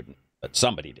mean, I wouldn't, but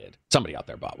somebody did. Somebody out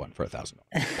there bought one for $1,000.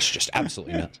 It's just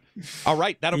absolutely nuts. All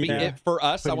right, that'll be it for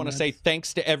us. I want to say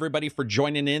thanks to everybody for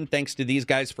joining in. Thanks to these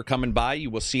guys for coming by. You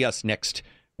will see us next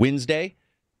Wednesday.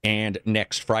 And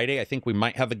next Friday, I think we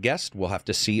might have a guest. We'll have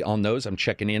to see on those. I'm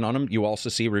checking in on them. You also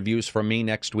see reviews from me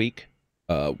next week.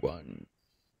 You'll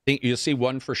see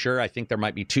one for sure. I think there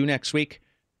might be two next week.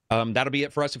 That'll be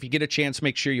it for us. If you get a chance,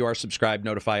 make sure you are subscribed,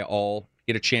 notify all.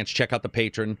 Get a chance, check out the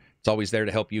Patreon. It's always there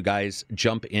to help you guys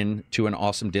jump into an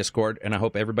awesome Discord. And I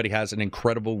hope everybody has an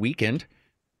incredible weekend.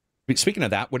 Speaking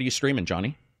of that, what are you streaming,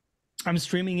 Johnny? I'm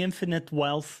streaming Infinite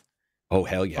Wealth. Oh,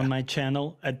 hell yeah. On my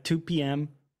channel at 2 p.m.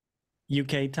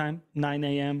 UK time, 9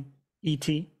 a.m. ET.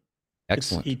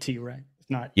 Excellent. It's ET, right? It's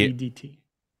not EDT.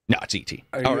 No, it's ET.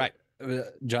 All right.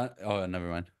 John. Oh, never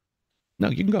mind. No,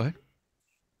 you can go ahead.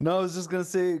 No, I was just gonna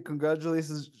say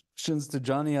congratulations to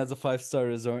Johnny has a 5-star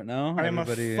resort now. I'm a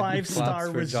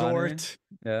 5-star resort.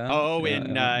 Yeah. Oh,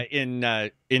 in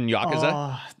Yakuza.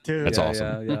 Oh, dude, that's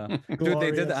awesome. Yeah. Dude,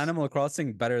 they did Animal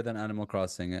Crossing better than Animal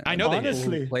Crossing. I know they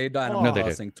did. Played Animal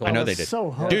Crossing. I know they did.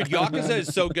 So dude, Yakuza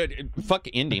is so good. Fuck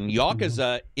ending.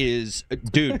 Yakuza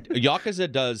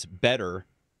does better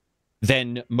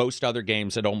than most other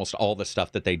games at almost all the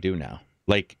stuff that they do now.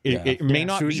 Like it may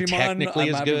not be technically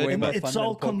as good, but it's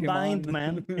all combined,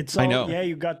 man. It's all, I know. Yeah,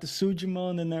 you got the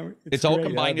Sujimon and everything. It's all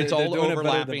combined. It's all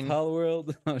overlapping.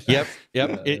 World. Yep.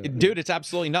 Dude, it's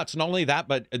absolutely nuts. Not only that,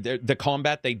 but the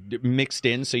combat they mixed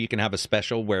in so you can have a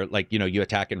special where, like, you know, you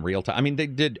attack in real time. I mean,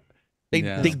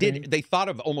 they thought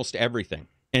of almost everything.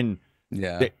 And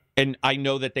and I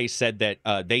know that they said that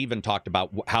they even talked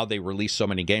about how they release so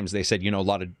many games. They said, you know, a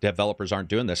lot of developers aren't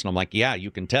doing this, and I'm like, yeah, you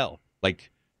can tell.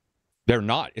 Like, they're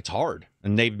not. It's hard,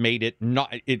 and they've made it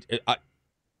not. I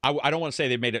don't want to say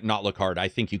they've made it not look hard. I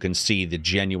think you can see the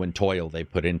genuine toil they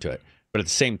put into it, but at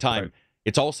the same time,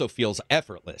 it also feels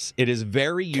effortless. It is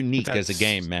very unique as a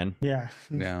game, man. Yeah.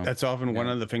 That's often one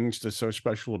of the things that's so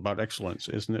special about excellence,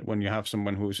 isn't it? When you have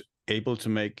someone who's able to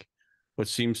make what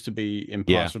seems to be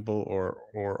impossible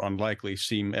or unlikely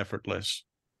seem effortless.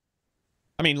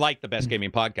 I mean, like the Best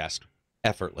Gaming Podcast,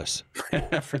 effortless.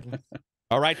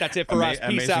 All right, that's it for us.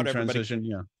 Peace out, everybody.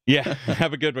 Transition, yeah,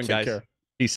 have a good one, Take guys. care.